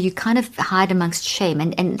of you, so you kind of hide amongst shame.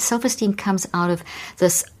 And self-esteem comes out of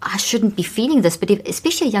this, I shouldn't be feeling this. But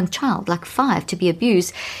especially a young child, like 5, to be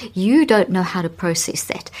abused, you don't know how to process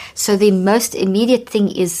that. So the most immediate thing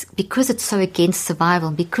is, because it's so against survival,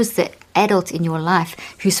 because the adult in your life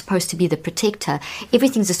who's supposed to be the protector,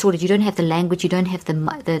 everything's distorted. You don't have the language, you don't have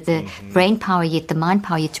the brain power yet, the mind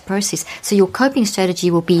power yet to process. So your coping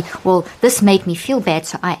strategy will be, well, this made me feel bad,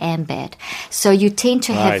 so I am bad. So you tend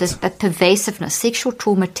to have this pervasiveness. Sexual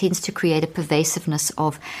trauma tends to create a pervasiveness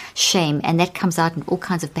of shame, and that comes out in all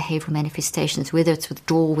kinds of behavioral manifestations, whether it's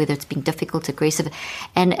withdrawal, whether it's being difficult, aggressive,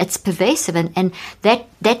 and it's pervasive, and that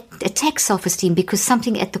attacks self-esteem, because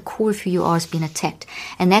something at the core of who you are has been attacked.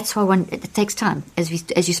 And that's why it takes time, as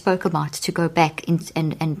you spoke about, to go back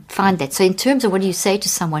and find that. So in terms of what do you say to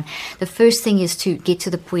someone, the first thing is to get to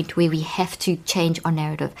the point where we have to change our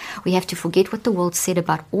narrative. We have to forget what the world said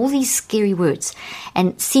about all these scary words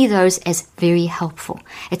and see those as very helpful.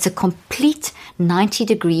 It's a complete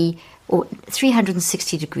 90-degree or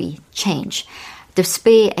 360-degree change.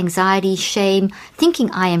 Despair, anxiety, shame, thinking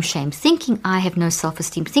I am shamed, thinking I have no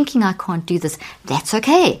self-esteem, thinking I can't do this, that's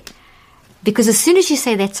okay. Because as soon as you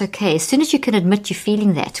say that's okay, as soon as you can admit you're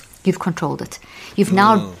feeling that, you've controlled it. You've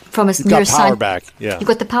now, from a neuroscience, got power back. Yeah. You've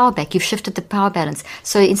got the power back. You've shifted the power balance.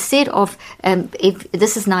 So instead of, if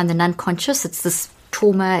this is now in the unconscious, it's this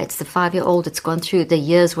trauma, it's the 5-year-old, it's gone through the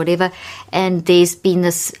years, whatever, and there's been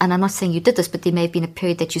this, and I'm not saying you did this, but there may have been a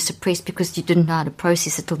period that you suppressed because you didn't know how to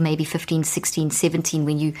process it till maybe 15, 16, 17,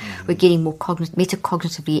 when you were getting more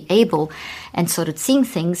metacognitively able and started seeing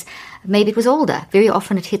things. Maybe it was older. Very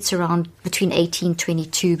often it hits around between 18,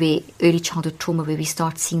 22, where early childhood trauma, where we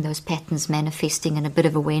start seeing those patterns manifesting and a bit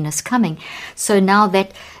of awareness coming. So now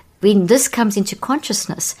that when this comes into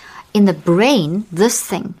consciousness, in the brain, this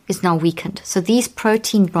thing is now weakened. So these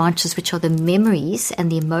protein branches, which are the memories and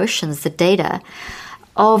the emotions, the data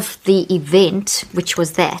of the event, which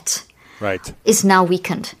was that, right, is now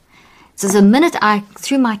weakened. So the minute I,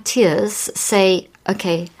 through my tears, say,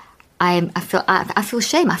 okay, I feel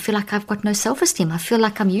shame. I feel like I've got no self-esteem. I feel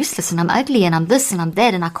like I'm useless and I'm ugly and I'm this and I'm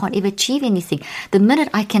that and I can't ever achieve anything. The minute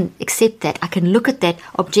I can accept that, I can look at that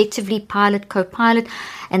objectively, pilot, co-pilot,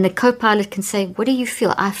 and the co-pilot can say, what do you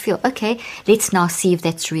feel? I feel, okay, let's now see if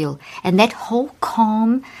that's real. And that whole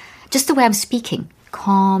calm, just the way I'm speaking,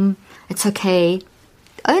 calm, it's okay,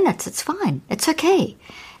 own it, it's fine, it's okay.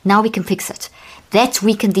 Now we can fix it. That's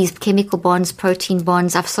weakened these chemical bonds, protein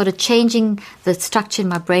bonds. I've started changing the structure in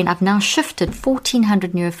my brain. I've now shifted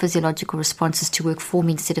 1,400 neurophysiological responses to work for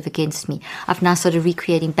me instead of against me. I've now started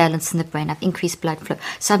recreating balance in the brain. I've increased blood flow.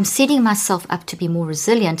 So I'm setting myself up to be more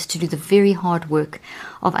resilient, to do the very hard work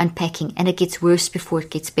of unpacking. And it gets worse before it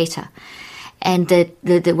gets better. And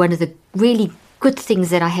the one of the really good things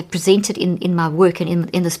that I have presented in my work and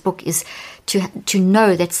in this book is to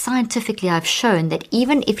know that scientifically I've shown that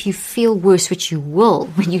even if you feel worse, which you will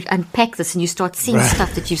when you unpack this and you start seeing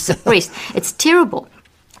stuff that you've suppressed, it's terrible.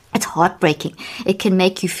 It's heartbreaking. It can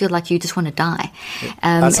make you feel like you just want to die.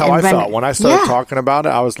 That's how I felt. When I started talking about it,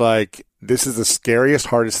 I was like, this is the scariest,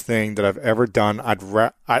 hardest thing that I've ever done.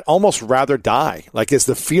 I'd almost rather die. Like, it's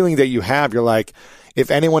the feeling that you have. You're like, if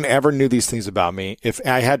anyone ever knew these things about me, if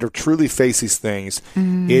I had to truly face these things,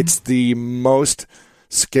 it's the most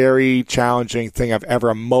scary, challenging thing I've ever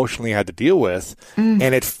emotionally had to deal with. And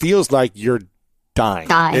it feels like you're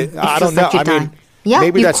dying. I don't know. Like dying.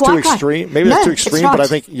 Maybe that's too extreme. Maybe that's too extreme, but I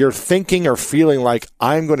think you're thinking or feeling like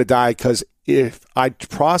I'm going to die because if I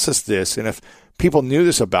process this and if people knew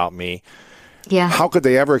this about me, how could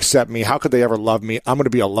they ever accept me? How could they ever love me? I'm going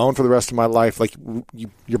to be alone for the rest of my life. Like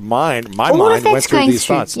your mind, my mind went through these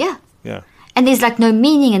thoughts. Yeah. And there's like no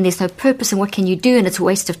meaning and there's no purpose and what can you do? And it's a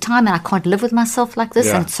waste of time and I can't live with myself like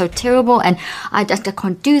this and it's so terrible and I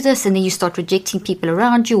can't do this. And then you start rejecting people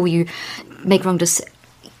around you or you make wrong decisions.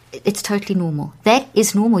 It's totally normal. That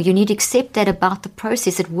is normal. You need to accept that about the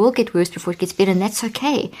process. It will get worse before it gets better, and that's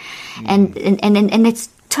okay. And it's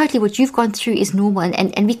totally what you've gone through is normal,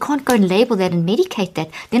 and we can't go and label that and medicate that.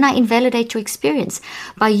 Then I invalidate your experience.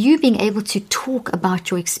 By you being able to talk about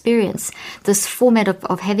your experience, this format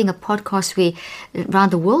of having a podcast where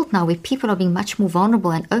around the world now, where people are being much more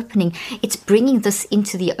vulnerable and opening, it's bringing this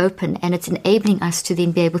into the open, and it's enabling us to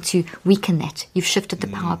then be able to weaken that. You've shifted the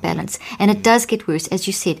power balance, and it does get worse. As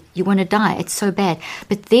you said, you want to die. It's so bad.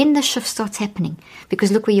 But then the shift starts happening,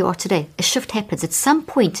 because look where you are today. A shift happens at some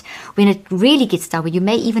point when it really gets down, where you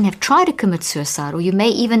may even have tried to commit suicide, or you may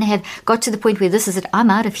even have got to the point where this is it,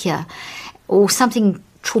 I'm out of here, or something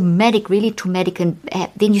traumatic, really traumatic, and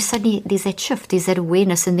then you suddenly, there's that shift, there's that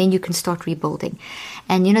awareness, and then you can start rebuilding.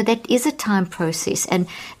 And that is a time process, and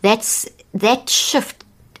that shift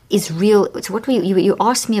is real. So what you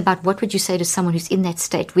asked me about, what would you say to someone who's in that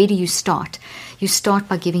state? Where do you start? You start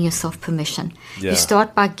by giving yourself permission. Yeah. You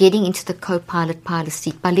start by getting into the co-pilot pilot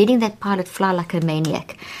seat, by letting that pilot fly like a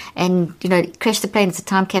maniac, and crash the plane. It's a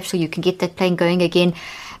time capsule. You can get that plane going again,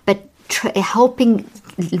 but helping,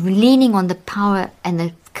 leaning on the power and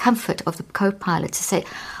the comfort of the co-pilot to say,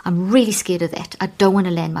 I'm really scared of that. I don't want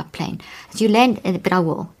to land my plane. So you land, but I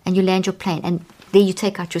will, and you land your plane, and there you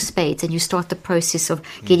take out your spades and you start the process of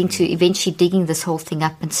getting to eventually digging this whole thing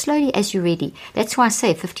up, and slowly as you're ready. That's why I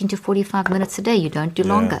say 15 to 45 minutes a day. You don't do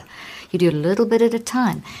longer. You do a little bit at a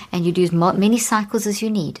time, and you do as many cycles as you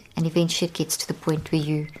need, and eventually it gets to the point where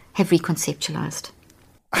you have reconceptualized.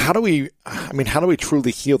 How do we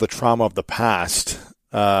truly heal the trauma of the past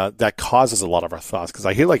that causes a lot of our thoughts? Because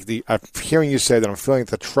I hear I'm hearing you say that I'm feeling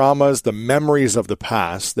the traumas, the memories of the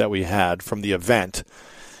past that we had from the event,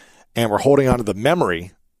 and we're holding on to the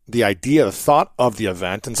memory, the idea, the thought of the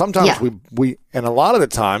event. And sometimes we and a lot of the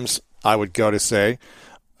times I would go to say,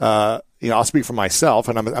 I'll speak for myself,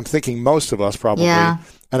 and I'm thinking most of us probably, an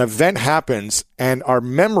event happens, and our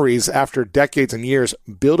memories after decades and years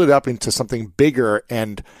build it up into something bigger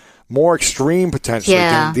and more extreme potentially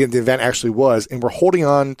than the event actually was. And we're holding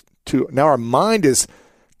on to, now our mind is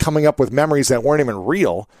coming up with memories that weren't even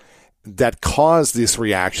real, that caused this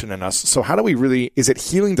reaction in us. So how do we really, is it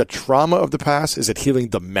healing the trauma of the past? Is it healing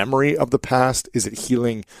the memory of the past? Is it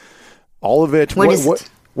healing all of it? What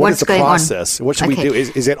is the process? What should we do?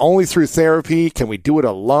 Is it only through therapy? Can we do it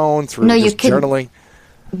alone through journaling?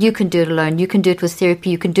 You can do it alone. You can do it with therapy.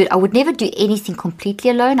 You can do it. I would never do anything completely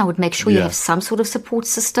alone. I would make sure you have some sort of support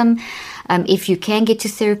system. If you can get to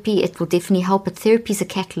therapy, it will definitely help. But therapy is a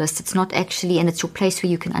catalyst. It's not actually, and it's your place where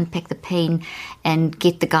you can unpack the pain and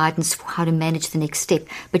get the guidance for how to manage the next step.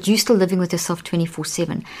 But you're still living with yourself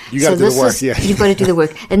 24/7. You got to do the work. You've got to do the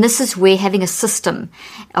work. And this is where having a system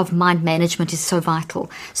of mind management is so vital.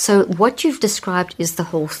 So what you've described is the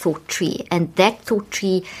whole thought tree. And that thought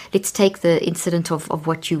tree, let's take the incident of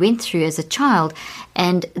what you went through as a child,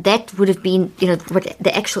 and that would have been, what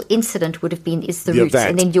the actual incident would have been is the roots, event.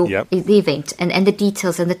 And then the event and the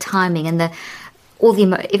details and the timing and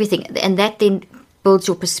everything, and that then builds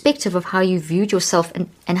your perspective of how you viewed yourself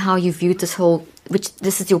and how you viewed this whole, which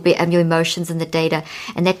this is your emotions and the data,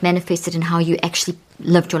 and that manifested in how you actually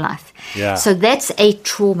lived your life. Yeah. So that's a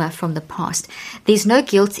trauma from the past. There's no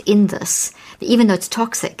guilt in this, even though it's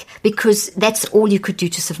toxic, because that's all you could do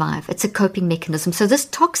to survive. It's a coping mechanism. So this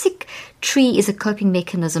toxic tree is a coping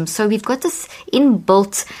mechanism. So we've got this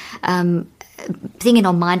inbuilt thing in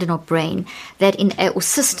our mind and our brain or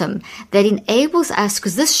system that enables us,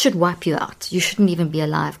 because this should wipe you out. You shouldn't even be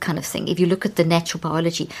alive, kind of thing, if you look at the natural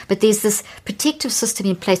biology. But there's this protective system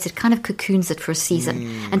in place that kind of cocoons it for a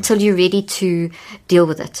season until you're ready to deal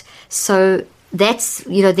with it. So that's,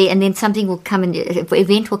 and then something will come an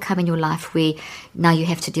event will come in your life where now you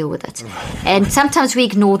have to deal with it. And sometimes we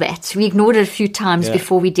ignore that. We ignored it a few times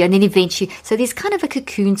before we do, and then eventually, so there's kind of a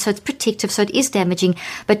cocoon, so it's protective, so it is damaging,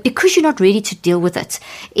 but because you're not ready to deal with it,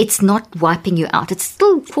 it's not wiping you out. It's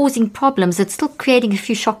still causing problems. It's still creating a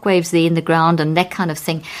few shockwaves there in the ground and that kind of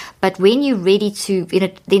thing. But when you're ready to,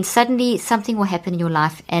 then suddenly something will happen in your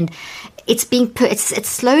life, and it's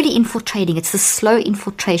slowly infiltrating. It's the slow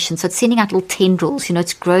infiltration. So it's sending out little tendrils,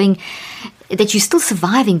 it's growing, that you're still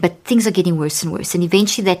surviving, but things are getting worse and worse. And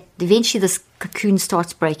eventually this cocoon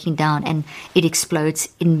starts breaking down, and it explodes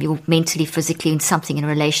mentally, physically, in something, in a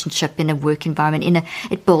relationship, in a work environment,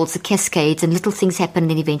 it builds, it cascades, and little things happen,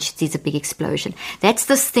 and then eventually there's a big explosion. That's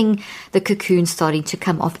this thing, the cocoon starting to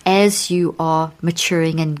come off as you are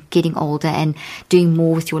maturing and getting older and doing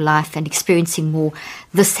more with your life and experiencing more.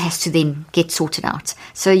 This has to then get sorted out.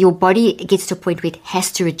 So your body gets to a point where it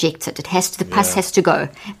has to reject it. The pus has to go,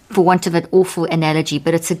 for want of an awful analogy,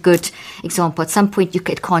 but it's a good example. At some point,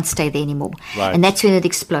 it can't stay there anymore. Right. And that's when it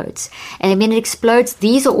explodes. And when it explodes,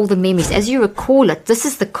 these are all the memories. As you recall it, this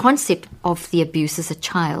is the concept of the abuse as a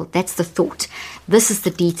child. That's the thought. This is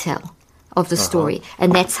the detail of the story.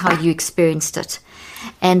 And that's how you experienced it.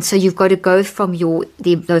 And so you've got to go from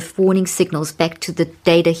those warning signals back to the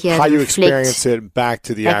data here. How you experience it back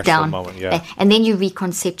to the actual down. moment, yeah. And then you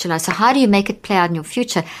reconceptualize. So how do you make it play out in your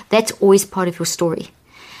future? That's always part of your story.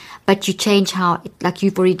 But you change how, like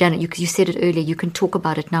you've already done it. You said it earlier. You can talk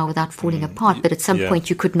about it now without falling apart. But at some point,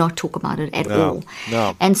 you could not talk about it at all.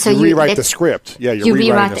 No. And so you rewrite the script. Yeah, you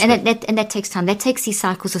rewrite, the and that takes time. That takes these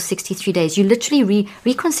cycles of 63 days. You literally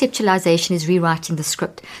reconceptualization is rewriting the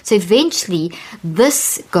script. So eventually,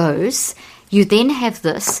 this goes. You then have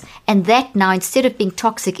this, and that now, instead of being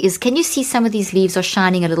toxic, is, can you see some of these leaves are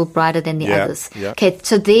shining a little brighter than the others? Yeah. Okay,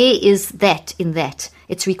 so there is that in that.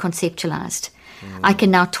 It's reconceptualized. I can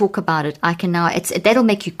now talk about it. I can now, that'll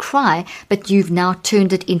make you cry, but you've now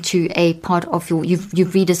turned it into a part of you've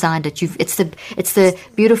redesigned it. It's the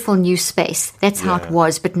beautiful new space. That's how it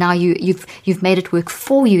was, but now you've made it work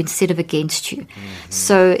for you instead of against you.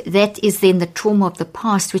 So that is then the trauma of the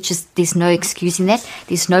past, which is, there's no excusing that.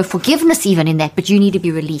 There's no forgiveness even in that, but you need to be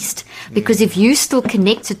released. Because if you still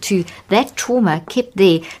connected to that trauma, kept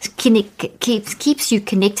there, keeps you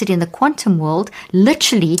connected in the quantum world,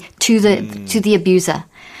 literally to the abuser.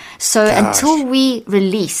 So until we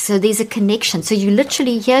release, so there's a connection. So you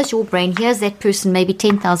literally, here's your brain, here's that person maybe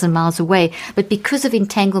 10,000 miles away. But because of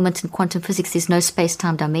entanglement in quantum physics, there's no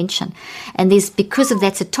space-time dimension. And because of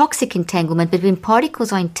that's a toxic entanglement, but when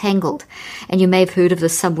particles are entangled, and you may have heard of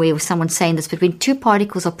this somewhere or someone saying this, but when two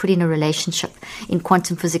particles are put in a relationship in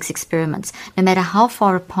quantum physics experiments, no matter how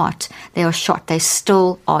far apart they are shot, they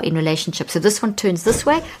still are in relationship. So this one turns this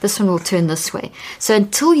way, this one will turn this way. So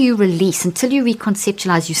until you release, until you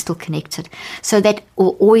reconceptualize, you still connected. So that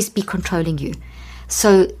will always be controlling you.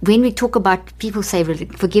 So when we talk about, people say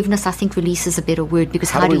forgiveness, I think release is a better word, because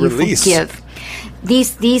how do you forgive?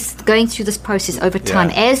 These going through this process over time,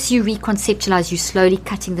 as you reconceptualize, you're slowly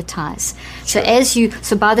cutting the ties. So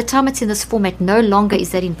by the time it's in this format, no longer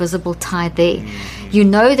is that invisible tie there. You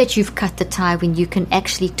know that you've cut the tie when you can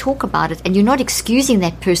actually talk about it, and you're not excusing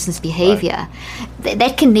that person's behavior.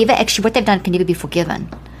 That can never actually, what they've done can never be forgiven.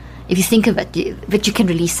 If you think of it, but you can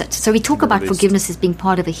release it. So we talk about forgiveness as being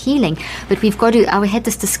part of a healing, but we've got to, I had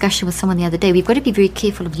this discussion with someone the other day, we've got to be very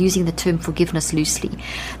careful of using the term forgiveness loosely.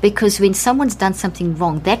 Because when someone's done something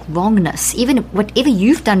wrong, that wrongness, even whatever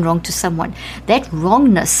you've done wrong to someone, that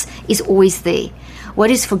wrongness is always there. What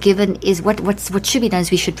is forgiven is what should be done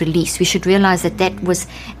is we should release. We should realize that was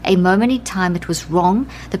a moment in time, it was wrong.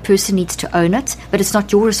 The person needs to own it, but it's not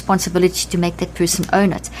your responsibility to make that person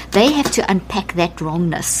own it. They have to unpack that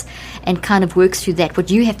wrongness and kind of work through that. What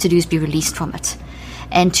you have to do is be released from it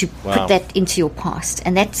and to put that into your past.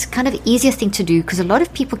 And that's kind of the easiest thing to do, because a lot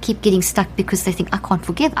of people keep getting stuck because they think, I can't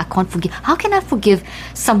forgive. How can I forgive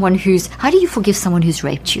someone how do you forgive someone who's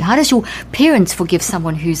raped you? How does your parents forgive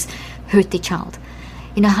someone who's hurt their child?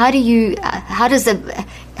 You know, how does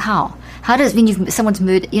when someone's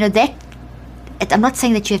murdered, you know, that, I'm not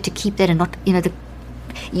saying that you have to keep that and not, you know,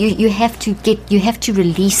 you have to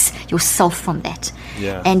release yourself from that.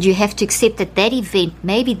 Yeah. And you have to accept that event,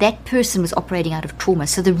 maybe that person was operating out of trauma.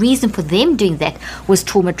 So the reason for them doing that was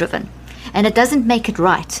trauma driven. And it doesn't make it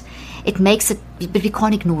right. It makes it, but we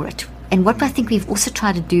can't ignore it. And what I think we've also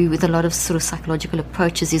tried to do with a lot of sort of psychological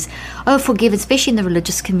approaches is, forgive, especially in the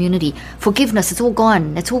religious community. Forgiveness, it's all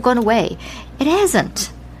gone away. It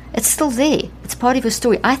hasn't. It's still there. It's part of your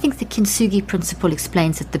story. I think the Kintsugi principle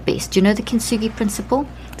explains it the best. Do you know the Kintsugi principle?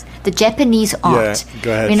 The Japanese art. Yeah,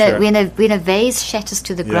 go ahead, when a vase shatters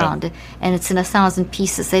to the ground and it's in 1,000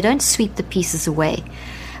 pieces, they don't sweep the pieces away.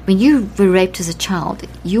 When you were raped as a child,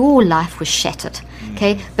 your life was shattered,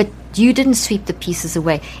 okay? But you didn't sweep the pieces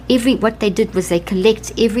away. What they did was they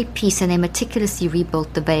collect every piece and they meticulously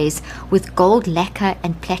rebuilt the vase with gold lacquer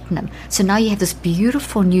and platinum. So now you have this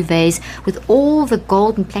beautiful new vase with all the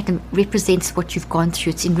gold and platinum represents what you've gone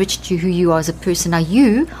through. It's enriched you, who you are as a person. Now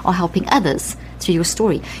you are helping others through your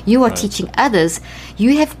story. You are teaching others.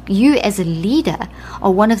 You as a leader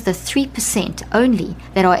are one of the 3% only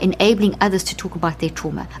that are enabling others to talk about their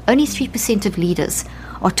trauma. Only 3% of leaders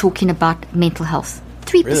are talking about mental health.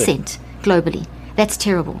 3% globally. That's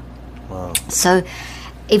terrible. Wow. So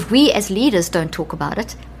if we as leaders don't talk about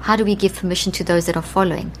it, how do we give permission to those that are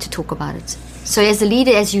following to talk about it? So as a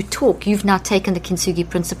leader, as you talk, you've now taken the Kintsugi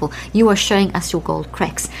principle. You are showing us your gold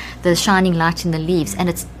cracks, the shining light in the leaves, and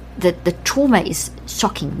it's the trauma is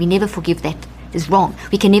shocking. We never forgive that is wrong.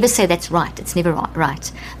 We can never say that's right. It's never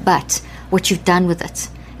right. But what you've done with it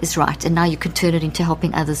is right, and now you can turn it into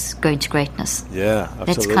helping others go into greatness. Yeah,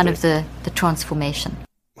 absolutely. That's kind of the transformation.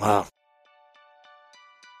 Wow.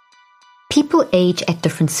 People age at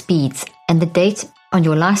different speeds, and the date on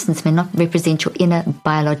your license may not represent your inner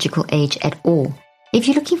biological age at all. If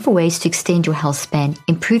you're looking for ways to extend your health span,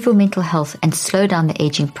 improve your mental health, and slow down the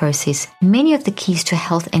aging process, many of the keys to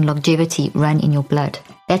health and longevity run in your blood.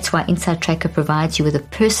 That's why Inside Tracker provides you with a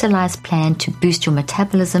personalized plan to boost your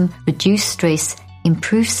metabolism, reduce stress,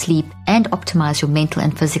 improve sleep, and optimize your mental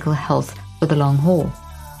and physical health for the long haul.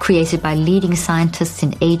 Created by leading scientists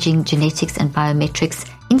in aging, genetics, and biometrics,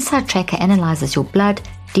 Inside Tracker analyzes your blood,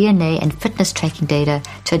 DNA, and fitness tracking data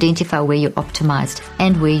to identify where you're optimized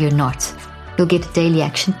and where you're not. You'll get a daily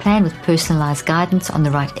action plan with personalized guidance on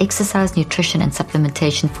the right exercise, nutrition, and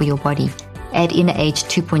supplementation for your body. Add Inner Age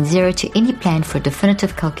 2.0 to any plan for a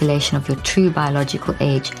definitive calculation of your true biological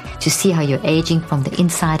age to see how you're aging from the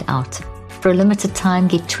inside out. For a limited time,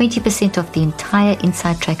 get 20% off the entire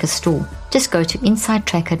Inside Tracker store. Just go to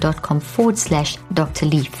insidetracker.com/Dr.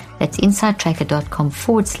 Leaf. That's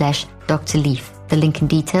insidetracker.com/Dr. Leaf. The link and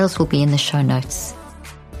details will be in the show notes.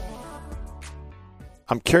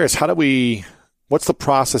 I'm curious, what's the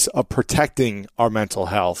process of protecting our mental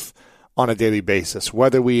health on a daily basis?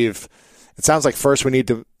 It sounds like first we need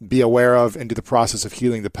to be aware of and do the process of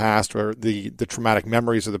healing the past or the traumatic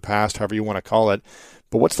memories of the past, however you want to call it.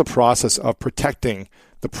 But what's the process of protecting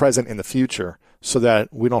the present and the future so that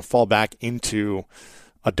we don't fall back into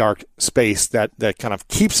a dark space that kind of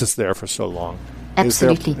keeps us there for so long?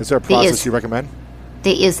 Absolutely. Is there a process you recommend?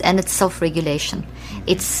 There is, and it's self-regulation.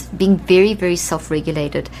 It's being very, very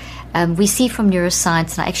self-regulated. We see from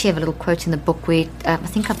neuroscience, and I actually have a little quote in the book where I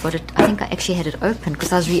think I've got it. I think I actually had it open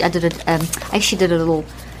because I did it. I actually did a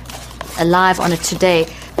live on it today.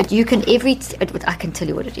 But you can I can tell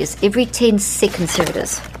you what it is. Every 10 seconds, here it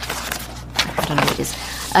is. I don't know what it is.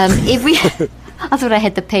 I thought I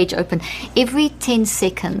had the page open. Every 10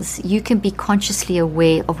 seconds, you can be consciously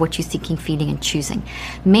aware of what you're thinking, feeling, and choosing.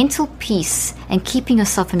 Mental peace and keeping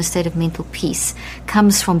yourself in a state of mental peace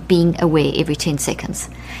comes from being aware every 10 seconds.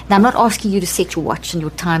 Now, I'm not asking you to set your watch and your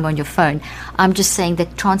time on your phone. I'm just saying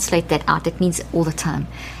that translate that out. It means all the time.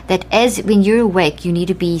 That when you're awake, you need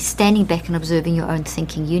to be standing back and observing your own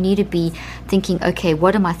thinking. You need to be thinking, okay,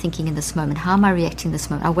 what am I thinking in this moment? How am I reacting in this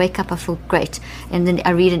moment? I wake up, I feel great. And then I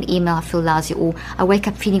read an email, I feel lousy. Or I wake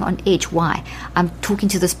up feeling on edge. Why? I'm talking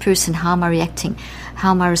to this person. How am I reacting?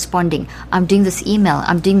 How am I responding? I'm doing this email.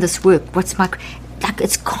 I'm doing this work.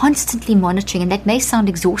 It's constantly monitoring, and that may sound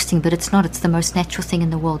exhausting, but it's not. It's the most natural thing in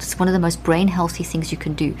the world. It's one of the most brain healthy things you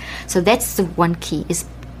can do. So that's the one key, is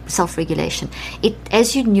self-regulation.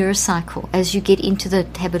 As you neurocycle, as you get into the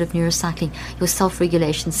habit of neurocycling, your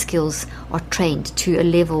self-regulation skills are trained to a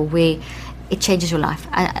level where it changes your life.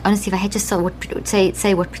 Honestly, if I had to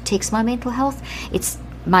say what protects my mental health, it's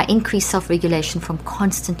my increased self-regulation from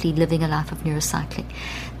constantly living a life of neurocycling.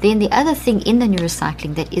 Then the other thing in the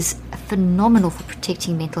neurocycling that is phenomenal for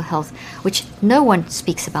protecting mental health, which no one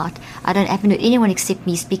speaks about, I haven't heard anyone except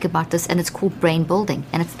me speak about this, and it's called brain building.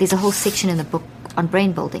 And there's a whole section in the book on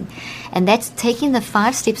brain building. And that's taking the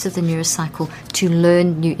 5 steps of the neurocycle to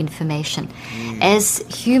learn new information. As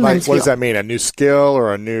humans... What does that mean? A new skill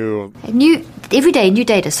or a new... Every day, new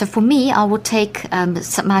data. So for me, I will take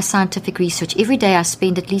my scientific research. Every day I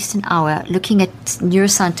spend at least an hour looking at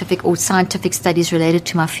neuroscientific or scientific studies related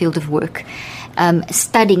to my field of work.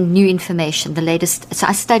 Studying new information, the latest. So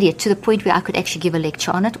I study it to the point where I could actually give a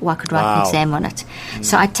lecture on it, or I could write an exam on it.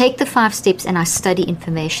 So I take the 5 steps and I study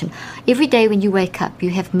information. Every day when you wake up,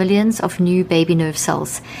 you have millions of new baby nerve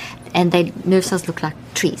cells. And nerve cells look like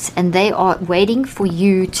trees, and they are waiting for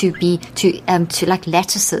you to like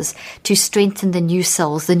lattices to strengthen the new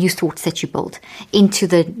cells, the new thoughts that you build into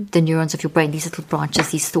the neurons of your brain, these little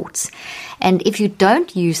branches, these thoughts. And if you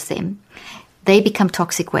don't use them, they become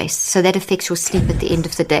toxic waste. So that affects your sleep at the end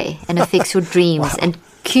of the day and affects your dreams. And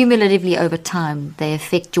cumulatively over time, they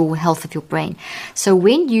affect your health of your brain. So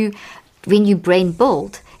when you brain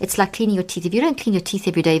build, it's like cleaning your teeth. If you don't clean your teeth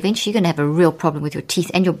every day, eventually you're going to have a real problem with your teeth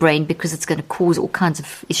and your brain, because it's going to cause all kinds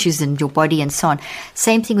of issues in your body and so on.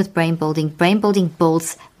 Same thing with brain building. Brain building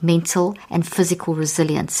builds mental and physical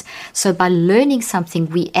resilience. So by learning something,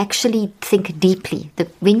 we actually think deeply.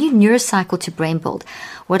 When you neurocycle to brain build,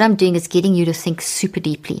 what I'm doing is getting you to think super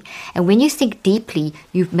deeply. And when you think deeply,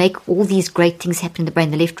 you make all these great things happen in the brain,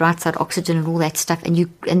 the left, right side, oxygen and all that stuff.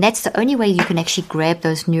 And that's the only way you can actually grab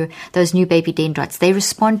those new baby dendrites. They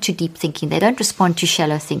respond to deep thinking. They don't respond to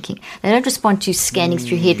shallow thinking. They don't respond to scanning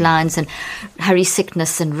through headlines and hurry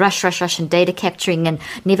sickness and rush and data capturing and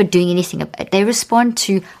never doing anything. They respond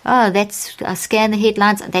to scan the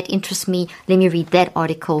headlines. That interests me. Let me read that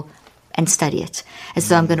article and study it as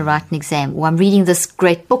though I'm going to write an exam, or I'm reading this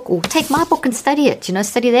great book, or take my book and study it.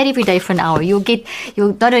 Study that every day for an hour. You'll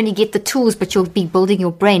not only get the tools, but you'll be building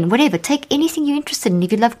your brain. Whatever, take anything you're interested in.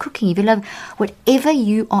 If you love cooking, if you love whatever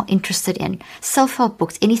you are interested in, self-help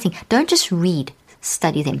books, anything. Don't just read.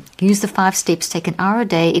 Study them. Use the 5 steps. Take an hour a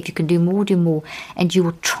day. If you can do more, do more. And you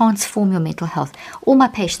will transform your mental health. All my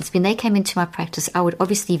patients, when they came into my practice, I would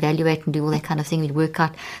obviously evaluate and do all that kind of thing. We'd work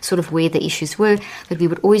out sort of where the issues were, but we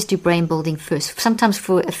would always do brain building first. Sometimes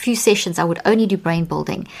for a few sessions, I would only do brain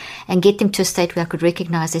building and get them to a state where I could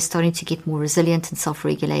recognize they're starting to get more resilient and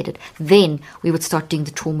self-regulated. Then we would start doing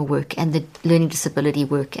the trauma work and the learning disability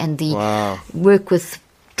work and the work with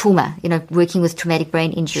trauma, working with traumatic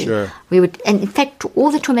brain injury. Sure. And in fact, all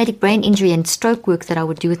the traumatic brain injury and stroke work that I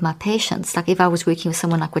would do with my patients, like if I was working with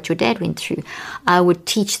someone like what your dad went through, I would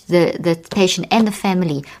teach the patient and the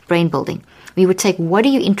family brain building. We would take, what are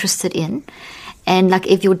you interested in? And like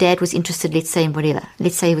if your dad was interested, let's say in whatever,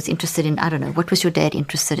 let's say he was interested in, I don't know, what was your dad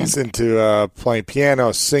interested in? He's into playing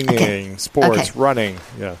piano, singing, sports, running.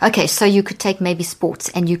 Yeah. Okay, so you could take maybe sports,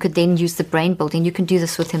 and you could then use the brain building. You can do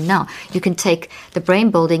this with him now. You can take the brain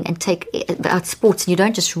building and take out sports, and you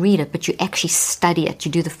don't just read it, but you actually study it.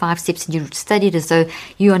 You do the 5 steps, and you study it as though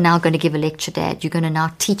you are now going to give a lecture, Dad. You're going to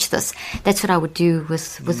now teach this. That's what I would do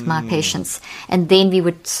with my patients. And then we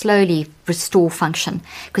would slowly restore function,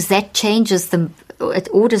 because that changes it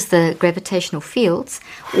orders the gravitational fields,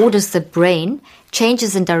 orders the brain,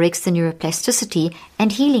 changes and directs the neuroplasticity,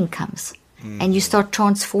 and healing comes. And you start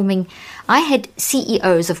transforming. I had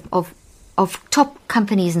CEOs of top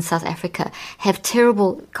companies in South Africa have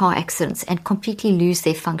terrible car accidents and completely lose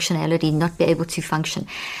their functionality, not be able to function.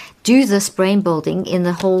 Do this brain building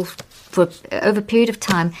for over a period of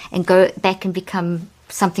time and go back and become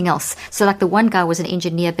something else. So like the one guy was an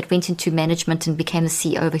engineer but went into management and became the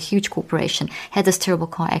CEO of a huge corporation, had this terrible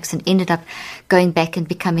car accident, ended up going back and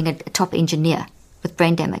becoming a top engineer with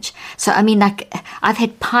brain damage. So I mean, like, I've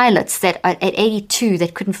had pilots that at 82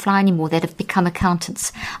 that couldn't fly anymore that have become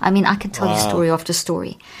accountants. I mean, I can tell you story after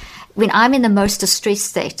story. When I'm in the most distressed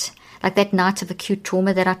state, like that night of acute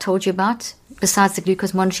trauma that I told you about, besides the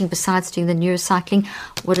glucose monitoring, besides doing the neurocycling,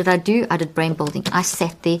 what did I do? I did brain building. I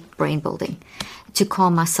sat there brain building to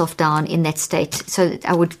calm myself down in that state. So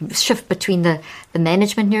I would shift between the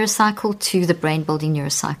management neurocycle to the brain building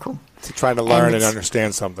neurocycle. To try to learn and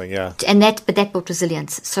understand something, yeah. But that built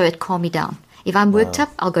resilience, so it calmed me down. If I'm worked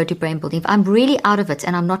up, I'll go do brain building. If I'm really out of it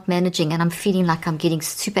and I'm not managing and I'm feeling like I'm getting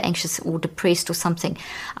super anxious or depressed or something,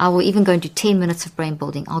 I will even go and do 10 minutes of brain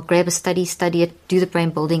building. I'll grab a study it, do the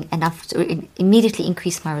brain building, and I've immediately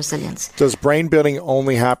increased my resilience. Does brain building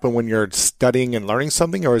only happen when you're studying and learning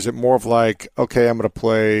something, or is it more of like, okay, I'm going to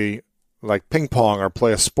play like ping pong or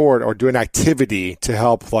play a sport or do an activity to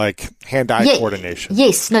help like hand-eye coordination?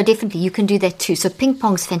 Yes, no, definitely. You can do that too. So ping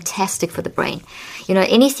pong is fantastic for the brain.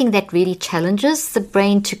 Anything that really challenges the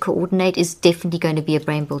brain to coordinate is definitely going to be a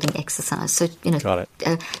brain-building exercise. So,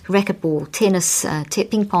 racquetball, tennis,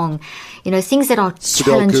 ping pong, things that are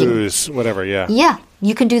challenging. Sudokus, whatever, yeah. Yeah,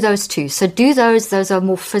 you can do those too. So do those. Those are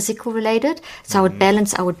more physical related. So I would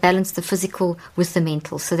balance the physical with the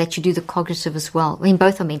mental, so that you do the cognitive as well. I mean,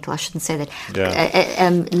 both are mental. I shouldn't say that. Yeah.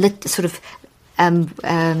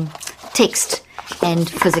 Text and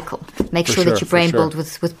physical. Make sure that you brain build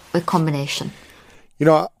with a combination.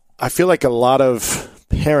 I feel like a lot of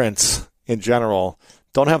parents in general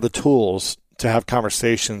don't have the tools to have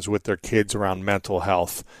conversations with their kids around mental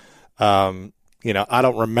health. I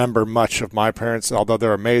don't remember much of my parents, although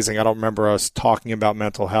they're amazing. I don't remember us talking about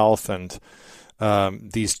mental health and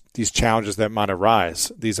these challenges that might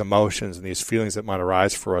arise, these emotions and these feelings that might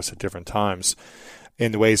arise for us at different times,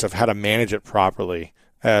 in the ways of how to manage it properly,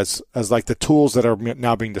 as like the tools that are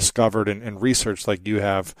now being discovered and researched like you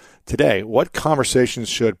have today. What conversations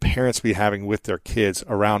should parents be having with their kids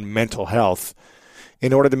around mental health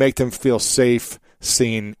in order to make them feel safe,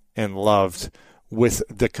 seen, and loved with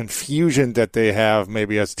the confusion that they have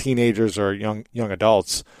maybe as teenagers or young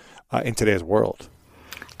adults in today's world?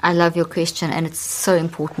 I love your question, and it's so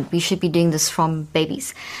important. We should be doing this from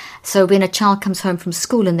babies. So when a child comes home from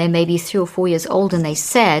school and they may be 3 or 4 years old and they're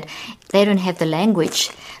sad, they don't have the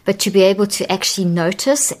language, but to be able to actually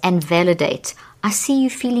notice and validate, I see you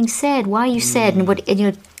feeling sad. Why are you sad? And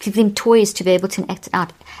give them toys to be able to act it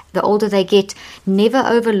out. The older they get, never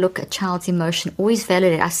overlook a child's emotion. Always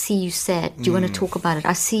validate. I see you sad. Do you want to talk about it?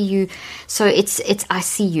 I see you. So it's I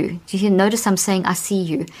see you. Do you notice I'm saying I see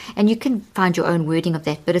you? And you can find your own wording of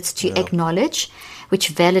that, but it's to acknowledge,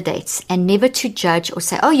 which validates, and never to judge or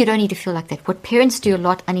say, oh, you don't need to feel like that. What parents do a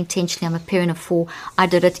lot unintentionally, I'm a parent of 4, I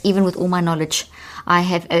did it even with all my knowledge. I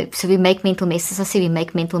have, so we make mental messes. I say we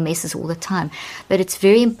make mental messes all the time. But it's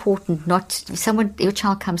very important not, your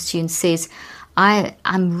child comes to you and says,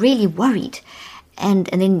 I'm really worried. And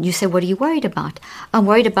then you say, what are you worried about? I'm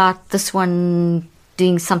worried about this one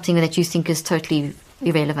doing something that you think is totally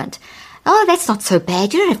irrelevant. Oh, that's not so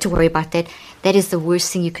bad. You don't have to worry about that. That is the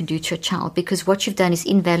worst thing you can do to a child, because what you've done is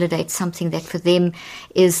invalidate something that for them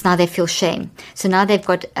is, now they feel shame. So now they've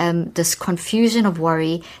got this confusion of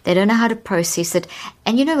worry. They don't know how to process it.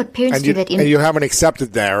 And you know what parents do that in... And you haven't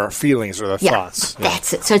accepted their feelings or their thoughts.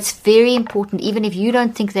 That's it. So it's very important, even if you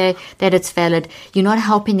don't think that it's valid, you're not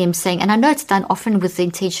helping them saying, and I know it's done often with the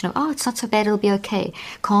intention of, oh, it's not so bad, it'll be okay.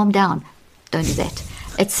 Calm down. Don't do that.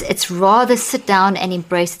 It's rather sit down and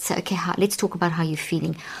embrace it. Say, okay, let's talk about how you're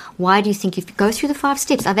feeling. Why do you think you go through the 5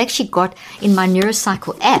 steps? I've actually got in my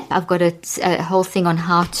Neurocycle app, I've got a whole thing on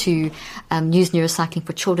how to use neurocycling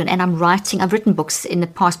for children. And I've written books in the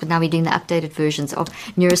past, but now we're doing the updated versions of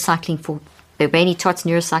neurocycling for Brainy Tots,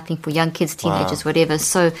 neurocycling for young kids, teenagers, whatever.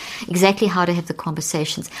 So exactly how to have the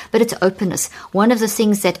conversations. But it's openness. One of the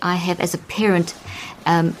things that I have as a parent,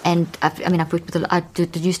 and I've worked with, I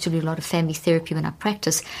used to do a lot of family therapy when I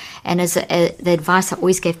practice, and as the advice I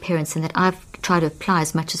always gave parents, and that I've tried to apply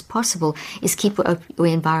as much as possible, is keep your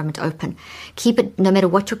environment open. Keep it, no matter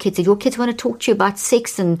what your kids, if your kids want to talk to you about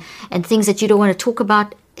sex and things that you don't want to talk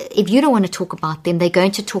about, if you don't want to talk about them, they're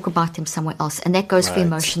going to talk about them somewhere else. And that goes for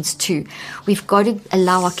emotions too. We've got to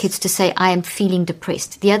allow our kids to say, I am feeling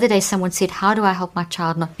depressed. The other day, someone said, how do I help my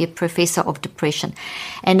child not be a professor of depression?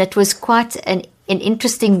 And it was quite an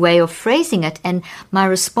interesting way of phrasing it. And my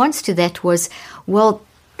response to that was, well,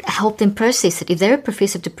 help them process it. If they're a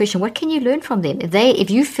professor of depression, what can you learn from them? If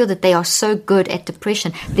you feel that they are so good at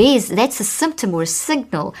depression, that's a symptom or a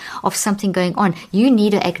signal of something going on. You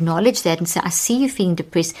need to acknowledge that and say, I see you feeling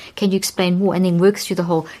depressed. Can you explain more? And then work through the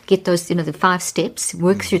whole, get those, the 5 steps,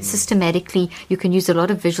 work through it systematically. You can use a lot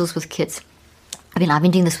of visuals with kids. I've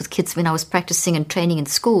been doing this with kids when I was practicing and training in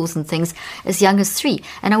schools and things as young as 3.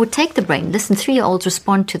 And I would take the brain. Listen, 3-year-olds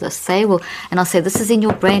respond to this. And I'll say, this is in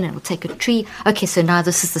your brain, and we'll take a tree. Okay, so now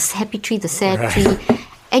this is the happy tree, the sad tree.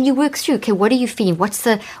 And you work through, okay, what are you feeling? What's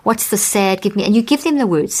the sad? Give me, and you give them the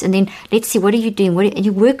words, and then let's see, what are you doing? And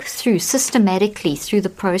you work through systematically through the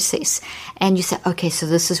process, and you say, okay, so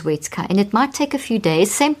this is where it's coming. And it might take a few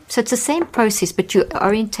days. So it's the same process, but you're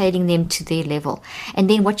orientating them to their level. And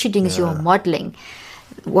then what you're doing is you're modeling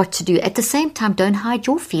what to do. At the same time, don't hide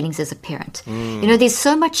your feelings as a parent. There's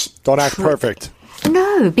so much. Don't act perfect.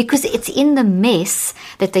 No, because it's in the mess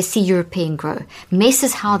that they see European grow. Mess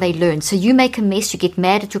is how they learn. So you make a mess, you get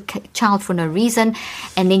mad at your child for no reason,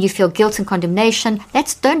 and then you feel guilt and condemnation.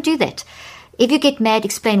 Don't do that. If you get mad,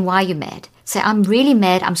 explain why you're mad. Say, I'm really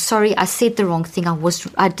mad. I'm sorry. I said the wrong thing.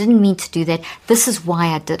 I didn't mean to do that. This is why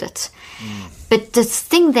I did it. But this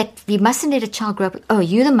thing that we mustn't let a child grow up, oh,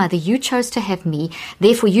 you're the mother, you chose to have me,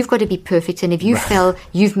 therefore you've got to be perfect, and if you fail,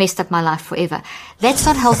 you've messed up my life forever. That's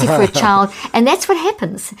not healthy for a child, and that's what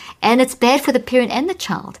happens. And it's bad for the parent and the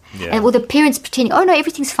child. And the parents pretending, oh no,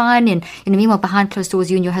 everything's fine, and meanwhile behind closed doors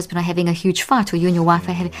you and your husband are having a huge fight, or you and your wife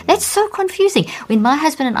are having, that's so confusing. When my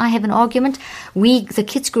husband and I have an argument, the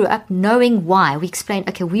kids grew up knowing why. We explained,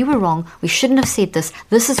 okay, we were wrong, we shouldn't have said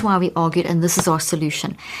this is why we argued, and this is our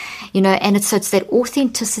solution. And it's that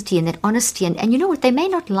authenticity and that honesty, and you know what, they may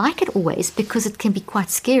not like it always because it can be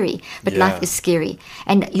quite scary, but life is scary,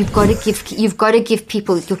 and you've got to give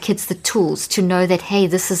people, your kids, the tools to know that, hey,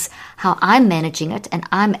 this is how I'm managing it, and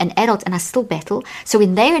I'm an adult and I still battle. So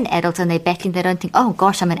when they're an adult and they're battling, they don't think, oh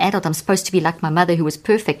gosh, I'm an adult, I'm supposed to be like my mother who was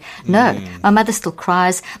perfect. No, my mother still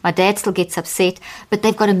cries, my dad still gets upset, but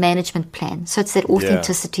they've got a management plan. So it's that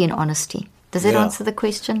authenticity and honesty. Does that answer the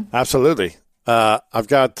question? Absolutely. I've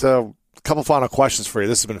got a couple final questions for you.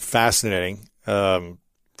 This has been fascinating.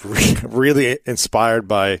 Really inspired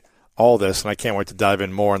by all this, and I can't wait to dive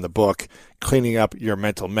in more in the book, Cleaning Up Your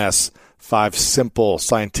Mental Mess, 5 simple,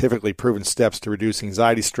 scientifically proven steps to reduce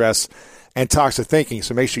anxiety, stress, and toxic thinking.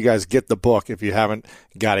 So make sure you guys get the book if you haven't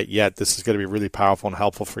got it yet. This is going to be really powerful and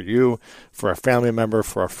helpful for you, for a family member,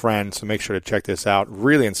 for a friend. So make sure to check this out.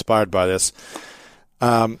 Really inspired by this.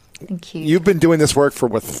 Thank you. You've been doing this work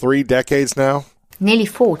for, 3 decades now? Nearly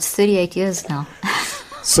 4. It's 38 years now.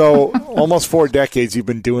 So almost 4 decades you've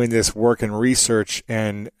been doing this work and research,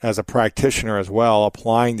 and as a practitioner as well,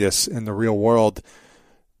 applying this in the real world.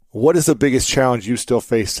 what is the biggest challenge you still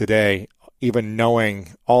face today, even knowing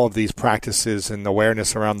all of these practices and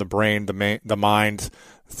awareness around the brain, the mind,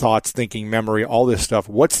 thoughts, thinking, memory, all this stuff?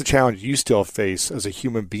 What's the challenge you still face as a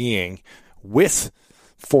human being with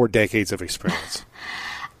 4 decades of experience?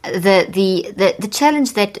 The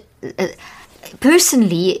challenge that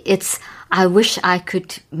personally, it's I wish I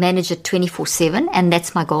could manage it 24/7, and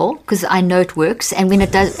that's my goal, because I know it works. And when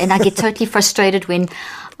it does, and I get totally frustrated when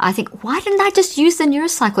I think, why didn't I just use the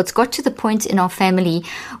neurocycle? It's got to the point in our family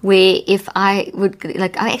where if I would,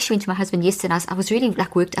 like, I actually went to my husband yesterday and I was really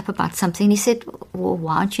like worked up about something. And he said, well,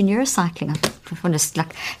 why aren't you neurocycling? I want to,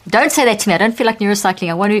 like, don't say that to me. I don't feel like neurocycling.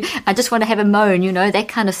 I just want to have a moan, that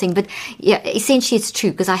kind of thing. But yeah, essentially it's true,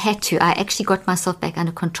 because I had to. I actually got myself back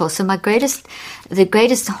under control. So probably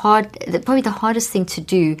the hardest thing to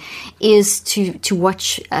do is to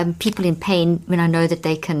watch people in pain when I know that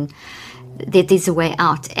there's a way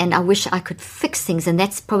out, and I wish I could fix things, and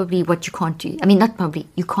that's probably what you can't do. I mean, not probably,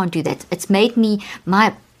 you can't do that. It's made me,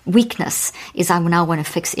 my weakness is I now want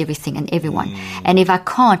to fix everything and everyone. And if I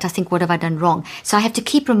can't, I think, what have I done wrong? So I have to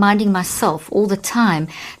keep reminding myself all the time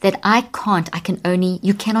that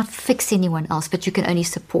you cannot fix anyone else, but you can only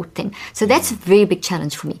support them. So that's a very big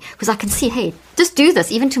challenge for me, because I can see, hey, just do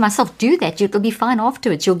this, even to myself, do that. You'll be fine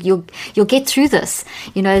afterwards. You'll get through this.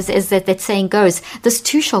 As that saying goes, this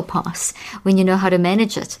too shall pass when you know how to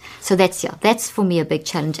manage it. So that's for me a big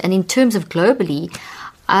challenge. And in terms of globally,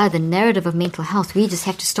 the narrative of mental health, we just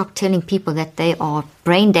have to stop telling people that they are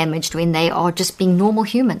brain damaged when they are just being normal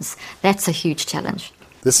humans. That's a huge challenge.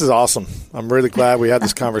 This is awesome. I'm really glad we had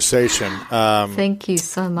this conversation. Thank you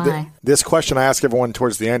so much. This question I ask everyone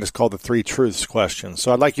towards the end is called the 3 truths question.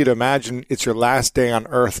 So I'd like you to imagine it's your last day on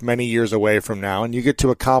Earth many years away from now, and you get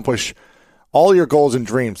to accomplish all your goals and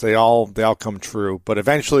dreams. They all come true. But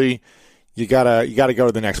eventually, you gotta go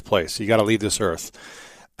to the next place. You gotta leave this Earth.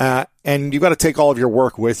 And you've got to take all of your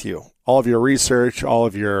work with you, all of your research, all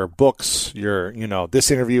of your books, this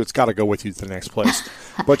interview. It's got to go with you to the next place.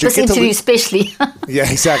 But this interview, especially.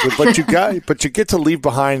 Yeah, exactly. But you get to leave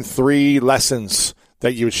behind 3 lessons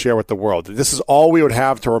that you would share with the world. This is all we would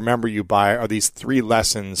have to remember you by, are these 3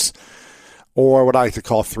 lessons, or what I like to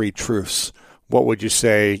call 3 truths. What would you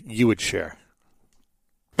say you would share?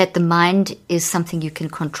 That the mind is something you can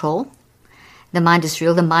control. The mind is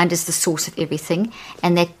real. The mind is the source of everything,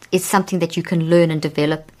 and that it's something that you can learn and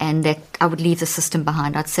develop, and that I would leave the system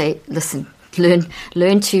behind. I'd say, listen,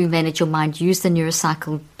 learn to manage your mind, use the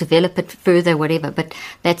neurocycle, develop it further, whatever. But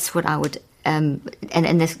that's what I would, and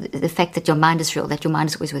the fact that your mind is real, that your mind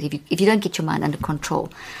is always with you. If you don't get your mind under control,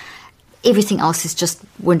 everything else is just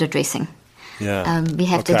window dressing. Yeah. We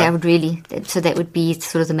have to, that would really, so that would be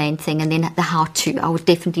sort of the main thing. And then the how to, I would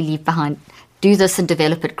definitely leave behind. Do this and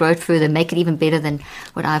develop it, grow it further, make it even better than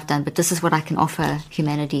what I've done. But this is what I can offer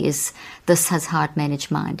humanity, is this has how I'd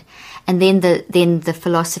manage mind. And then the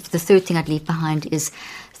philosophy, the third thing I'd leave behind is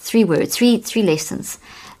 3 words, three lessons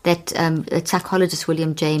that psychologist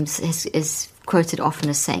William James is quoted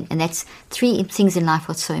often as saying. And that's 3 things in life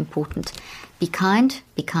are so important. Be kind,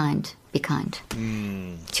 be kind, be kind.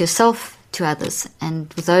 To yourself, to others.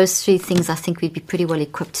 And with those 3 things, I think we'd be pretty well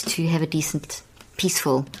equipped to have a decent,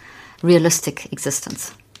 peaceful, realistic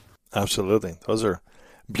existence. Absolutely. Those are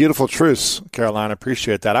beautiful truths, Caroline. I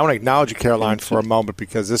appreciate that. I want to acknowledge you, Caroline, for a moment,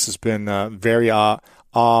 because this has been very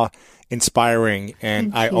awe-inspiring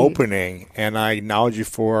and eye-opening, and I acknowledge you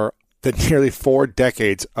for the nearly 4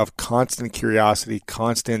 decades of constant curiosity,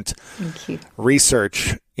 constant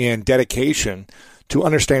research, and dedication to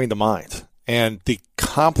understanding the mind and the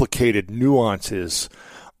complicated nuances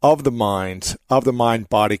of the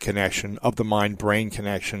mind-body connection, of the mind-brain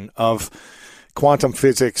connection, of quantum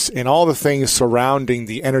physics, and all the things surrounding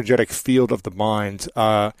the energetic field of the mind.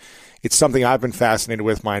 It's something I've been fascinated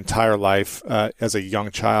with my entire life as a young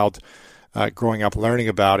child, growing up learning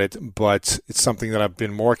about it, but it's something that I've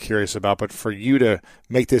been more curious about. But for you to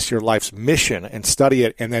make this your life's mission and study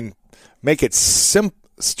it and then make it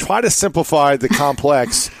try to simplify the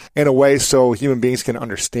complex in a way so human beings can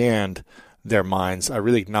understand their minds. I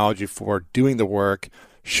really acknowledge you for doing the work,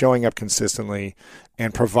 showing up consistently,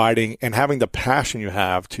 and providing and having the passion you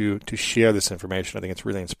have to share this information. I think it's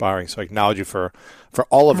really inspiring. So I acknowledge you for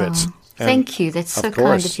all of it. Thank you. That's so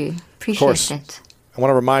kind of you. Appreciate that. I want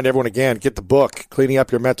to remind everyone again, get the book, Cleaning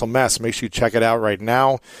Up Your Mental Mess. Make sure you check it out right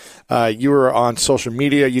now. You are on social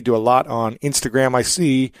media. You do a lot on Instagram, I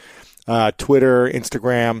see, Twitter,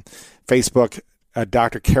 Instagram, Facebook,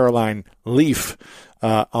 Dr. Caroline Leaf.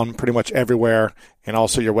 On pretty much everywhere. And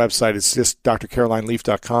also your website is just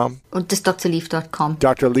drcarolineleaf.com. Or just drleaf.com.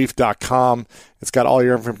 drleaf.com. It's got all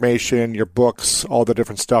your information, your books, all the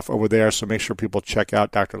different stuff over there. So make sure people check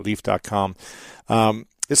out drleaf.com.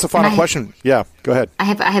 It's the final question. Yeah, go ahead. I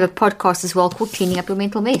have a podcast as well called Cleaning Up Your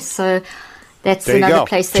Mental Mess. So that's there another you go.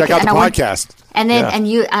 place. Check out the podcast.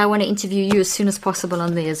 I want to interview you as soon as possible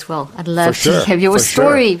on there as well. I'd love to have your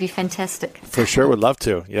story. It'd be fantastic. For sure, would love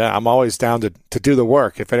to. Yeah, I'm always down to do the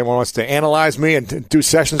work. If anyone wants to analyze me and do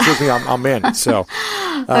sessions with me, I'm in. So,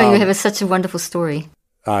 you have such a wonderful story.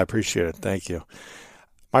 I appreciate it. Thank you.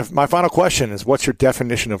 My final question is, what's your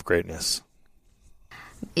definition of greatness?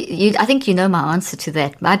 I think you know my answer to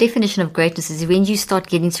that. My definition of greatness is when you start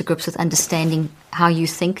getting to grips with understanding how you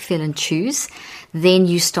think, feel, and choose, then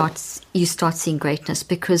you start seeing greatness,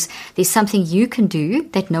 because there's something you can do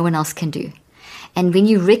that no one else can do. And when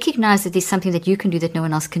you recognize that there's something that you can do that no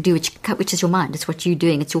one else can do, which is your mind, it's what you're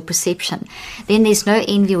doing, it's your perception, then there's no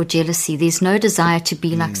envy or jealousy. There's no desire to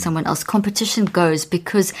be like someone else. Competition goes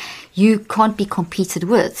because you can't be competed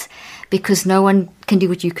with, because no one can do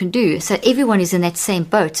what you can do. So everyone is in that same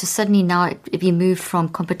boat. So suddenly now we move from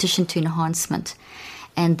competition to enhancement.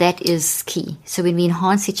 And that is key. So when we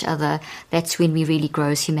enhance each other, that's when we really grow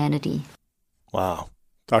as humanity. Wow.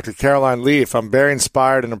 Dr. Caroline Leaf, I'm very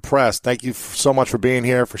inspired and impressed. Thank you so much for being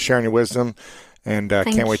here, for sharing your wisdom, and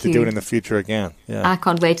can't wait to do it in the future again. Yeah. I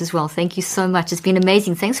can't wait as well. Thank you so much. It's been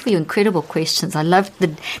amazing. Thanks for your incredible questions. I loved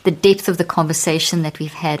the depth of the conversation that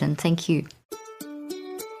we've had, and thank you.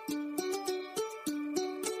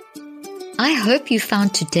 I hope you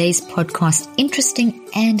found today's podcast interesting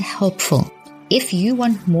and helpful. If you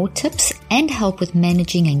want more tips and help with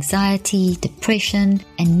managing anxiety, depression,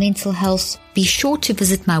 and mental health, be sure to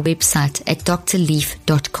visit my website at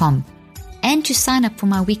drleaf.com and to sign up for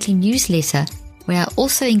my weekly newsletter, where I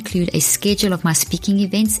also include a schedule of my speaking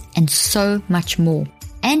events and so much more.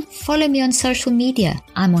 And follow me on social media.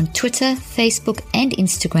 I'm on Twitter, Facebook, and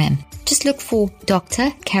Instagram. Just look for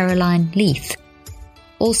Dr. Caroline Leaf.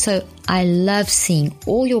 Also, I love seeing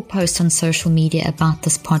all your posts on social media about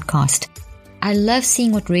this podcast. I love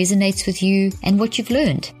seeing what resonates with you and what you've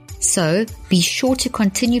learned. So be sure to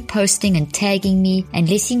continue posting and tagging me and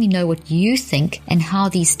letting me know what you think and how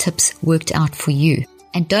these tips worked out for you.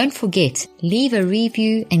 And don't forget, leave a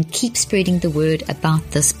review and keep spreading the word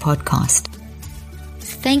about this podcast.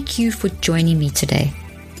 Thank you for joining me today.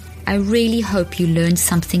 I really hope you learned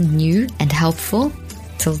something new and helpful.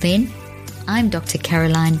 Till then, I'm Dr.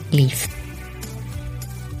 Caroline Leaf.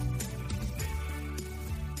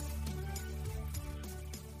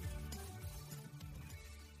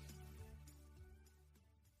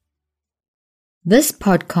 This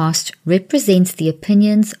podcast represents the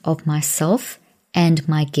opinions of myself and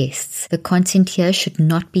my guests. The content here should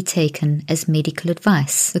not be taken as medical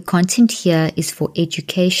advice. The content here is for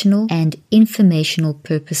educational and informational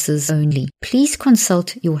purposes only. Please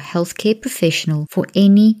consult your healthcare professional for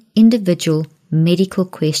any individual medical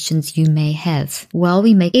questions you may have. While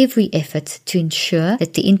we make every effort to ensure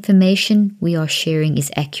that the information we are sharing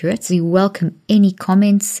is accurate, we welcome any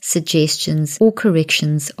comments, suggestions, or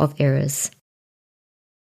corrections of errors.